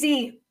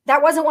crazy.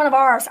 That wasn't one of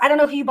ours. I don't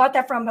know who you bought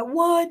that from, but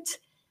what?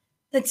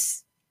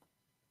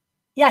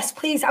 Yes,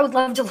 please. I would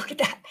love to look at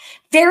that.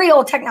 Very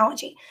old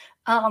technology.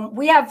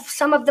 We have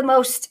some of the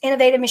most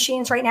innovative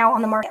machines right now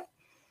on the market.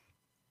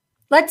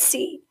 Let's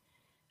see.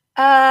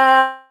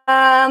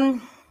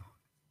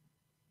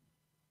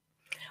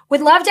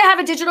 Would love to have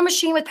a digital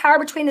machine with power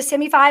between the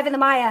Semi 5 and the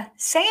Maya.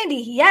 Sandy,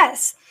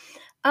 yes.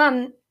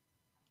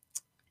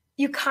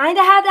 You kind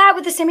of have that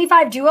with the Semi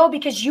 5 Duo,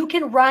 because you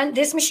can run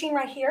this machine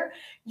right here.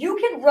 You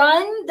can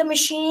run the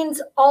machines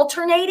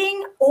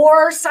alternating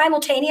or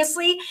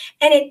simultaneously,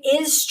 and it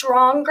is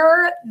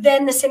stronger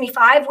than the Semi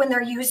 5 when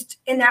they're used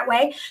in that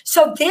way.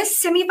 So this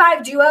Semi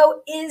 5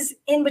 Duo is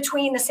in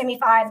between the Semi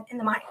 5 and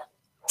the Maya,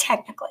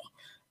 technically.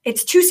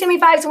 It's 2 Semi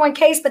 5s in one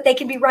case, but they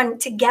can be run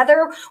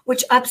together,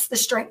 which ups the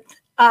strength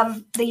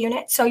of the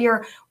unit. So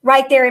you're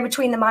right there in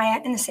between the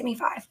Maya and the Semi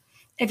 5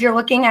 if you're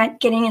looking at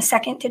getting a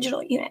second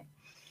digital unit.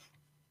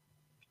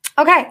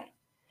 Okay.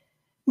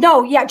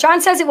 No, yeah,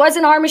 John says it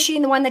wasn't our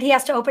machine, the one that he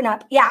has to open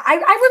up. Yeah, I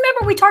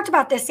remember we talked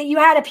about this, that you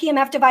had a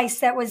PMF device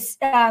that was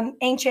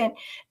ancient,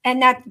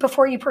 and that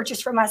before you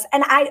purchased from us.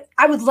 And I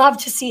would love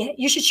to see it.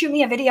 You should shoot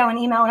me a video and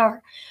email it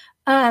over.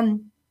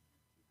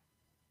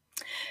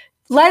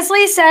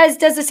 Leslie says,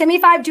 does the Simi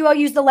 5 Duo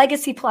use the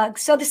legacy plug?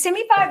 So the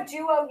Simi 5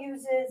 Duo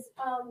uses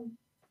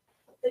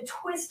the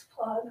twist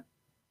plug.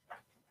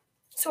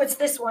 So it's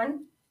this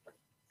one.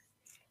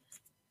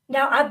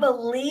 Now, I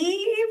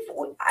believe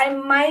I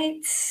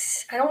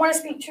don't want to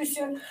speak too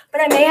soon, but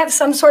I may have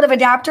some sort of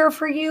adapter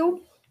for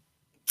you.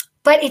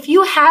 But if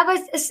you have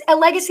a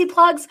legacy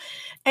plugs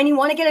and you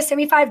want to get a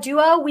Simi 5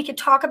 Duo, we could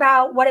talk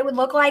about what it would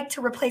look like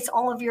to replace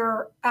all of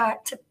your,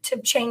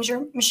 to change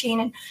your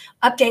machine and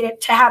update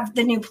it to have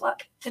the new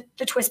plug,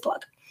 the twist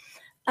plug.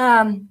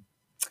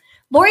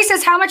 Lori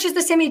says, how much is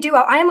the Simi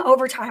Duo? I am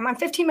overtime. I'm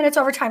 15 minutes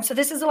overtime. So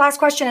this is the last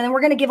question, and then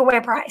we're going to give away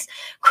a prize.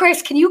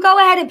 Chris, can you go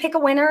ahead and pick a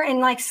winner and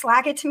like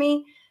Slack it to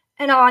me,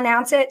 and I'll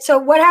announce it? So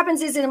what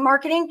happens is in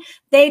marketing,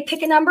 they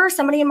pick a number.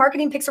 Somebody in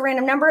marketing picks a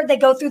random number. They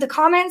go through the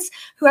comments.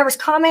 Whoever's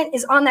comment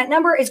is on that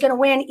number is going to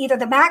win either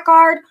the Mac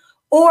Guard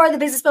or the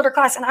Business Builder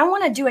class. And I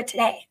want to do it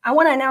today. I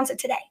want to announce it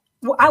today.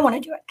 I want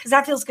to do it because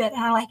that feels good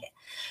and I like it.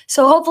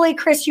 So hopefully,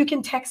 Chris, you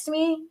can text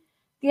me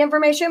the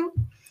information.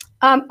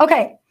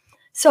 Okay.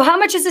 So how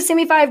much is the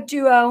Simi 5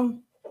 Duo?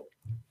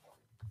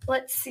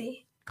 Let's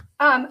see.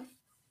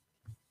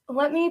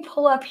 Let me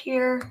pull up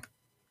here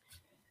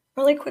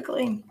really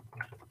quickly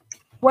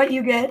what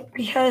you get,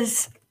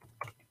 because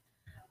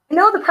I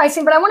know the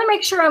pricing, but I want to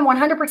make sure I'm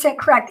 100%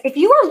 correct. If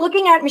you are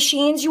looking at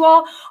machines, you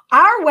all,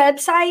 our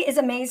website is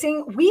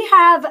amazing. We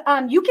have,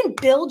 you can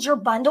build your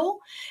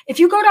bundle.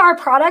 If you go to our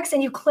products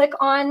and you click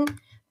on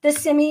the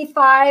Simi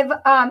 5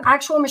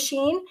 actual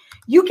machine,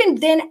 you can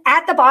then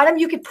at the bottom,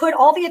 you could put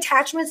all the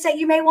attachments that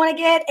you may want to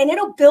get, and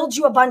it'll build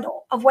you a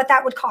bundle of what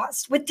that would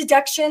cost with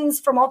deductions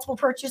for multiple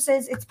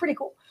purchases. It's pretty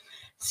cool.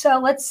 So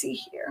let's see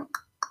here.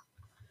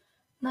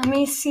 Let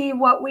me see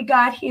what we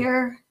got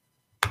here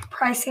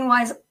pricing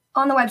wise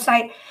on the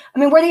website. I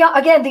mean, we're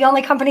the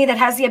only company that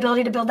has the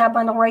ability to build that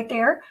bundle right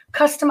there.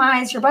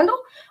 Customize your bundle.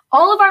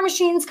 All of our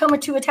machines come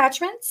with 2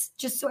 attachments,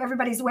 just so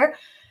everybody's aware.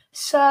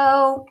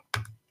 So,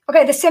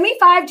 okay, the Simi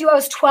 5 Duo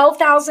is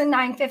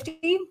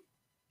 $12,950.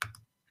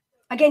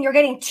 Again, you're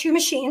getting 2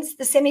 machines.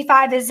 The Simi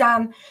 5 is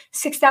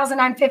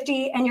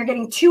 $6,950, and you're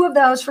getting 2 of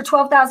those for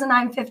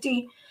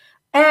 $12,950.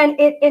 And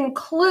it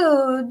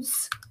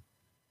includes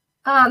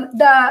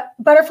the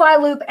butterfly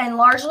loop and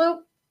large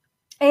loop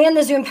and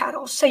the zoom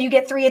paddle. So you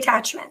get 3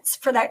 attachments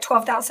for that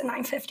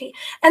 $12,950.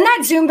 And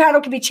that zoom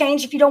paddle can be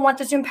changed. If you don't want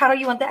the zoom paddle,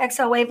 you want the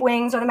XL Wave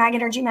wings or the Mag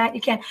Energy mat,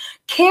 you can.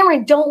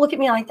 Cameron, don't look at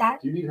me like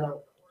that. Do you need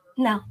help?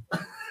 No.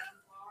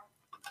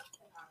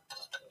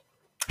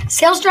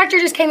 Sales director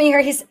just came in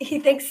here. He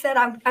thinks that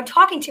I'm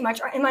talking too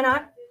much. Am I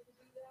not?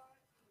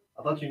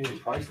 I thought you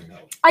needed pricing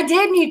help. I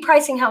did need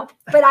pricing help,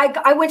 but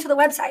I went to the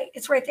website.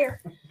 It's right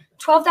there.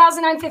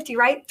 $12,950,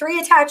 right? 3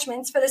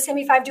 attachments for the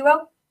Simi 5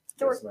 Duo.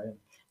 Yes, ma'am.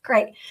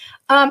 Great.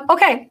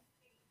 Okay.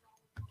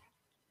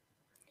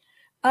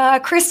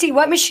 Christy,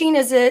 what machine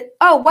is it?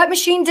 Oh, what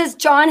machine does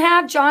John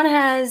have? John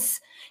has,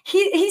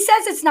 he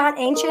says it's not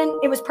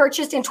ancient. It was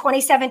purchased in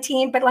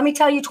 2017, but let me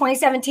tell you,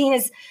 2017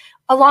 is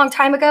a long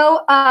time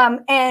ago.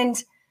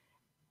 And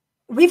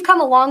we've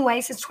come a long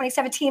way since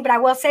 2017, but I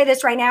will say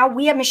this right now.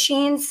 We have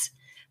machines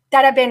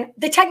that have been,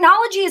 the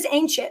technology is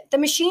ancient. The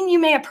machine you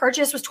may have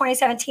purchased was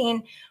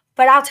 2017,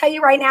 but I'll tell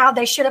you right now,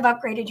 they should have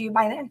upgraded you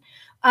by then.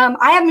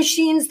 I have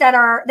machines that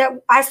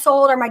I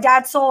sold or my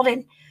dad sold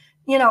in,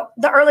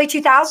 the early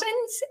 2000s,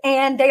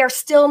 and they are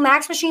still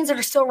Max machines that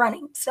are still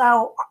running.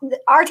 So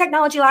our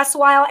technology lasts a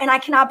while, and I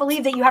cannot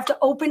believe that you have to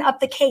open up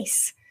the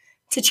case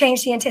to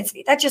change the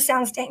intensity. That just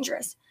sounds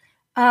dangerous.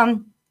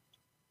 John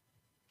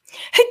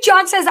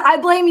says, I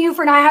blame you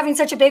for not having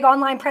such a big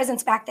online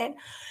presence back then.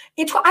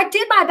 I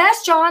did my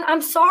best, John.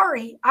 I'm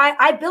sorry.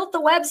 I built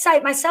the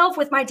website myself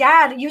with my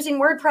dad using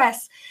WordPress.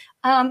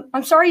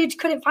 I'm sorry you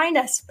couldn't find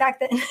us back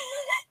then.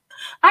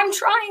 I'm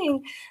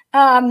trying.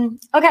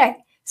 Okay,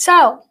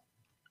 so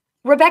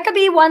Rebecca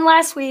B won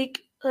last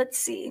week. Let's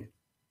see.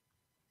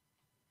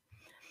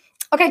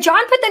 Okay,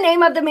 John put the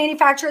name of the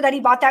manufacturer that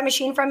he bought that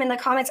machine from in the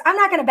comments. I'm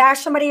not going to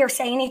bash somebody or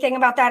say anything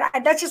about that.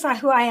 That's just not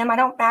who I am. I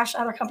don't bash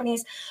other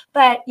companies.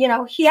 But,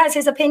 he has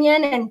his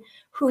opinion, and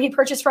who he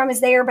purchased from is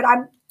there. But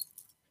I'm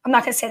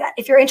not going to say that.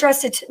 If you're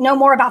interested to know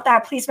more about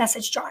that, please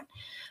message John.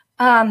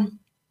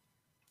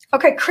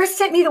 Okay, Chris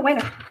sent me the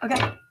winner.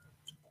 Okay.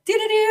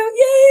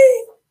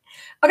 Yay!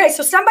 Okay,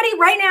 so somebody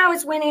right now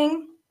is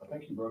winning. I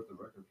think you broke the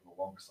record for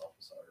the longest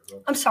office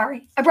hour. I'm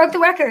sorry. I broke the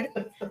record.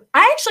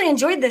 I actually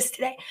enjoyed this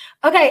today.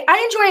 Okay,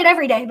 I enjoy it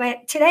every day,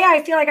 but today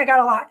I feel like I got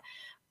a lot.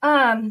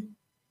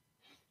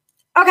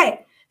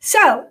 Okay,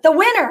 so the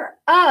winner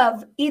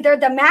of either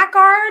the Mac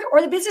Guard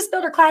or the Business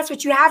Builder class,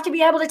 which you have to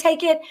be able to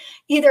take it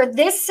either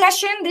this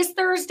session, this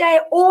Thursday,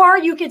 or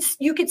you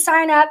could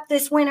sign up.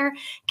 This winner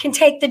can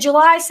take the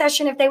July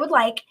session if they would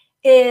like,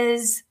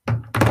 is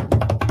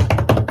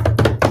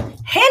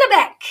Hannah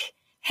Beck.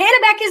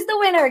 Hannah Beck is the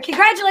winner.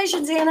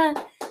 Congratulations,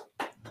 Hannah.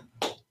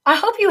 I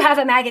hope you have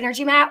a Mag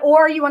Energy mat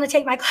or you want to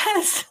take my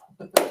class.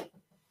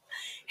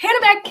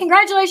 Hannah Beck,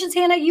 congratulations,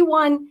 Hannah. You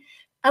won.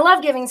 I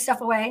love giving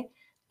stuff away.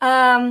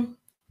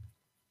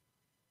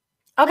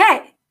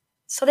 Okay,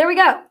 so there we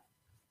go.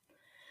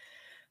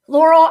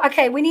 Laurel,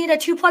 okay, we need a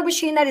 2-plug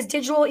machine that is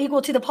digital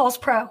equal to the Pulse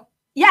Pro.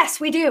 Yes,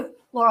 we do,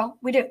 Laurel,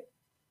 we do.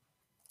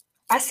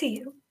 I see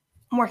you.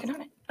 I'm working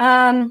on it.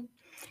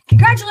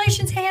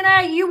 Congratulations,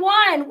 Hannah. You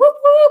won. Whoop,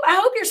 whoop. I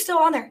hope you're still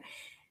on there.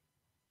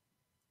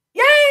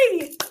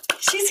 Yay!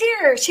 She's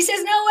here. She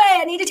says, no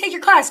way. I need to take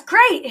your class.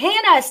 Great.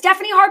 Hannah,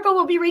 Stephanie Harper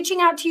will be reaching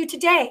out to you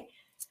today.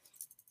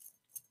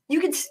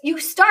 You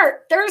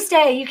start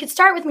Thursday. You can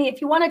start with me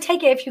if you want to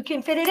take it, if you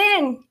can fit it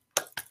in.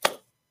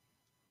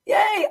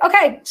 Yay.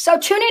 Okay. So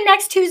tune in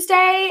next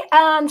Tuesday,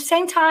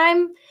 same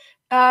time,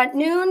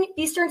 noon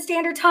Eastern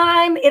Standard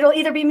Time. It'll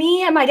either be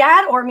me and my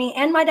dad or me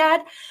and my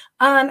dad.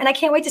 And I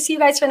can't wait to see you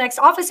guys for the next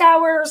office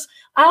hours.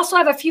 I also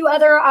have a few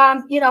other,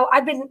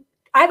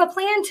 I have a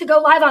plan to go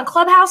live on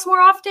Clubhouse more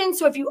often.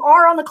 So if you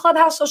are on the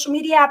Clubhouse social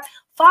media app,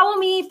 follow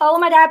me, follow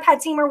my dad,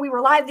 Pat Seymour. We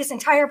were live this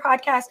entire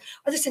podcast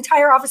or this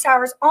entire office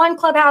hours on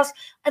Clubhouse.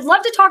 I'd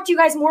love to talk to you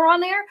guys more on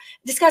there,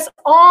 discuss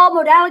all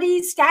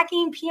modalities,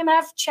 stacking,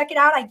 PMF. Check it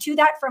out. I do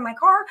that from my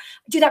car.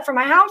 I do that from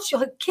my house.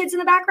 You'll have kids in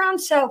the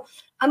background. So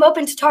I'm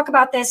open to talk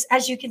about this,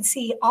 as you can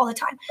see, all the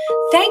time.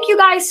 Thank you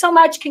guys so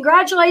much.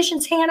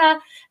 Congratulations, Hannah.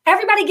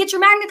 Everybody get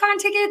your MagnaCon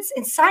tickets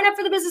and sign up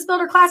for the Business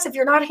Builder class if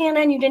you're not Hannah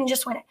and you didn't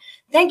just win it.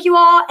 Thank you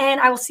all, and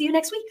I will see you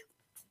next week.